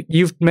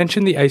 You've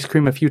mentioned the ice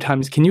cream a few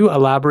times. Can you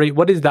elaborate?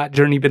 What has that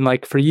journey been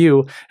like for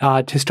you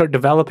to start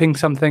developing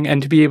something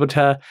and to be able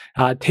to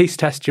taste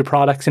test your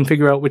products and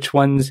figure out which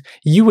ones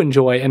you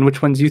enjoy and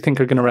which ones you think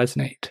are going to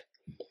resonate?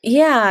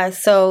 Yeah.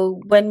 So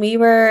when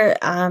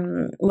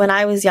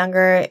I was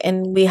younger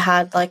and we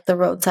had like the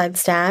roadside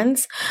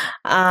stands,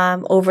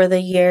 over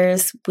the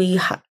years, we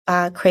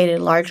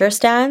created larger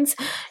stands,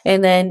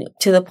 and then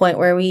to the point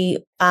where we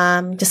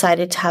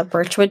decided to have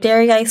Birchwood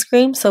Dairy ice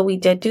cream. So we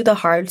did do the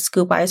hard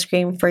scoop ice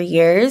cream for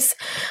years.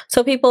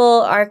 So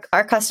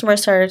our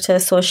customers started to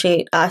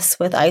associate us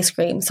with ice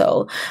cream.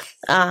 So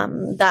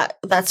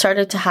that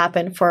started to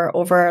happen for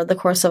over the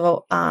course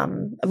of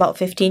about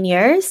 15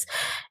 years.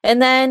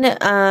 And then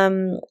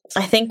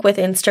I think with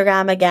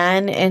Instagram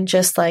again, and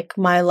just like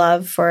my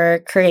love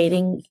for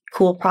creating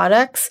cool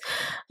products,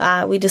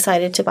 we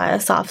decided to buy a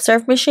soft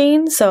serve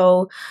machine.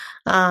 So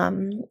I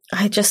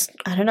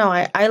don't know.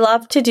 I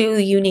love to do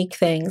unique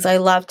things. I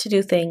love to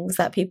do things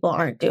that people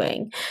aren't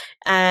doing.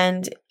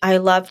 And I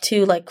love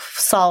to like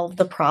solve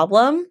the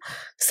problem.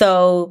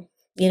 So,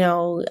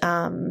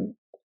 I'm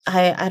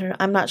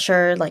not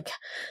sure like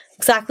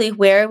exactly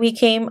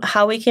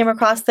how we came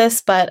across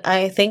this, but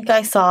I think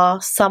I saw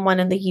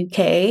someone in the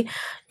UK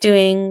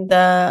doing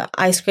the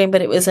ice cream,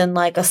 but it was in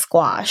like a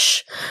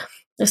squash.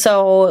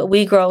 So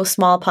we grow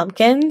small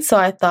pumpkins. So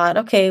I thought,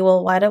 okay,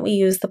 well, why don't we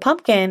use the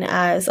pumpkin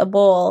as a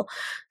bowl?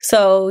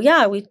 So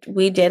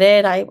we did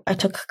it. I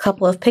took a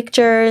couple of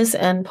pictures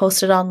and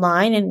posted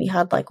online, and we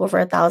had like over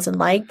 1,000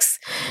 likes,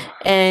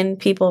 and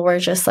people were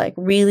just like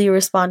really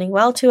responding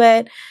well to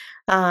it.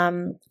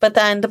 But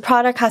then the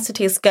product has to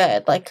taste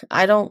good. Like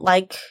I don't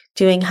like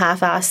doing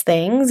half-assed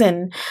things,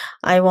 and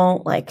I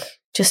won't like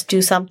just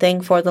do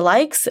something for the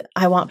likes.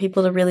 I want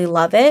people to really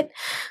love it.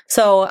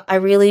 So I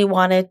really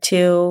wanted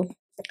to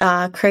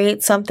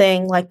create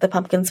something like the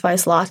pumpkin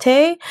spice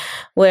latte,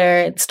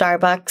 where at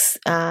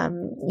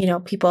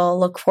Starbucks, people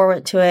look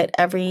forward to it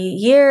every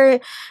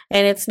year.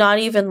 And it's not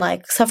even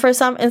like, so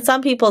in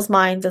some people's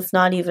minds, it's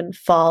not even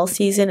fall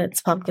season,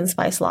 it's pumpkin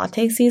spice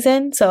latte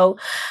season. So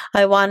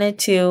I wanted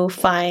to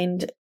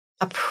find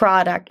a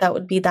product that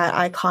would be that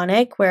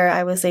iconic, where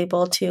I was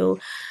able to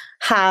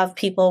have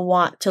people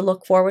want to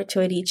look forward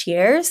to it each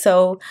year.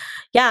 So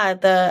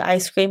the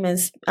ice cream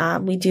is,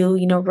 we do,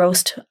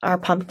 roast our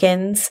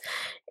pumpkins,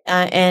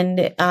 and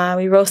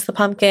we roast the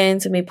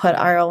pumpkins, and we put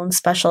our own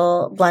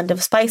special blend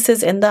of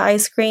spices in the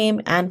ice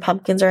cream, and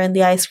pumpkins are in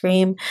the ice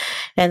cream,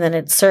 and then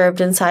it's served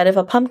inside of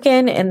a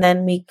pumpkin. And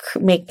then we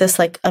make this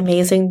like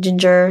amazing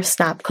ginger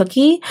snap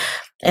cookie,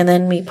 and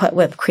then we put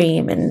whipped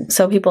cream. And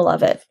so people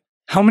love it.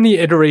 How many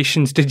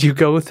iterations did you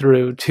go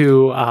through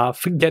to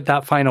get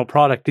that final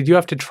product? Did you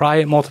have to try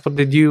it multiple?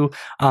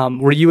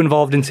 Were you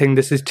involved in saying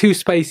this is too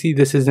spicy,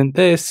 this isn't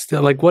this?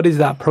 Like, what does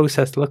that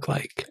process look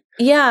like?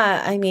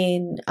 Yeah, I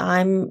mean,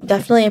 I'm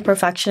definitely a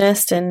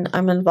perfectionist, and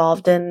I'm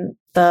involved in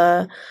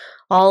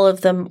all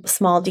of the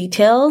small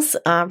details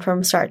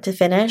from start to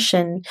finish.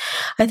 And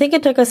I think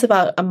it took us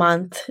about a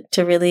month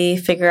to really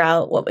figure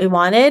out what we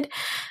wanted.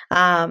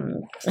 I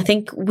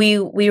think we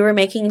were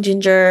making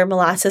ginger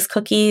molasses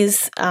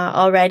cookies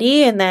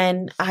already, and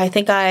then I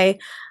think I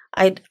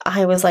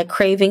was like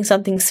craving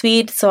something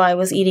sweet, so I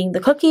was eating the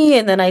cookie,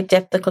 and then I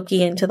dipped the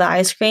cookie into the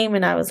ice cream,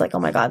 and I was like, oh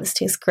my God, this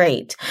tastes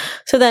great.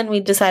 So then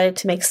we decided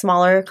to make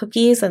smaller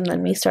cookies, and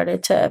then we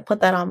started to put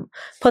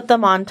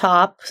them on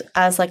top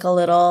as like a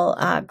little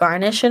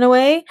garnish in a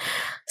way.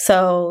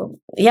 So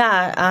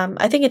yeah,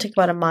 I think it took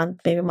about a month,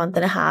 maybe a month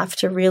and a half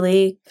to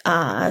really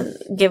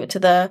give it to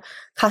the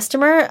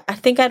customer. I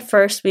think at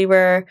first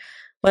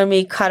when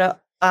we cut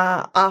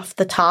off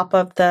the top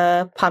of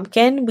the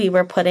pumpkin, we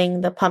were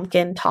putting the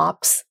pumpkin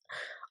tops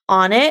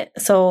on it.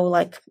 So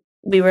like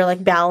we were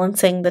like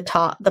balancing the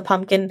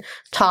pumpkin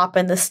top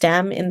and the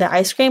stem in the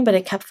ice cream, but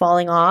it kept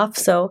falling off.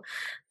 So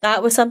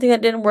that was something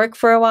that didn't work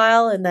for a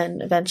while. And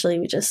then eventually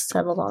we just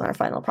settled on our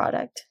final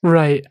product.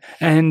 Right.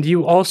 And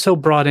you also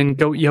brought in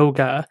goat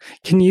yoga.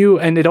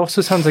 And it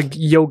also sounds like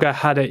yoga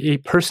had a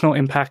personal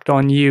impact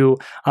on you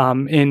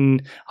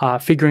in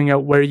figuring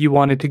out where you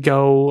wanted to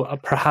go.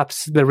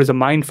 Perhaps there was a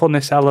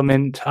mindfulness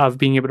element of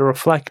being able to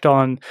reflect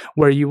on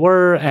where you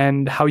were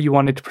and how you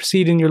wanted to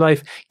proceed in your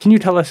life. Can you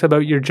tell us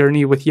about your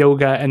journey with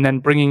yoga and then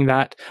bringing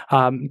that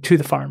to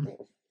the farm?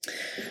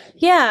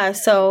 Yeah,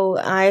 so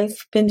I've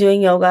been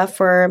doing yoga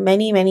for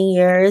many, many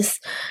years,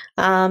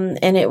 and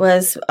it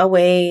was a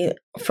way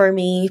for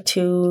me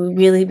to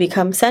really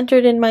become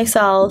centered in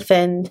myself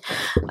and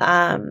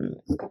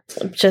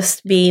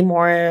just be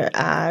more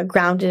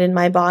grounded in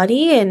my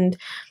body and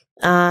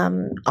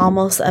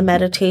almost a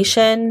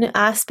meditation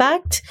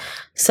aspect.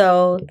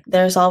 So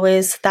there's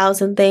always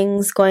 1,000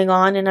 things going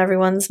on in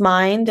everyone's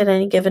mind at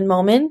any given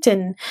moment.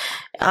 And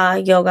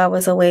yoga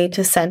was a way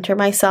to center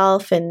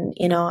myself. And,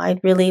 I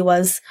really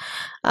was,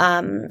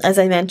 as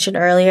I mentioned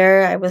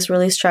earlier, I was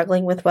really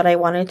struggling with what I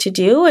wanted to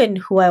do and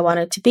who I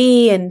wanted to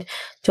be. And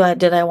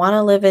did I want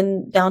to live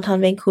in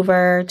downtown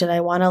Vancouver? Did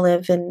I want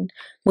to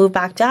move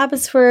back to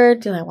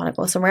Abbotsford? Did I want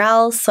to go somewhere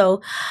else?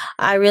 So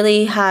I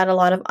really had a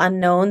lot of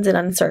unknowns and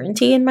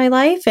uncertainty in my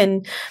life.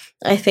 And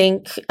I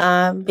think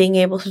being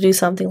able to do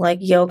something like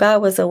yoga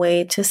was a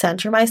way to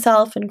center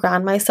myself and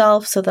ground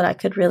myself so that I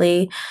could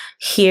really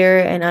hear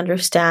and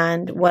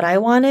understand what I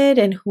wanted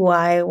and who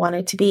I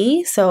wanted to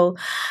be. So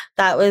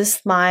that was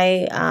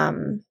my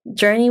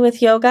journey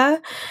with yoga.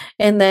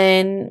 And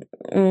then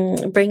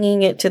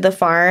bringing it to the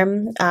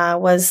farm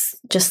was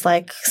just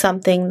like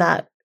something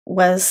that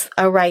was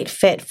a right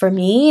fit for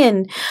me,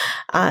 and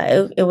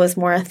it was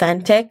more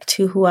authentic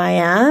to who I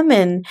am,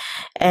 and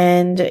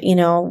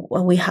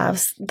we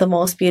have the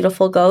most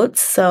beautiful goats,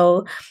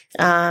 so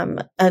having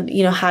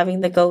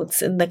the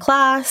goats in the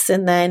class,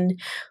 and then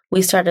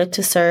we started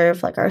to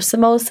serve like our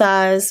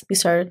samosas, we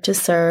started to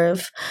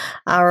serve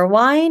our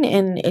wine,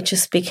 and it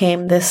just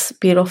became this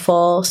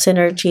beautiful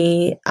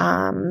synergy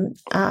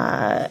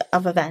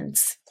of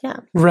events. Yeah.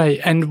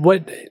 Right. And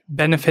what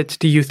benefits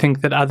do you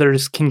think that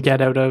others can get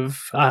out of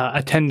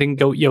attending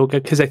goat yoga?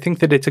 Because I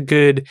think that it's a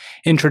good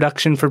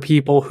introduction for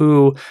people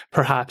who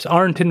perhaps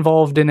aren't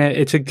involved in it.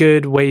 It's a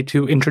good way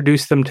to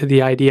introduce them to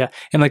the idea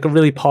in like a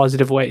really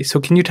positive way.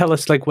 So can you tell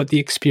us like what the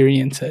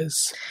experience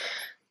is?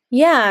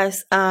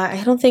 Yes,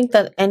 I don't think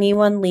that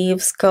anyone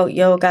leaves goat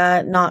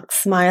yoga not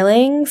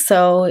smiling.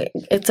 So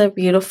it's a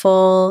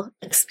beautiful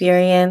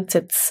experience.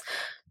 It's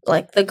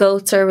like the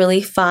goats are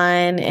really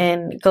fun,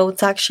 and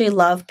goats actually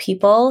love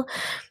people,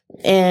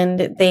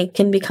 and they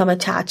can become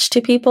attached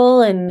to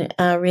people, and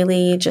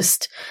really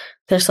just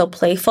they're so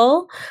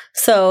playful.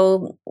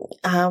 So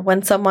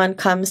when someone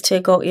comes to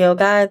goat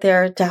yoga,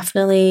 they're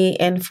definitely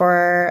in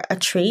for a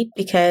treat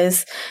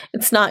because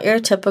it's not your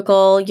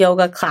typical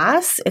yoga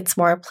class. It's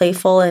more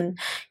playful, and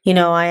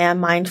I am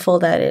mindful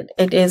that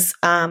it is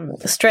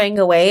straying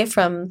away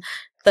from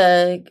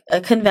the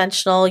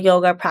conventional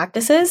yoga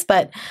practices,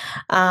 but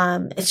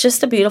it's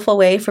just a beautiful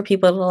way for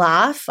people to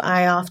laugh.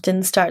 I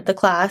often start the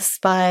class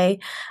by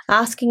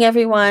asking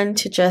everyone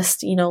to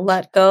just,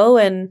 let go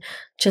and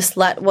just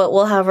let what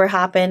will ever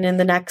happen in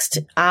the next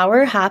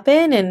hour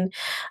happen. And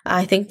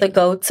I think the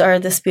goats are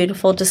this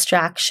beautiful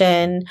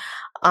distraction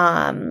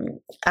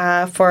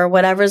for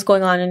whatever's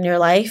going on in your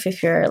life.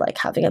 If you're like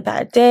having a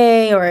bad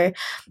day or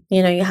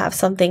you have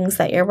some things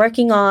that you're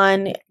working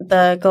on,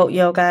 the goat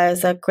yoga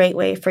is a great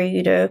way for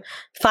you to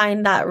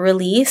find that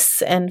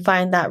release and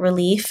find that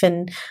relief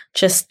and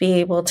just be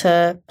able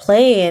to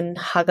play and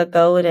hug a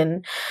goat.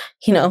 And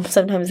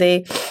sometimes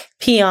they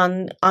pee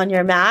on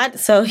your mat,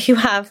 so you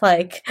have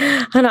like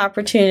an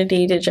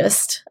opportunity to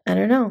just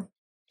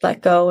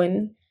let go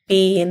and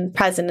be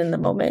present in the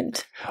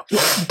moment.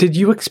 Did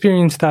you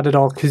experience that at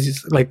all?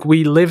 Because like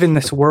we live in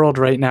this world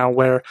right now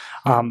where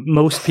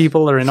most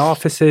people are in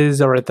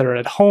offices or they're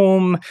at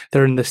home,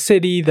 they're in the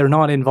city, they're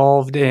not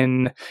involved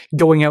in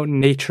going out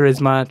in nature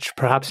as much,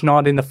 perhaps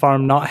not in the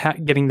farm,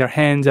 not getting their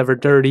hands ever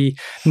dirty,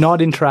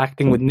 not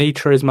interacting with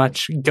nature as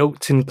much,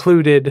 goats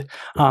included.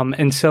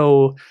 And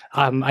so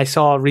I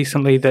saw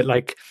recently that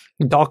like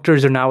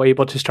doctors are now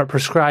able to start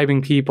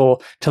prescribing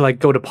people to like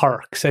go to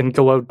parks and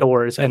go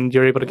outdoors, and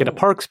you're able to get a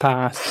parks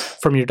pass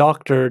from your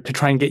doctor to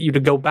try and get you to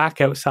go back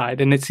outside.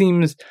 And it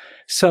seems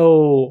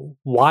so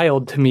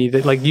wild to me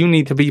that like you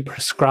need to be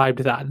prescribed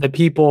that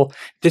people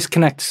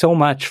disconnect so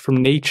much from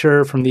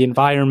nature, from the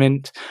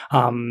environment,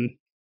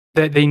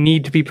 that they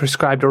need to be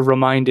prescribed or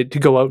reminded to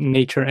go out in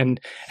nature and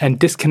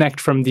disconnect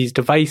from these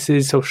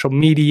devices, social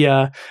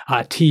media,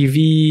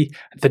 TV,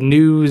 the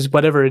news,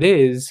 whatever it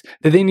is,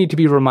 that they need to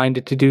be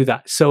reminded to do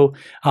that. So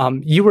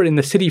you were in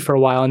the city for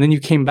a while and then you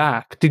came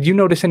back. Did you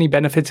notice any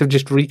benefits of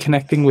just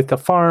reconnecting with the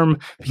farm,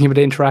 being able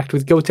to interact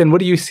with goats? And what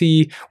do you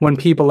see when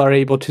people are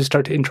able to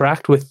start to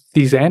interact with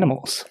these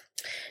animals?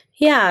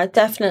 Yeah,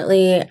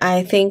 definitely.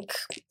 I think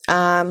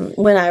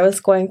when I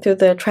was going through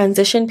the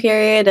transition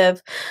period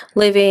of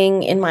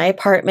living in my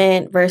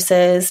apartment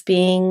versus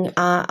being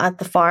at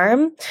the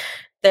farm,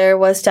 there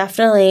was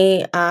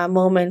definitely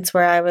moments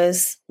where I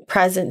was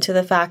present to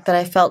the fact that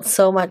I felt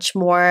so much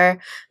more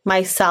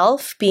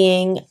myself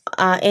being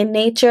in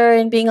nature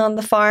and being on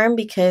the farm,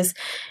 because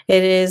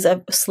it is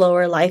a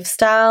slower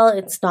lifestyle.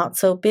 It's not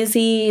so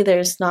busy.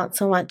 There's not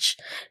so much,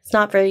 it's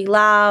not very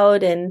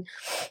loud, and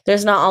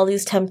there's not all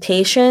these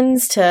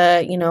temptations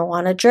to,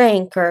 want to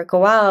drink or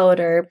go out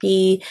or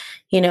be,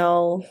 I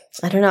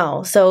don't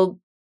know. So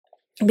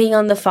being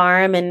on the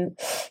farm and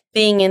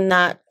being in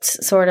that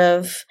sort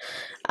of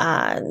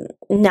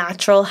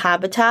natural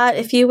habitat,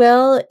 if you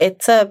will,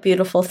 it's a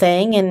beautiful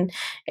thing, and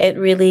it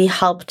really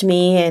helped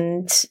me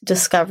in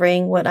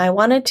discovering what I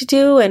wanted to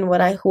do and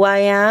who I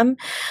am.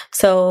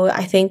 So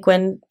I think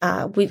when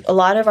a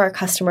lot of our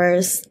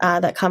customers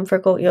that come for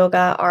goat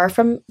yoga are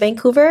from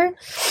Vancouver.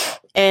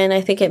 And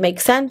I think it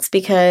makes sense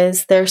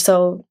because they're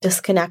so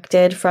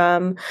disconnected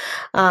from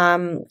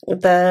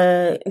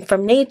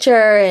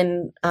nature,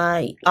 and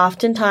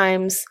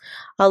oftentimes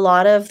a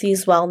lot of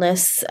these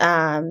wellness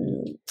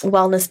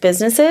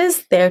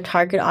businesses, their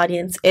target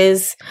audience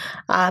is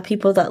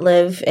people that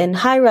live in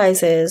high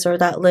rises or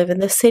that live in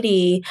the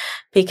city,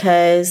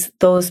 because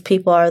those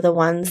people are the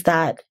ones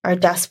that are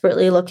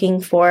desperately looking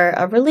for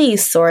a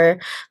release, or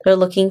they're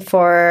looking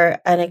for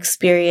an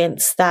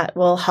experience that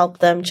will help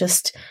them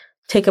just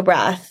take a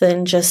breath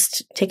and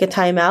just take a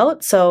time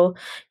out. So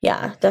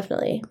yeah,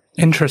 definitely.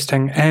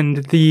 Interesting.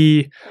 And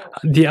the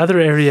other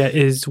area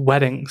is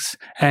weddings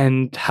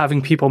and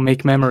having people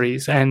make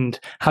memories and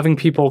having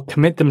people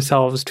commit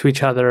themselves to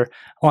each other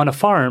on a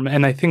farm.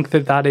 And I think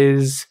that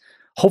is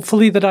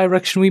hopefully the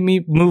direction we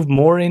move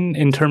more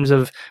in terms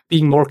of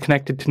being more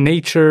connected to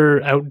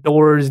nature,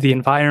 outdoors, the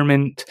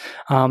environment,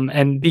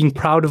 and being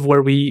proud of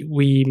where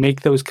we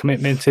make those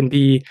commitments and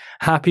be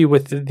happy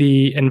with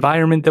the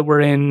environment that we're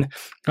in.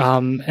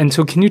 And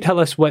so can you tell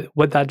us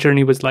what that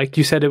journey was like?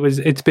 You said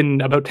it's been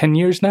about 10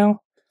 years now?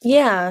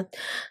 Yeah.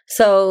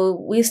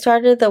 So we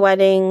started the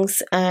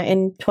weddings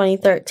in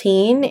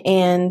 2013,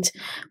 and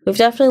we've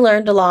definitely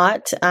learned a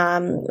lot.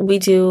 We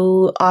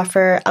do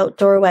offer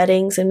outdoor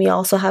weddings, and we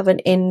also have an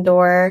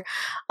indoor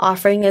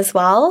offering as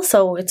well.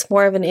 So it's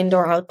more of an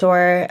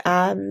indoor-outdoor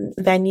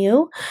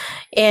venue.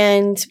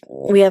 And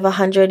we have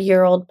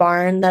 100-year-old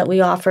barn that we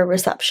offer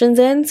receptions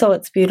in. So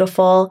it's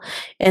beautiful.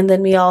 And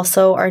then we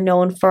also are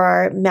known for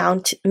our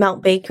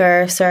Mount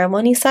Baker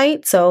ceremony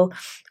site. So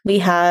we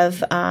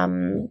have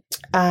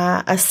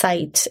a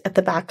site at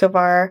the back of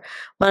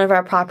one of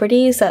our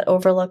properties that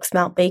overlooks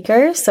Mount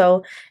Baker.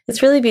 So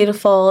it's really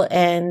beautiful,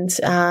 and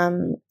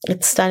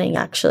it's stunning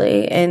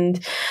actually.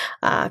 And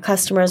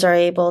customers are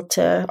able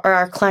to, or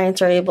our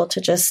clients are able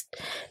to just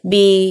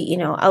be,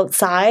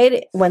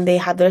 outside when they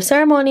have their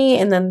ceremony,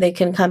 and then they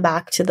can come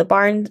back to the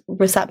barn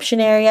reception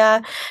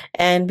area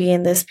and be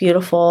in this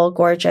beautiful,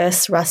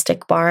 gorgeous,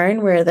 rustic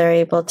barn where they're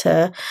able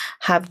to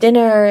have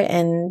dinner,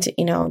 and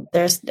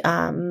there's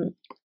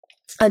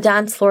a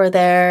dance floor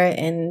there,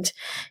 and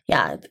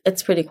yeah,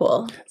 it's pretty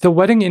cool. The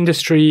wedding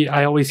industry,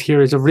 I always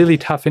hear, is a really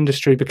tough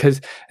industry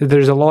because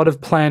there's a lot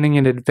of planning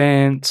in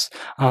advance.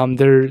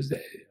 There's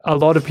a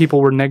lot of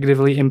people were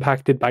negatively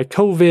impacted by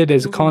COVID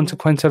as a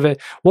consequence of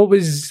it. What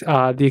was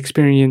the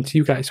experience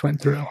you guys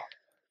went through?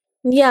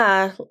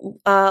 Yeah,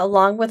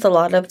 along with a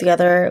lot of the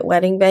other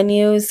wedding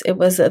venues, it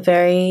was a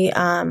very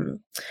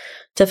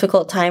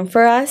difficult time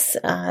for us,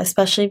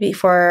 especially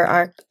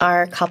for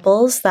our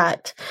couples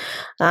that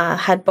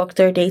had booked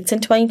their dates in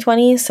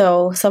 2020.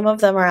 So some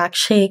of them are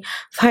actually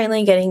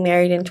finally getting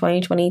married in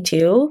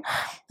 2022.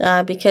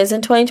 because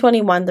in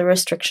 2021 the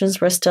restrictions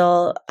were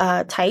still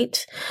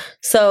tight.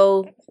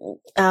 So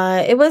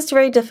it was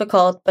very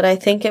difficult, but I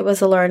think it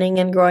was a learning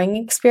and growing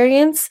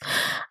experience.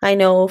 I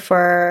know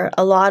for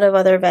a lot of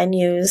other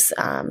venues,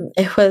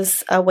 it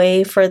was a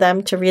way for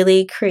them to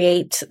really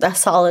create a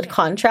solid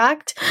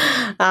contract.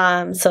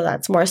 So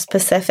that's more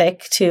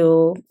specific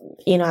to,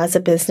 as a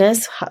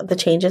business, the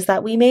changes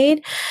that we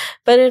made.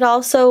 But it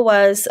also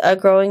was a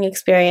growing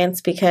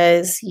experience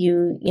because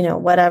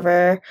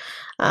whatever,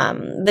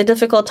 the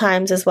difficult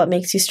times is what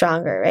makes you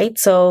stronger, right?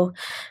 So,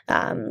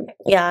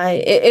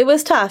 it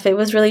was tough. It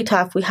was really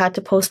tough. We had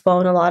to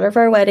postpone a lot of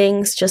our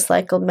weddings, just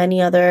like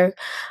many other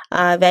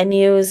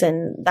venues,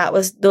 and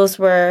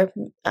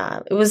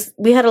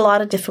we had a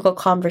lot of difficult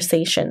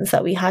conversations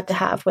that we had to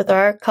have with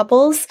our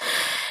couples.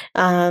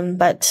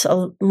 But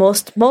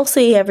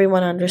mostly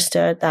everyone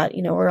understood that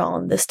we're all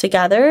in this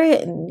together,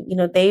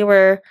 and they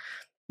were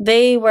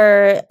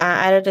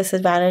at a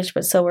disadvantage,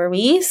 but so were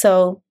we.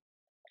 So.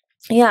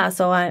 Yeah,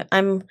 so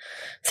I'm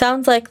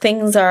sounds like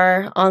things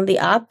are on the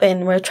up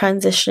and we're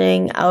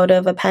transitioning out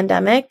of a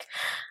pandemic.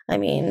 I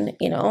mean,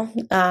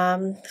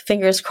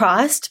 fingers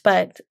crossed,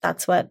 but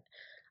that's what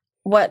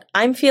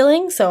I'm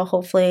feeling. So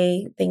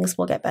hopefully things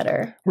will get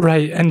better.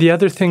 Right. And the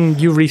other thing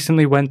you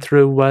recently went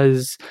through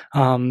was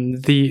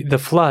the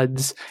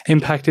floods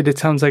impacted, it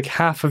sounds like,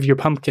 half of your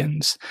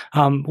pumpkins.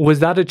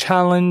 Was that a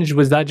challenge?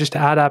 Was that just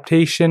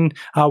we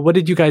What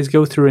did you guys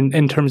go through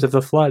in terms of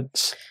the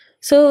floods?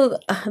 So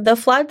the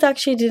floods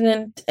actually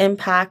didn't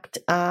impact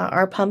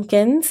our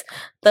pumpkins.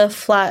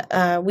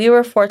 We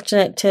were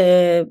fortunate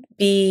to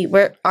be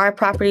where our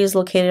property is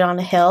located on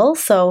a hill,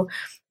 so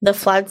the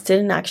floods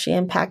didn't actually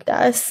impact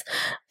us.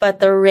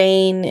 But the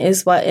rain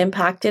is what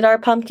impacted our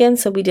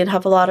pumpkins, so we did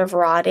have a lot of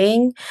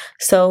rotting.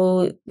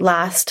 So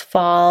last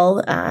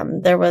fall,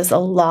 there was a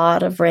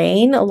lot of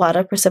rain, a lot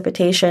of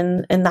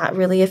precipitation, and that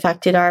really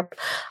affected our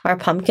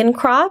pumpkin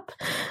crop.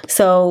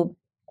 So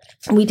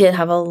we did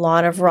have a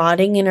lot of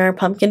rotting in our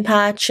pumpkin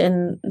patch,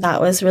 and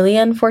that was really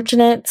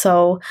unfortunate.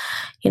 So,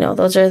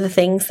 those are the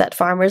things that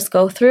farmers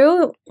go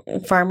through.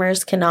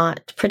 Farmers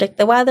cannot predict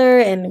the weather,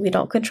 and we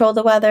don't control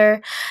the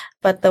weather,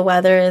 but the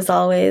weather is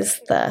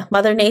always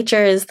Mother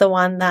Nature is the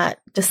one that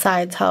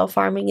decides how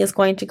farming is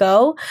going to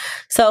go.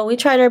 So we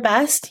tried our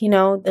best.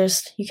 You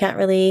can't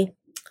really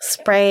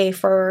spray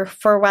for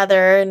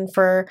weather and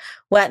for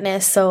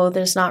wetness, so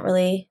there wasn't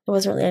really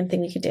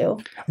anything we could do.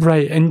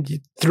 Right.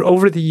 And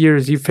over the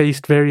years you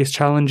faced various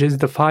challenges,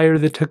 the fire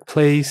that took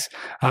place,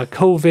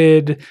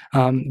 COVID,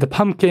 the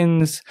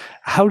pumpkins.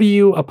 How do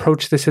you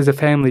approach this as a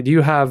family? Do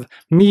you have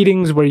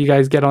meetings where you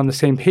guys get on the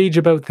same page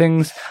about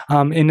things?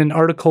 In an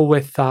article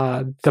with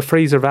the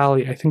Fraser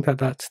Valley, I think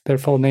that's their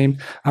full name,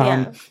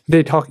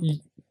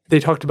 they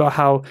talked about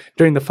how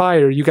during the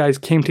fire, you guys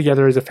came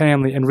together as a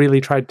family and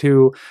really tried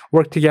to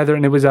work together,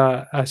 and it was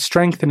a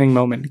strengthening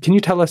moment. Can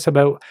you tell us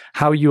about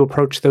how you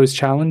approach those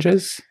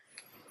challenges?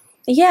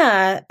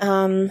 Yeah,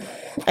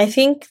 I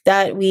think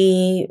that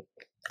we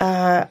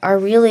are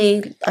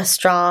really a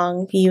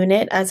strong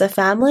unit as a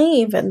family,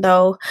 even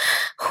though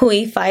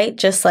we fight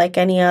just like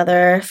any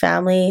other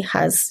family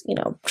has,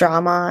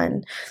 drama,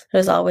 and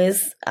there's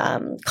always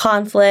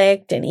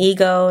conflict and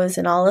egos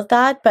and all of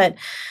that. But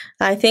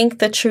I think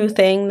the true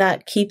thing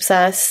that keeps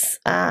us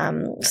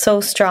so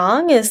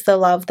strong is the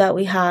love that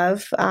we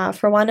have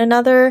for one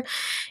another,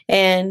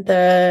 and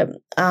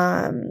the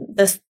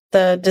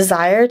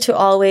desire to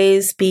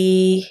always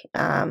be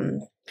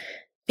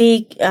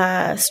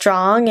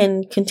strong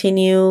and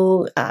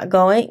continue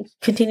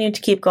to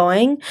keep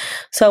going.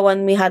 So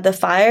when we had the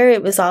fire,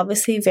 it was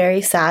obviously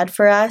very sad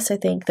for us. I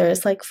think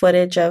there's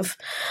footage of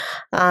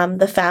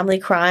the family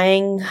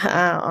crying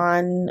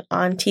on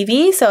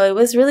TV. So it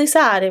was really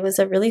sad. It was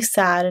a really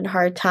sad and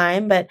hard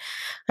time. But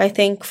I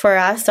think for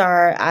us,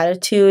 our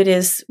attitude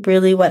is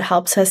really what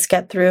helps us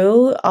get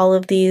through all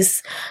of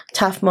these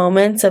tough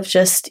moments of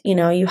just,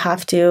 you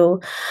have to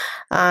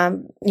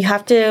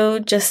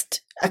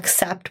just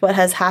accept what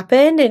has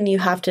happened, and you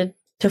have to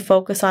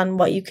focus on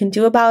what you can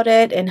do about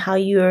it and how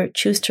you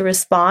choose to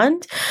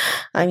respond.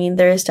 I mean,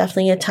 there is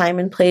definitely a time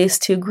and place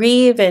to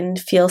grieve and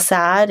feel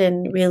sad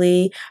and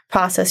really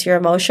process your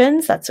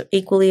emotions. That's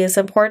equally as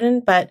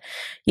important, but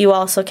you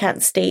also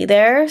can't stay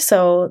there.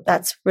 So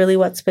that's really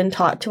what's been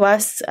taught to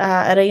us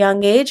at a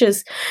young age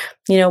is,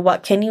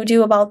 what can you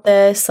do about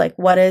this?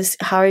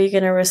 How are you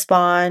going to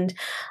respond?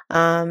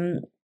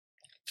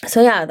 So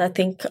yeah, I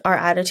think our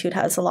attitude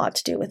has a lot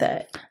to do with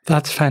it.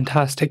 That's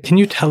fantastic. Can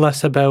you tell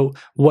us about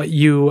what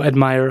you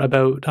admire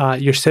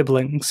about your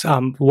siblings,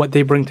 what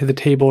they bring to the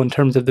table in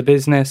terms of the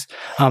business?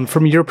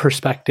 From your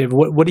perspective,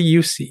 what do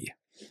you see?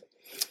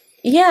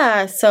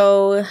 Yeah,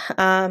 so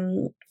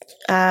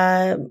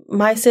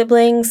my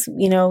siblings,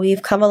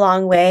 we've come a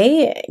long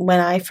way. When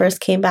I first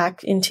came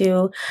back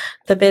into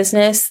the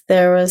business,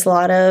 there was a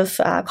lot of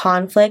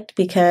conflict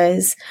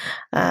because,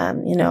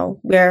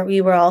 where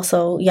we were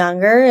also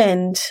younger,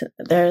 and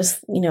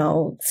there's,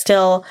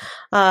 still,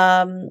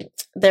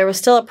 there was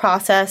still a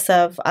process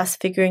of us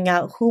figuring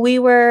out who we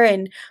were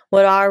and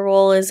what our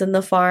role is in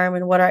the farm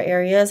and what our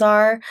areas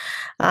are.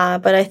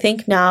 But I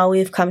think now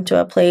we've come to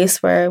a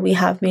place where we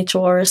have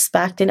mutual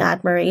respect and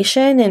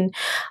admiration. And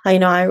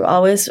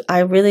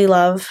I really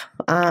love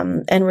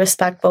and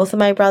respect both of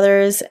my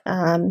brothers,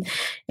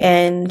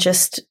 and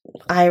just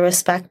I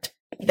respect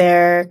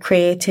their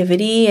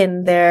creativity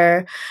and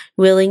their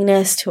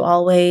willingness to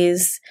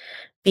always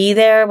be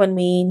there when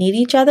we need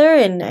each other.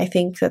 And I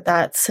think that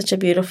that's such a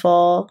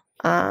beautiful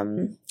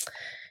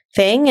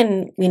thing.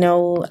 And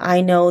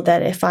I know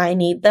that if I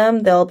need them,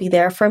 they'll be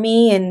there for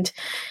me. And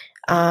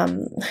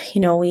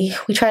we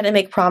try to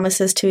make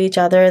promises to each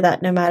other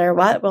that no matter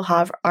what, we'll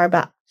have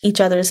each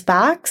other's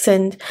backs.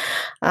 And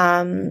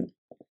I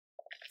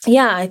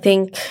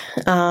think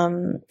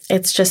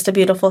it's just a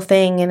beautiful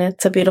thing, and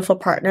it's a beautiful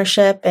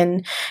partnership,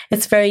 and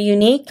it's very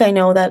unique. I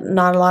know that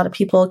not a lot of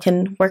people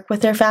can work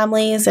with their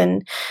families,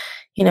 and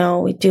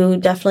we do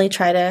definitely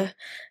try to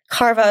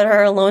carve out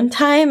our alone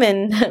time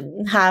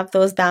and have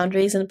those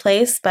boundaries in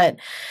place. But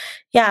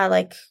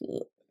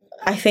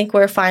I think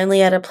we're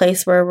finally at a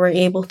place where we're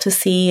able to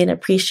see and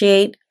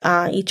appreciate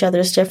each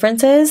other's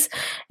differences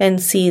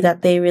and see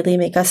that they really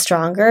make us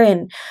stronger.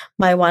 And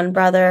my one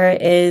brother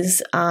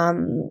is,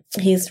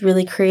 he's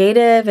really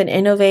creative and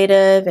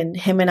innovative, and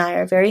him and I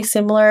are very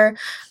similar.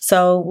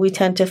 So we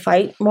tend to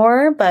fight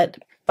more, but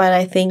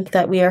I think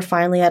that we are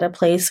finally at a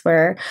place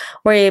where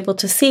we're able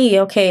to see,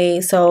 okay,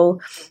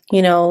 so,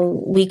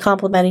 we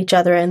complement each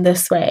other in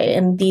this way,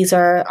 and these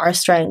are our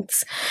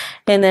strengths.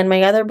 And then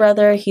my other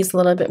brother, he's a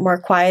little bit more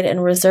quiet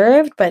and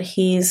reserved, but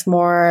he's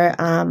more,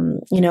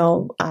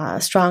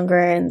 stronger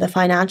in the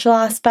financial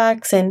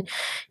aspects, and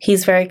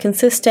he's very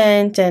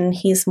consistent, and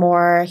he has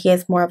more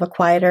of a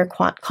quieter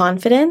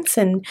confidence.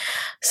 And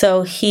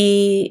so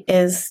he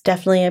is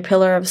definitely a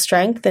pillar of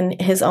strength in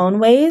his own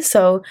ways.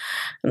 So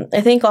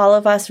I think all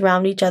of us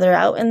round each other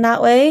out in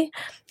that way.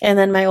 And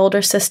then my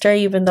older sister,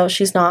 even though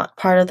she's not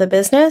part of the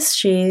business,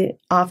 she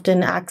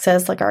often acts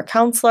as like our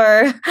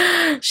counselor.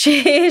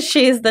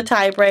 She's the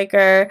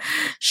tiebreaker.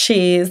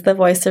 She's the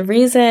voice of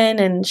reason,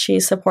 and she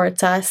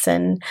supports us.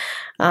 And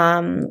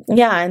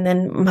and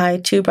then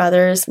my two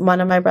brothers, one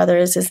of my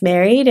brothers is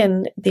married,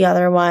 and the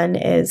other one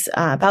is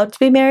about to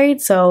be married.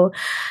 So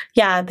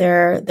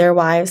their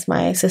wives,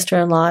 my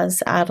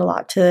sister-in-laws, add a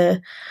lot to.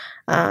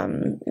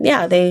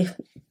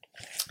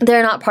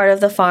 They're not part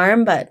of the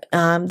farm, but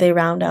they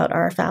round out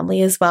our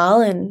family as well.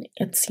 And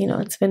it's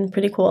been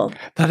pretty cool.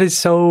 That is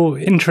so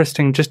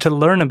interesting just to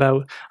learn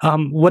about.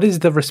 What has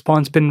the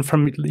response been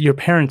from your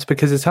parents?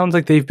 Because it sounds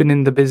like they've been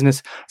in the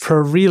business for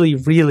a really,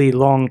 really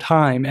long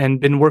time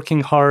and been working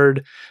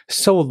hard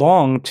so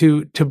long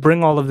to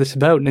bring all of this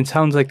about. And it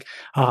sounds like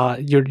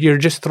you're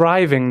just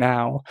thriving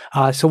now.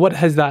 So what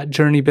has that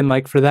journey been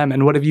like for them?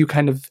 And what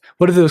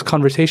have those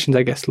conversations,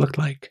 I guess, looked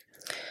like?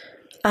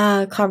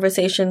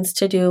 Conversations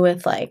to do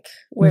with like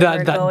where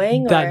we're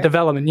going, that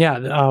development,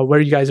 where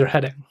you guys are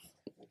heading.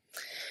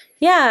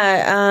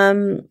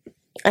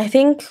 I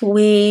think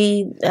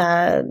we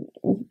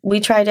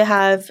try to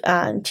have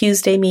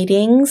Tuesday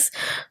meetings.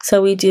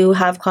 So we do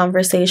have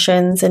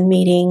conversations and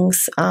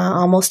meetings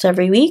almost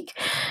every week.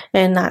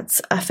 And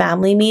that's a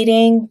family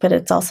meeting, but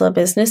it's also a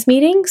business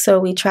meeting. So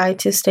we try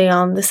to stay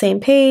on the same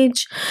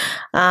page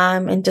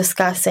and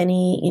discuss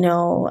any,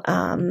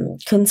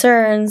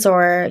 concerns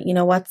or,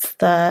 what's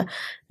the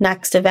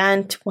next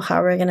event,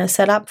 how we're going to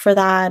set up for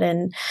that.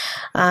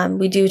 And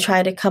we do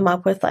try to come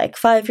up with like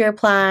 5-year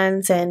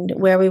plans and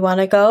where we want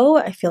to go.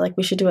 I feel like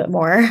we should do it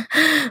more.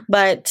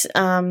 But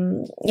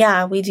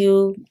we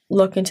do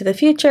look into the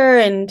future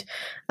and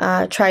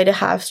try to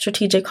have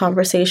strategic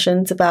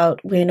conversations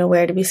about,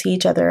 where do we see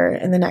each other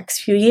in the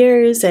next few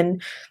years,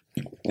 and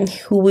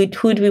who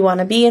do we want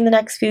to be in the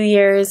next few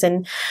years,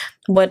 and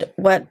what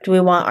do we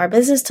want our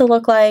business to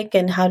look like,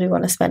 and how do we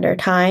want to spend our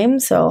time.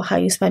 So how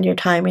you spend your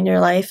time in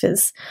your life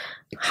is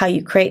how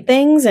you create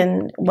things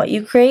and what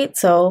you create.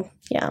 So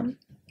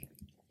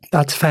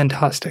that's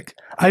fantastic.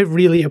 I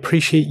really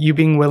appreciate you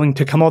being willing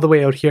to come all the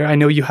way out here. I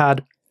know you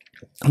had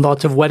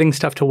lots of wedding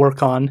stuff to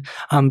work on,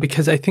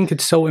 because I think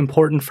it's so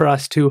important for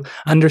us to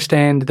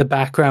understand the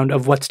background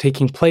of what's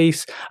taking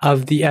place,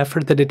 of the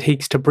effort that it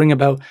takes to bring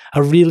about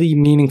a really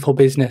meaningful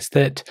business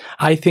that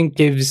I think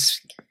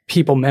gives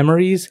people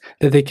memories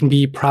that they can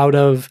be proud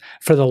of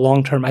for the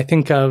long term. I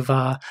think of,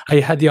 I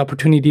had the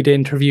opportunity to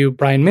interview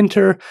Brian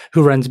Minter,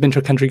 who runs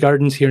Minter Country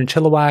Gardens here in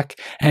Chilliwack,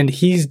 and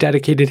he's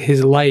dedicated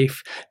his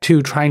life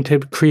to trying to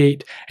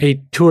create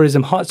a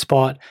tourism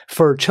hotspot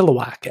for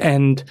Chilliwack.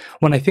 And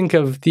when I think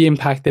of the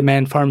impact that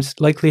Man Farms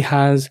likely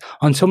has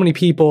on so many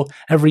people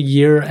every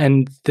year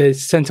and the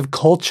sense of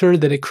culture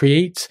that it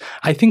creates,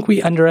 I think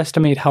we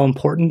underestimate how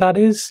important that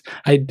is.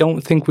 I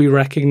don't think we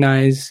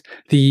recognize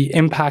the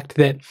impact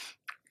that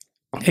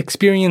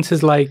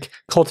experiences like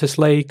Cultus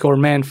Lake or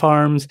Man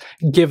Farms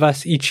give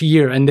us each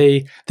year, and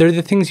they're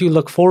the things you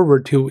look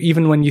forward to.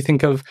 Even when you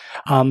think of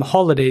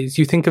holidays,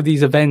 you think of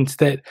these events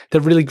that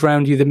really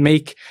ground you, that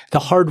make the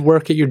hard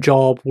work at your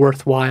job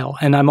worthwhile.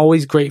 And I'm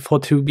always grateful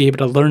to be able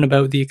to learn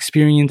about the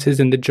experiences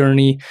and the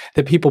journey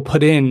that people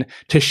put in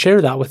to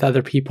share that with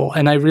other people.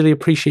 And I really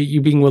appreciate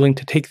you being willing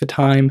to take the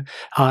time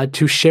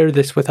to share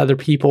this with other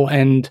people.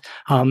 And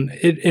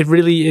it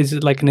really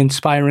is like an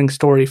inspiring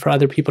story for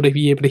other people to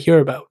be able to hear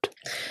about.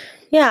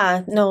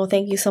 Yeah, no,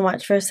 thank you so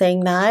much for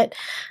saying that.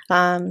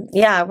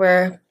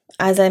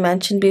 As I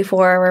mentioned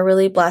before, we're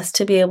really blessed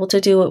to be able to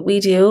do what we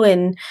do.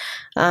 And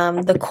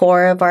the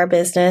core of our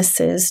business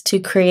is to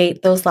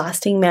create those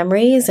lasting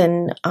memories.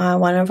 And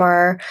one of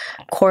our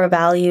core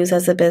values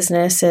as a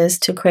business is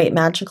to create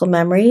magical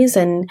memories.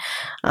 And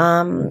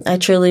I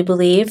truly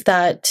believe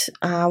that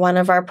one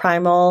of our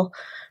primal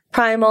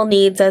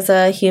needs as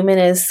a human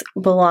is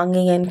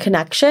belonging and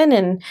connection.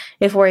 And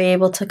if we're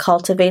able to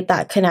cultivate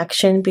that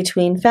connection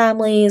between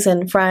families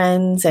and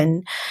friends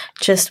and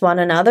just one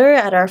another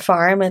at our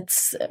farm,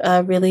 it's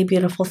a really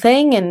beautiful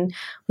thing. And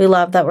we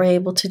love that we're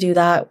able to do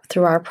that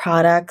through our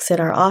products and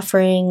our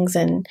offerings.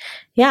 And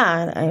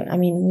yeah, I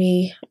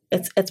mean,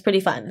 it's pretty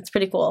fun. It's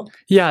pretty cool.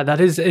 Yeah,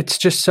 it's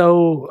just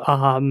so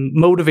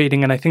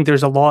motivating. And I think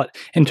there's a lot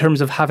in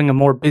terms of having a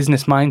more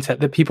business mindset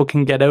that people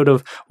can get out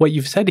of what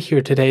you've said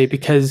here today,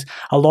 because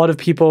a lot of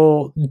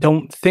people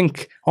don't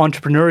think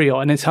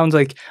entrepreneurial. And it sounds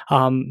like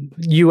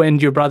you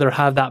and your brother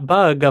have that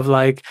bug of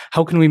like,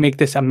 how can we make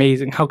this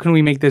amazing? How can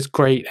we make this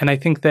great? And I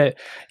think that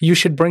you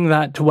should bring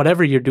that to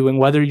whatever you're doing,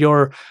 whether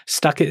you're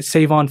stuck at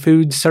Save On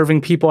Foods serving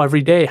people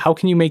every day. How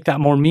can you make that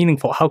more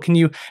meaningful? How can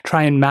you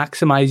try and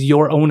maximize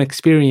your own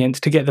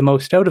experience to get the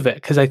most out of it?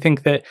 Because I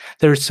think that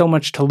there's so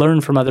much to learn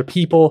from other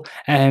people.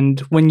 And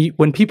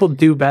when people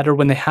do better,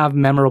 when they have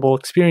memorable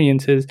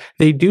experiences,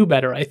 they do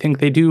better. I think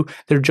they do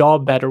their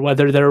job better,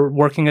 whether they're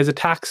working as a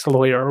tax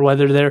lawyer or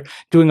whether they're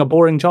doing a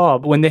boring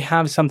job. When they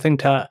have something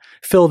to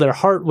fill their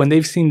heart, when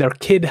they've seen their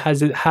kid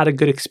has had a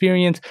good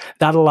experience,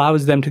 that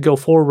allows them to go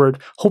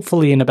forward,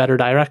 hopefully in a better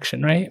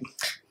direction, right?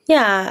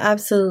 Yeah,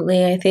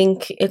 absolutely. I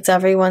think it's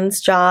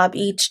everyone's job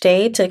each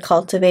day to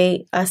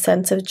cultivate a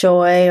sense of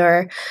joy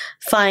or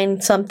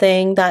find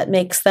something that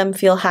makes them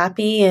feel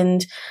happy.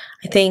 And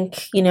I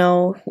think,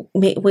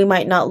 we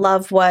might not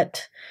love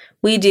what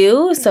we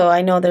do. So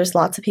I know there's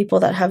lots of people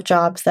that have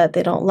jobs that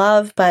they don't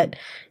love, but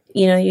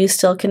you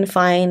still can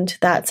find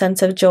that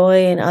sense of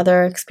joy in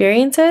other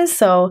experiences.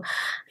 So,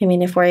 I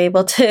mean, if we're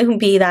able to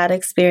be that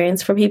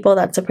experience for people,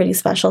 that's a pretty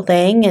special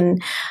thing.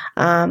 And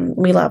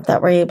we love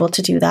that we're able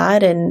to do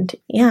that. And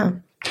yeah.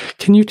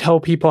 Can you tell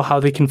people how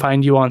they can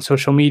find you on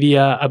social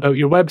media, about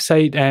your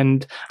website,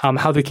 and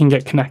how they can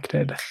get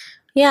connected?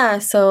 Yeah,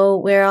 so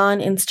we're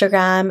on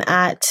Instagram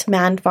at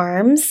Man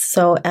Farms,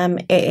 so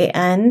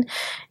MAAN,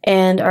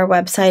 and our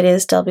website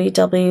is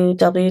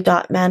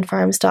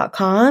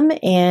www.manfarms.com,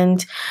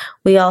 and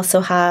we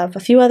also have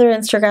a few other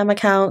Instagram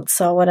accounts,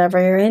 so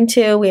whatever you're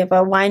into. We have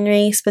a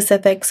winery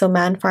specific, so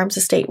Man Farms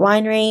Estate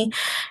Winery,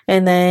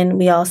 and then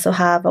we also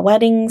have a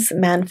weddings,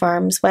 Man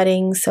Farms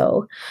Weddings,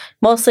 so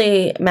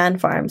mostly Man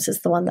Farms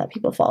is the one that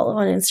people follow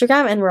on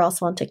Instagram, and we're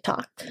also on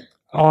TikTok.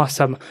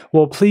 Awesome.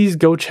 Well, please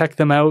go check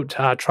them out,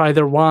 try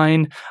their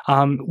wine.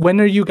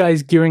 When are you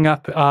guys gearing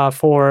up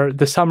for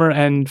the summer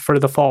and for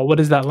the fall? What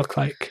does that look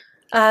like?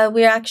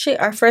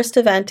 Our first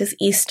event is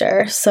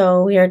Easter.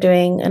 So we are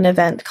doing an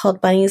event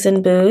called Bunnies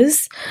and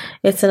Booze.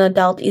 It's an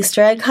adult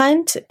Easter egg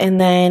hunt. And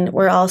then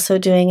we're also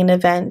doing an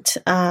event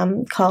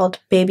called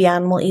Baby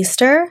Animal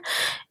Easter.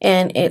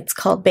 And it's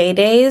called Bay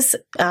Days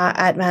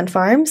at Man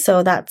Farm.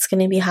 So that's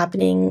going to be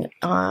happening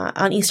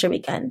on Easter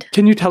weekend.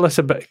 Can you tell us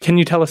a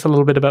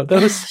little bit about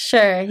those?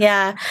 Sure,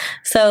 yeah.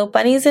 So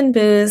Bunnies and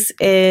Booze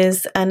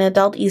is an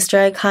adult Easter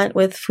egg hunt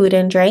with food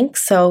and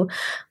drinks. So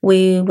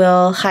we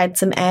will hide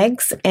some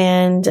eggs,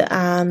 and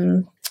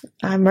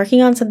I'm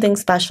working on something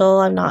special.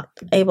 I'm not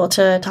able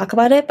to talk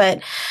about it,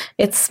 but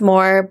it's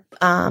more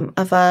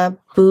of a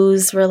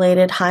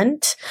booze-related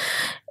hunt.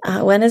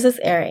 When is this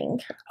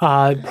airing?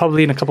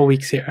 Probably in a couple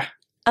weeks here.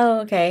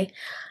 Oh, okay.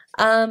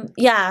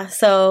 Yeah,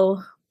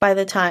 so by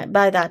that time,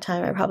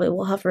 I probably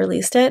will have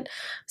released it.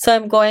 So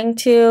I'm going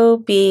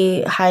to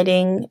be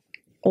hiding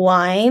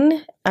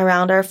wine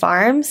around our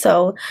farm.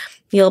 So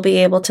you'll be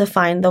able to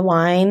find the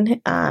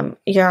wine.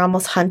 You're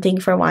almost hunting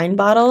for wine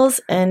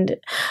bottles and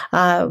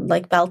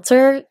like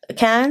Belzer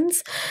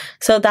cans.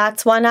 So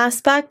that's one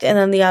aspect. And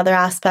then the other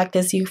aspect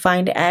is you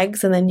find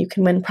eggs, and then you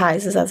can win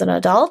prizes as an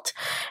adult.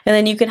 And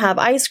then you can have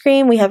ice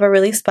cream. We have a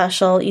really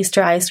special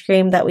Easter ice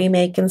cream that we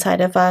make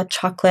inside of a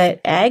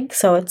chocolate egg.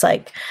 So it's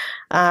like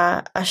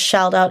a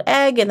shelled out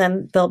egg, and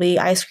then there'll be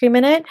ice cream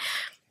in it.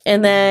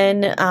 And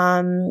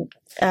then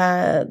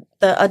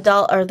the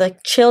adult or the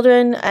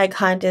children egg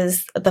hunt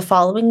is the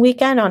following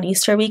weekend on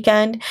Easter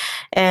weekend,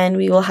 and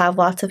we will have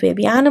lots of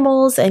baby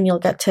animals, and you'll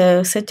get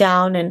to sit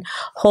down and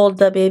hold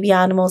the baby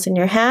animals in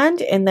your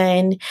hand, and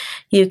then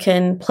you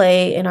can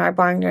play in our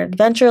Barnyard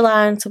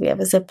Adventureland. So we have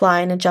a zip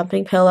line, a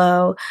jumping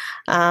pillow,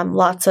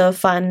 lots of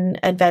fun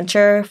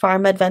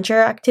farm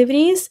adventure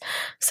activities.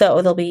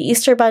 So there'll be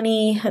Easter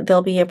bunny,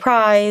 there'll be a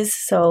prize,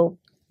 so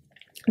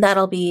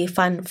that'll be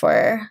fun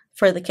for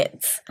the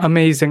kids.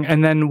 Amazing.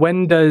 And then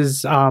when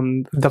does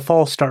the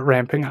fall start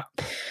ramping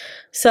up?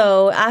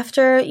 So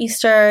after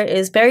Easter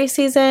is berry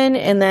season,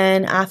 and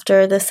then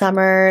after the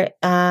summer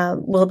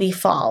will be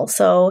fall.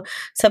 So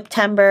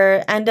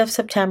end of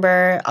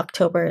September,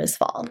 October is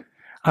fall.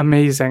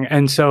 Amazing.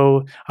 And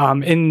so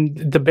in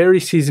the berry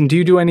season, do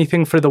you do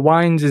anything for the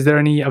wines? Is there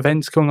any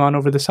events going on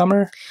over the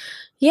summer?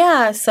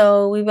 Yeah,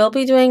 so we will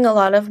be doing a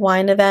lot of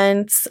wine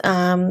events.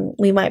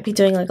 We might be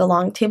doing like a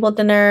long table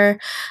dinner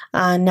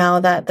now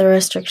that the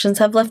restrictions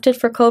have lifted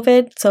for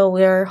COVID. So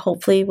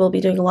we'll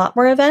be doing a lot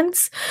more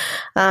events.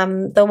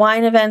 The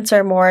wine events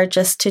are more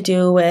just to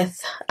do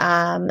with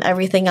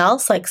everything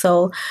else.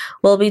 So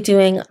we'll be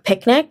doing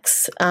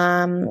picnics.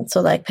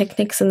 So like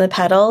picnics in the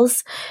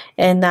Petals,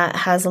 and that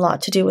has a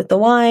lot to do with the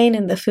wine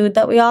and the food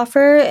that we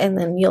offer. And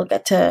then you'll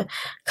get to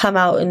come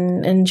out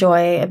and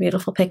enjoy a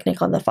beautiful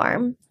picnic on the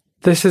farm.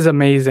 This is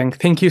amazing.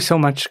 Thank you so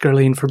much,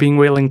 Gerline, for being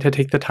willing to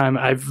take the time.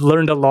 I've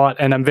learned a lot,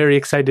 and I'm very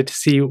excited to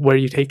see where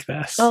you take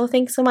this. Oh,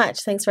 thanks so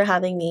much. Thanks for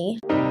having me.